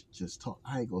bitch just talk.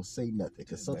 I ain't gonna say nothing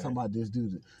because sometimes I just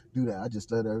do that. I just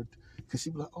let her, because she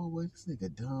be like, oh wait, this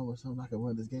nigga dumb or something. I can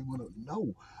run this game.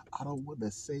 No, I don't want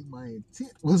to say my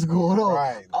intent. What's going on?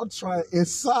 Right. I'm trying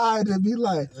inside to be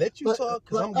like, let you talk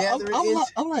because I'm gathering.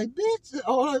 I'm like, bitch.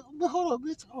 Hold on,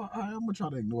 bitch. All right, I'm gonna try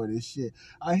to ignore this shit.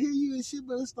 I hear you and shit,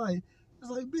 but it's like,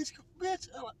 bitch.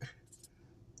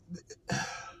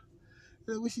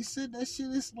 When she said that shit,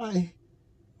 it's like,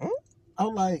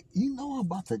 I'm like, you know, I'm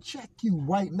about to check you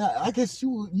right now. I guess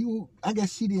I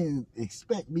guess she didn't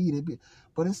expect me to be,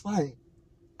 but it's like,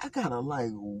 I gotta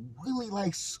like really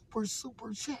like super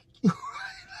check you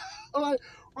like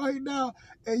right now,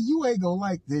 and you ain't gonna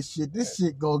like this shit. This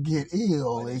shit gonna get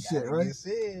ill and shit, right?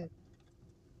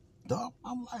 Dog,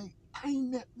 I'm like, I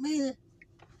ain't that man.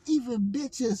 Even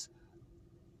bitches.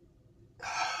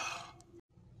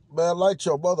 Man, light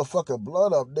your motherfucking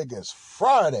blood up, nigga. It's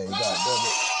Friday,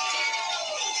 goddammit.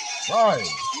 Friday.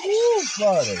 Woo,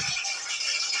 Friday.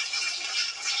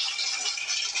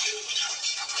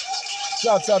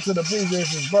 Shouts out to the Breezy.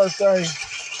 It's his birthday.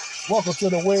 Welcome to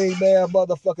the Wingman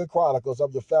motherfucking Chronicles.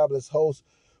 I'm your fabulous host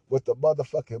with the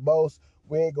motherfucking most.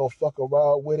 We ain't gonna fuck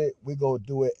around with it. We gonna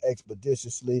do it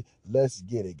expeditiously. Let's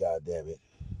get it, goddammit.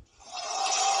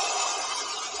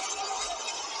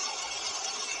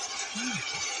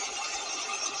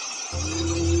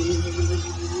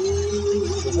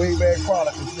 The Wingman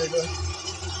Chronicles, nigga.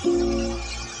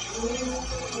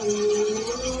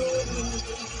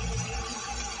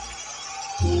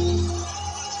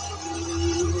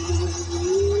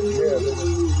 Yeah, nigga.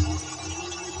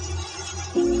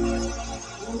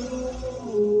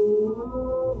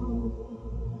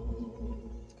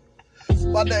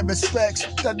 My name is Specs,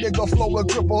 that nigga flow with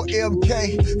grip on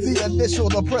MK. The initial,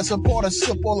 the present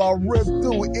participle, I rip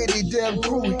through any damn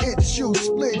crew, hit you,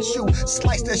 split you,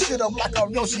 slice that shit up like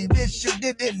a Yoshi bitch. You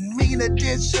didn't mean it,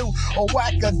 did you? Or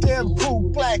whack a damn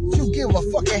crew black, you give a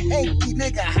fucking hanky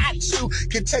nigga hot you.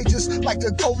 Contagious like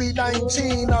the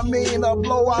COVID-19, I mean a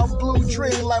blowout blue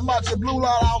dream like matcha blue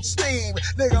out steam.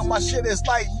 Nigga, my shit is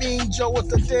like Mean Joe with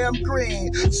the damn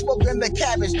green. Smoking the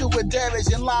cabbage, doing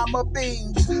damage in lima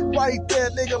beans. Right there,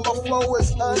 nigga, my flow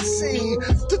is unseen.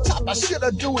 The top of shit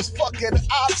I do is fucking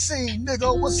obscene.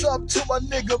 Nigga, what's up to my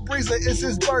nigga Breezer? It's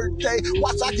his birthday.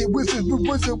 Watch, I get wizard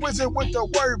with the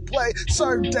wordplay.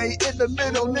 Sunday in the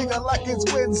middle, nigga, like it's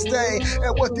Wednesday.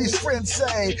 And what these friends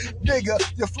say, nigga,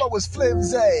 your flow is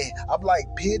flimsy. I'm like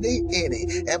penny any,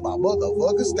 and my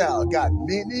motherfucking style got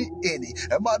many any,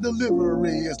 and my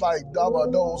delivery is like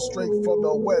dominoes straight from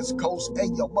the West Coast,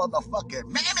 and your motherfucking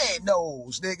mammy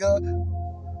knows, nigga.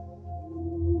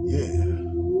 Yeah.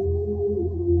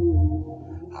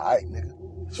 Alright, nigga.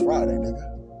 It's Friday, nigga.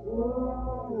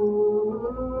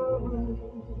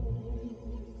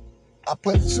 I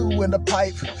put two in the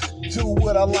pipe, do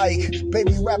what I like.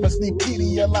 Baby rappers need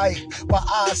Pedialyte. My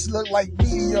eyes look like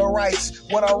meteorites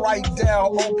when I write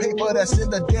down on paper that's in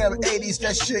the damn 80s.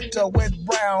 That shit went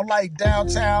brown like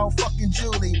downtown fucking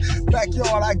Julie.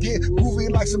 Backyard, I get moving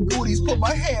like some booties. Put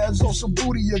my hands on some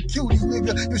booty, you cutie,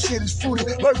 nigga. Your shit is fruity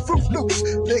like Fruit Loops,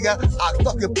 nigga. I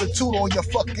fucking platoon on your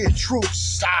fucking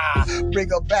troops. Bring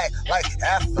her back like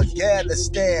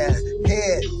Afghanistan.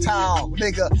 Head, towel,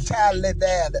 nigga,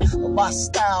 Taliban. My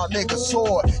style, nigga,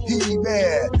 sword, he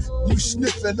man. You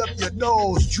sniffing up your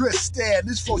nose, drip stand.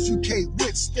 This folks you can't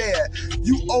withstand.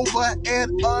 You over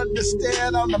and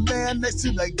understand. I'm the man next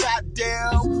to the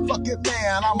goddamn fucking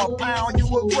man. I'm a pound, you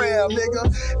a gram,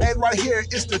 nigga. And right here,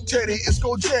 it's the teddy, it's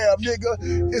gon' jam, nigga.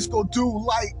 It's gon' do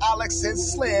like Alex and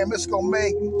Slam. It's gon'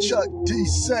 make Chuck D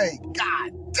say,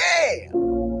 God damn.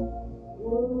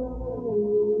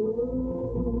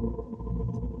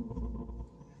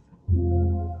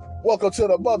 Welcome to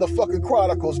the motherfucking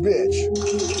Chronicles, bitch.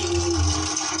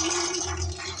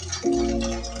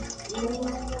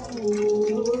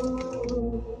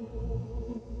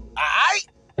 Alright?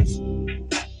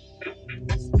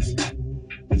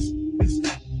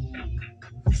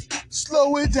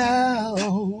 Slow it down.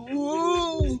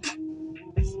 Ooh,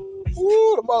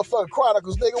 the motherfucking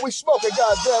Chronicles, nigga. We smoking,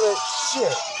 goddammit.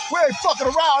 Shit. We ain't fucking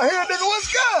around here, nigga. What's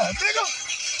good, nigga?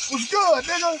 What's good,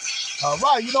 nigga? All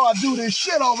right, you know I do this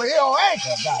shit over here on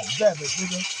Anchor, goddammit,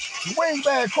 nigga. The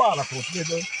Wingman Chronicles,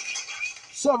 nigga.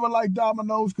 Serving like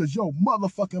dominoes, cause your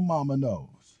motherfucking mama knows.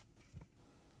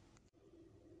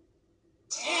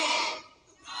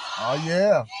 Oh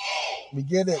yeah. We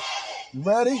get it. You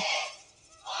ready?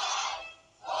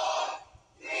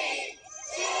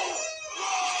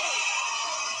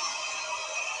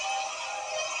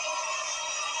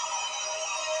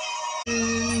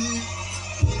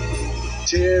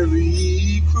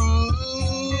 Terry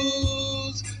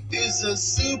Crews is a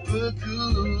super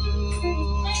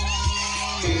cool.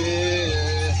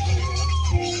 Yeah.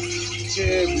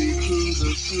 Terry Crews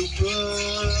a super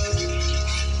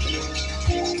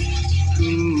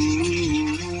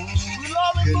cool.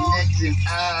 Connecting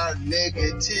our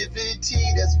negativity,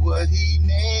 that's what he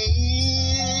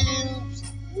names.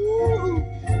 Woo.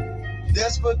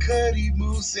 That's what Cuddy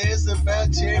Moose says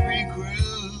about Terry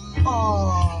Crews.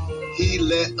 Oh. He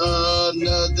let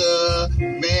another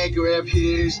man grab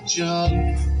his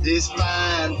junk. This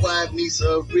fine white needs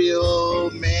a real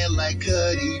man like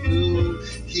Cuddy Blue.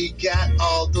 He got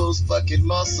all those fucking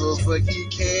muscles, but he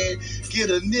can't get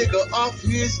a nigga off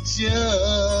his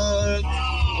junk.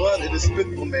 What a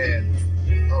despicable man.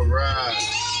 All right.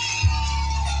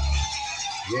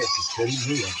 Yes, it's Cuddy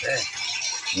Blue. I'm back.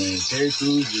 And Terry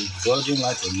Crews is buzzing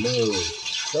like a mug.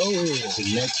 So is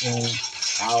connecting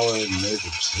our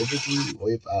negativity,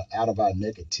 or if out of our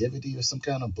negativity or some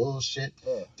kind of bullshit.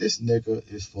 This nigga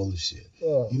is full of shit.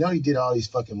 You know he did all these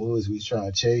fucking movies. We was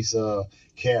trying to chase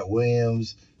Cat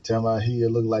Williams, talking about he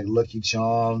looked like Lucky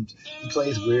Charms. He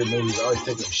plays weird movies, always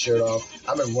taking his shirt off.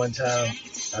 I remember one time,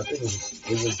 I think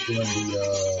it was during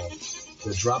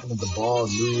the dropping of the ball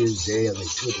New Year's Day, like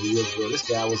 2 or 3 years ago. This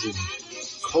guy was in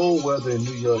cold weather in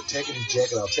New York, taking his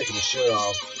jacket off, taking his shirt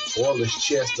off, all his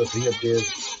chest up. He up there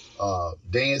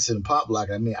dancing pop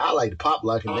lock. I mean, I like to pop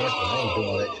lock and dance, but I ain't doing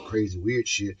all that crazy weird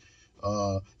shit.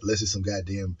 Unless it's some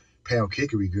goddamn pound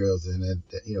kickery girls and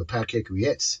pound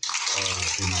kickeryettes.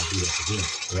 They might do that for them.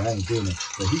 But I ain't doing it.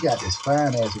 But he got this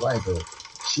fine ass wife, but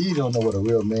she don't know what a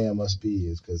real man must be,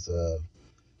 is because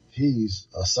he's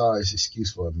a sorry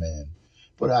excuse for a man.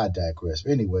 But I digress.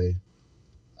 But anyway,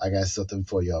 I got something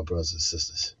for y'all, brothers and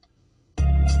sisters.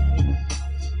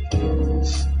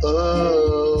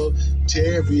 Oh,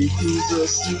 Terry Crews a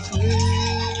super.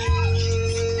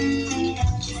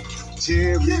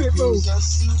 Terry Crews a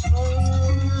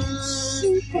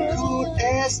super cool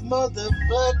ass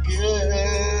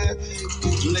motherfucker.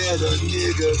 Let a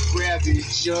nigga grab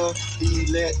his junk. He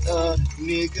let a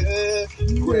nigga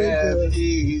grab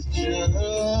his junk.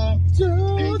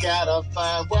 Ain't got a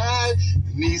fine wife.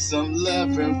 Need some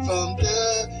loving from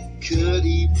the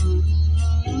Cuddy Blue.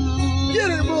 Get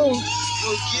it, boo.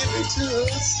 We'll give it to her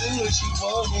as soon as she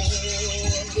walk in.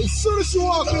 As soon as she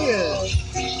walk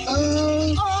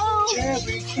in.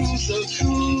 Terry Crews so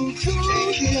cool.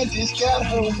 And Candace got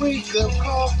her wake-up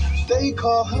call. They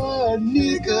call her a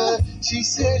nigga. She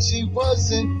said she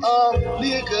wasn't a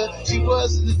nigga. She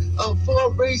wasn't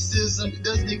for racism. It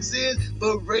doesn't exist,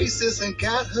 but racism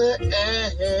got her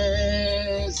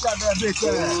ass. Got that bitch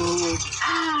ass.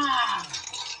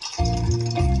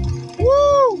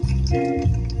 Woo!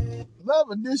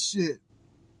 Loving this shit.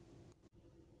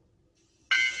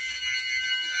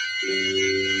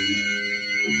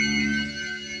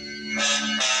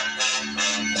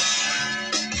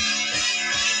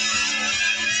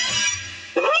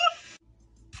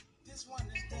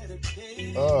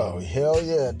 Oh, hell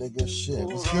yeah, nigga. Shit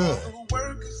was good.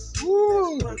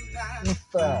 Woo! We're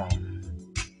fine.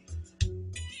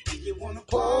 You wanna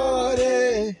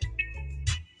party?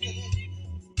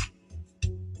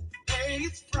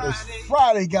 It's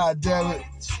Friday, goddammit.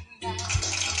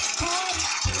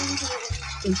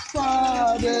 It's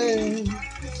Friday.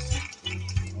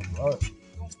 All right.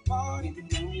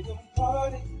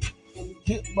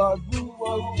 Get my groove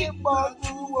on, get my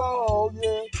groove on,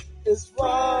 yeah. It's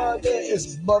Friday,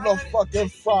 it's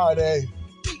motherfucking Friday.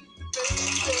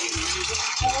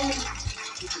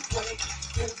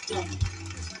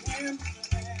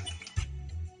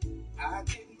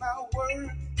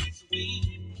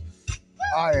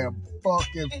 I am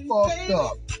fucking fucked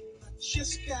up.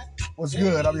 What's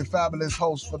good? I'm your fabulous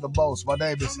host for the most. My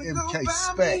name is MK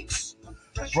Specs,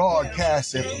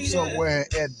 broadcasting from somewhere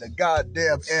in the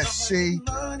goddamn SC.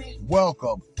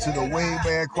 Welcome to the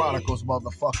Wingman Chronicles,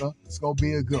 motherfucker. It's gonna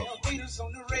be a good one.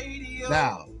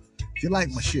 Now, if you like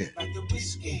my shit,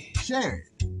 share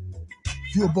it.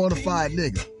 If you a bona fide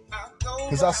nigga,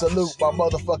 because I salute my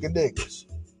motherfucking niggas.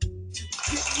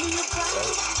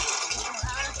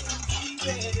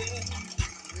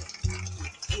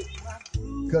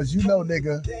 Because you know,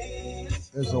 nigga,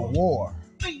 there's a war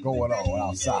going on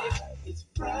outside. Let's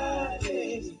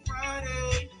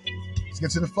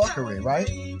get to the fuckery, right?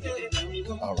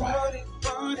 All right.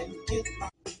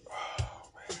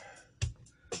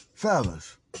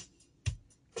 Fellas.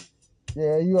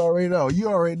 Yeah, you already know. You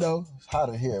already know. It's hot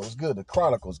in here. It was good. The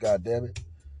Chronicles, goddammit.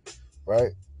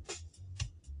 Right?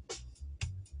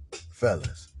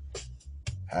 Fellas,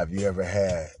 have you ever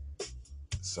had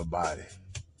somebody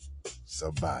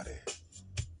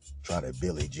try to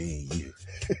Billie Jean you?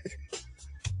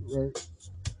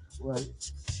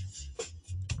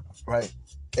 Right.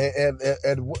 And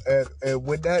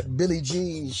when that Billie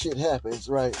Jean shit happens,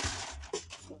 right?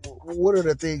 What are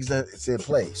the things that's in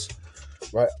place,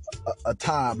 right? A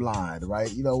timeline,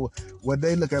 right? You know, when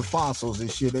they look at fossils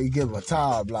and shit, they give a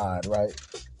timeline, right?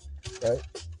 Right.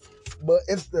 But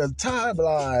if the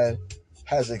timeline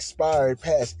has expired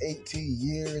past 18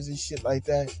 years and shit like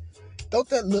that, don't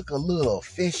that look a little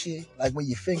fishy? Like when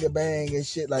you finger bang and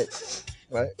shit, like,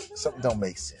 right? Something don't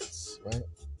make sense, right?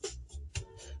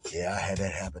 Yeah, I had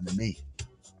that happen to me,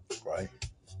 right?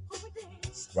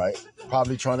 Right?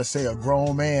 Probably trying to say a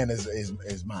grown man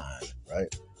is mine,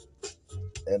 right?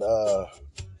 And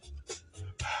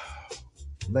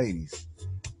ladies,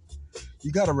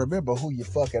 you gotta remember who you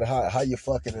fucking, how you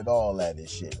fucking and all that and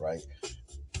shit, right?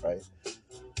 Right?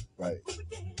 Right.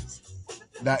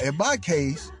 Now, in my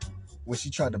case, when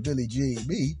she tried to Billie Jean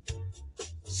me,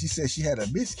 she said she had a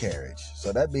miscarriage.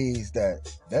 So that means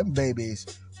that them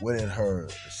babies went in her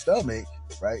stomach,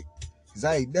 right? Because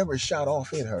I ain't never shot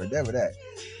off in her. Never that,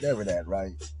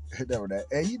 right? Never that.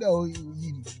 And you know,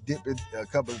 you dip it a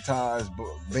couple of times,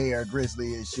 bear,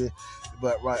 grizzly and shit.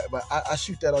 But right, but I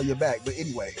shoot that on your back. But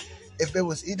anyway, if it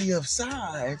was any of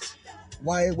sides,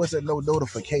 why it wasn't no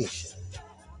notification?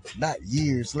 Not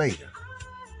years later.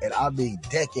 And I mean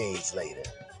decades later.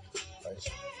 Right?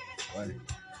 Right?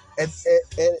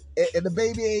 And the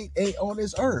baby ain't on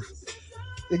this earth.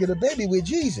 Nigga, the baby with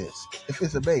Jesus, if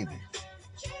it's a baby.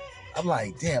 I'm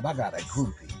like, damn, I got a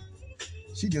groupie.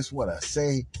 She just want to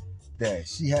say that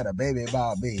she had a baby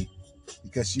by me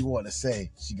because she want to say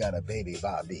she got a baby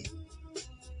by me.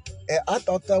 And I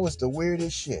thought that was the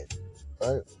weirdest shit,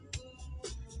 right?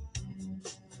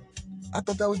 I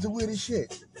thought that was the weirdest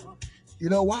shit. You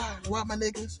know why? Why, my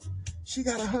niggas? She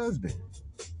got a husband.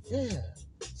 Yeah.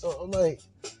 So I'm like,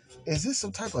 is this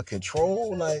some type of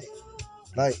control? Like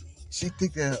she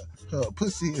think that her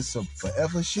pussy is some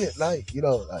forever shit? Like, you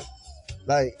know,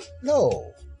 like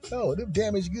no, them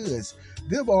damaged goods.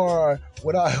 Them are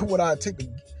when I take the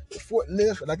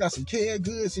forklift and I got some canned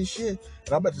goods and shit,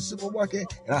 and I'm at the supermarket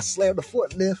and I slam the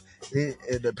forklift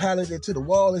and the pallet into the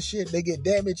wall and shit, they get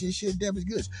damaged and shit, damaged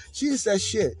goods. She's that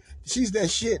shit. She's that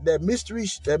shit, that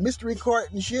mystery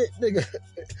cart and shit, nigga,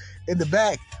 in the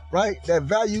back, right? That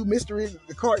value mystery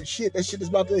cart shit, that shit is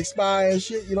about to expire and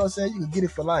shit, you know what I'm saying? You can get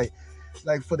it for like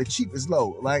for the cheapest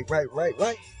low. Like, right,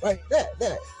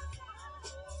 that.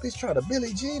 Bitch trying to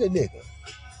Billie Jean a nigga.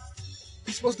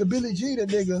 He's supposed to Billie Jean a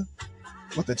nigga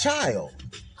with a child.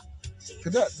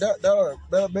 Cause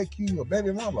that'll make you a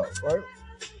baby mama, right?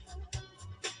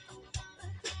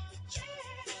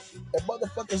 And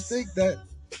motherfuckers think that,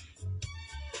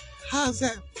 how's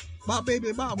that my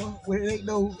baby mama when there ain't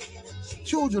no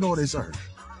children on this earth,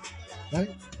 right?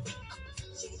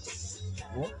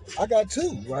 Well, I got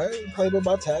two, right? Pay with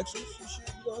my taxes and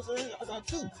shit, you know what I'm saying? I got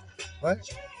two, right?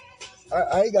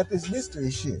 I ain't got this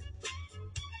mystery shit.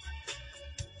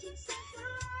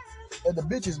 And the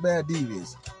bitch is mad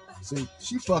devious. See,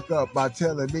 she fuck up by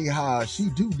telling me how she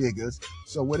do niggas.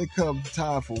 So when it comes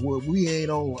time for what we ain't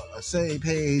on the same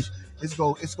page, it's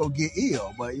gonna get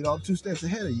ill. But you know, I'm 2 steps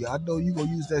ahead of you. I know you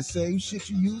gonna use that same shit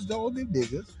you used on them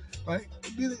niggas, right?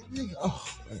 Billy, nigga, oh,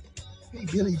 hey,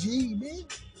 Billie Jean, man.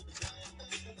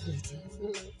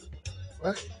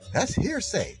 Right? That's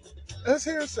hearsay.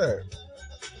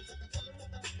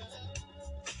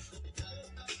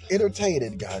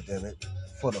 Entertaining, goddammit,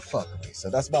 for the fuckery. So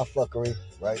that's my fuckery,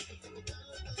 right?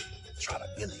 Try to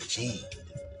Billie Jean,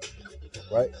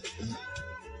 right?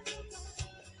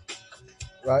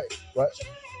 Right.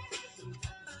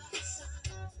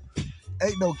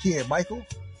 Ain't no kid, Michael.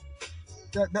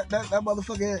 That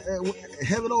motherfucker,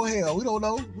 heaven or hell, we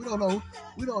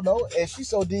don't know. And she's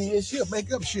so devious, she'll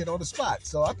make up shit on the spot.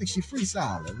 So I think she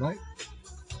freestyling,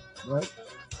 right?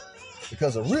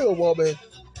 Because a real woman,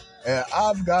 and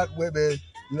I've got women,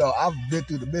 you know, I've been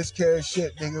through the miscarriage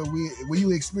shit, nigga. When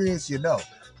you experience, you know,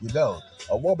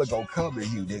 a woman gonna come to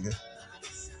you, nigga.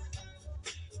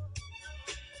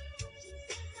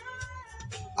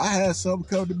 I had some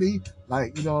come to me,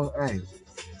 like, you know, hey,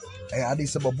 I need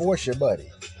some abortion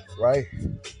money, right?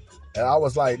 And I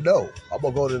was like, no, I'm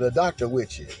gonna go to the doctor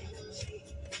with you.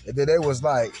 And then they was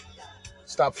like,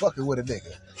 stop fucking with a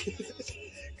nigga.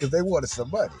 Because they wanted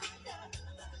some money.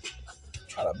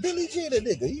 Try to Billie Jean a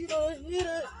nigga, you know,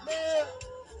 man.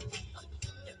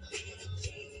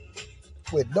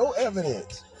 With no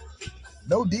evidence.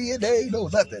 No DNA, no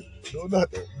nothing.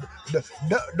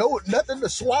 No nothing to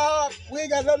swab. We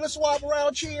ain't got nothing to swab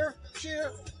around. Cheer.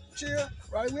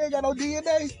 Right? We ain't got no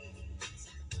DNA.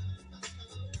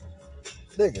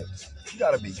 Nigga, you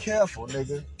gotta be careful,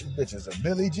 nigga. These bitches are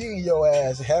Billie Jean your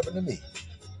ass. It happened to me.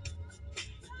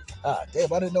 Ah,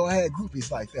 damn, I didn't know I had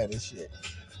groupies like that and shit.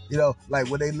 You know, like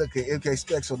when they look at MK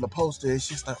Specs on the poster and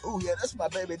she's like, oh yeah, that's my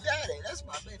baby daddy.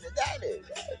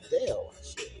 God damn,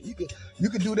 shit. You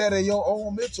can do that in your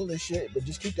own mental and shit, but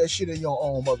just keep that shit in your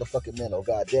own motherfucking mental,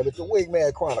 god damn it. The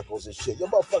Wingman Chronicles and shit. Your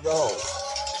motherfucking hoes.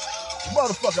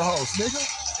 Nigga.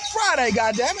 Friday,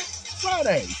 god damn it.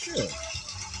 Friday, sure.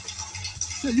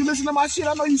 Shit, you listen to my shit,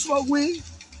 I know you smoke weed.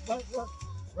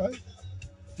 Right?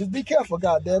 Just be careful,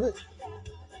 goddammit.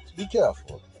 Just be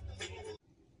careful.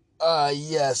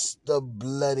 Yes, the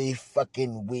bloody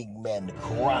fucking Wingman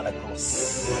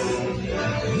Chronicles.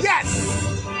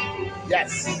 Yes!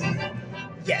 Yes!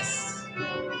 Yes!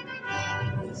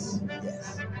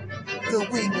 Yes. The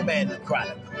Wingman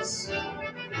Chronicles.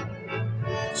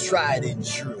 Tried and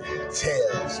true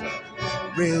tales.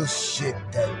 Real shit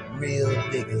that real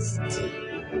niggas do.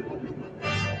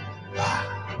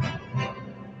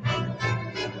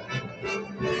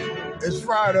 It's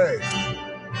Friday.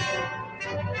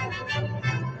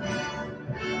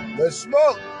 Let's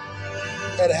smoke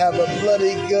and have a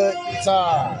bloody good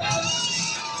time.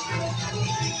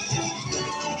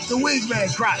 The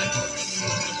Wingman Chronicles.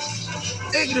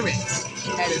 Ignorance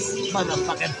at its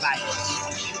motherfucking finest.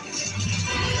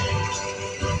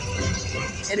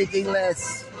 Anything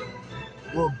less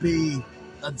will be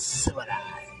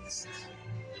uncivilized.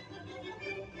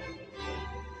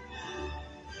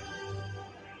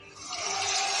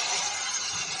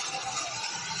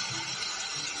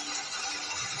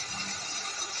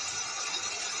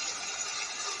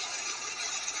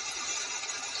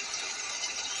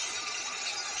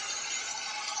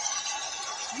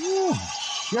 Ooh,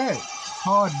 shit.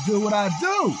 Hard to do what I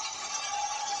do.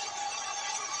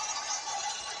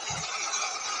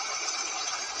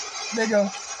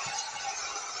 Nigga.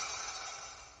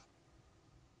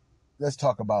 Let's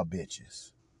talk about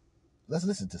bitches. Let's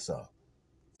listen to some.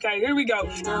 Okay, here we go.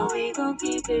 Shout out to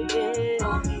these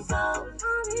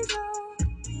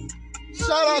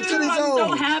hoes. I'm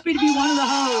so happy to be one of the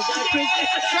hoes. I appreciate it.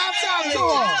 Shout out to them.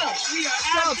 We are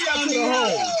Shout out to the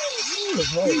hoes.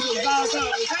 How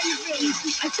you feeling?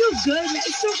 I feel good.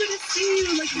 It's so good to see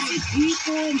you. Like to see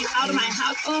people and get out of my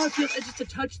house. Oh, just to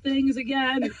touch things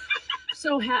again.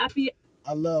 So happy.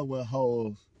 I love when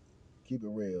hoes keep it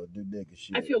real, do nigga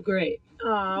shit. I feel great.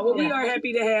 Well, we are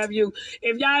happy to have you.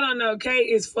 If y'all don't know, Kate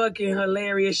is fucking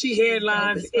hilarious. She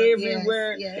headlines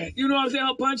everywhere. Yes. You know what I'm saying?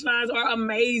 Her punchlines are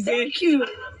amazing. Thank you.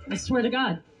 I swear to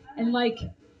God. And like,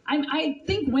 I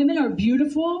think women are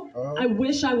beautiful. I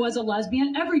wish I was a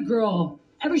lesbian. Every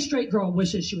straight girl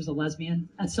wishes she was a lesbian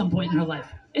at some point in her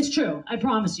life. It's true. I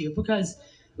promise you, because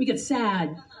we get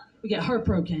sad, we get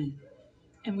heartbroken,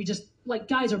 and we just, like,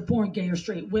 guys are born gay or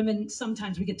straight. Women,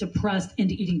 sometimes we get depressed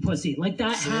into eating pussy. Like,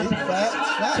 that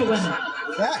happens to women.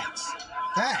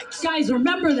 Facts. Guys,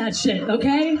 remember that shit,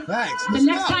 okay? Facts. The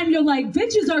next time you're like,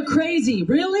 bitches are crazy.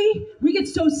 Really? We get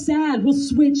so sad, we'll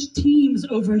switch teams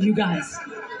over you guys.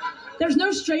 There's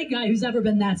no straight guy who's ever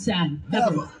been that sad.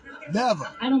 Never.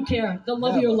 I don't care. The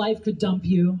love of your life could dump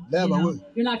you. Never. You know?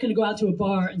 You're not going to go out to a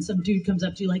bar and some dude comes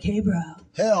up to you like, hey, bro.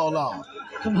 Hell no.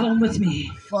 Come home with me.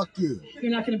 Fuck you.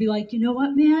 You're not going to be like, you know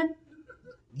what, man?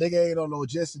 Nigga ain't on no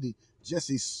Jesse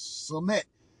Summit.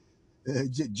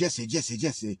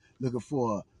 Jesse, looking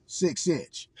for a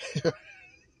 6-inch.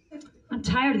 I'm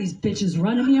tired of these bitches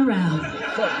running me around.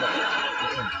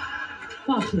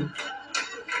 Fuck you.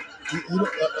 A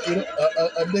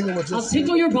nigga was just... I'll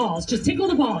tickle your balls. Just tickle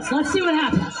the balls. Let's see what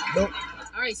happens. Nope.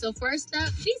 All right, so first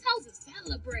up, these hoes are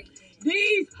celebrating.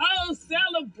 These hoes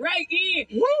celebrating.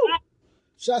 Woo!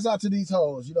 Shouts out to these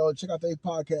hoes. You know, check out their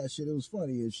podcast shit. It was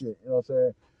funny and shit. You know what I'm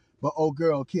saying? But old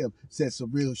girl Kim said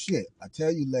some real shit. I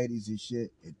tell you, ladies and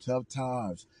shit, in tough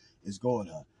times, it's going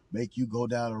to make you go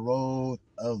down the road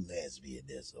of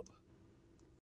lesbianism.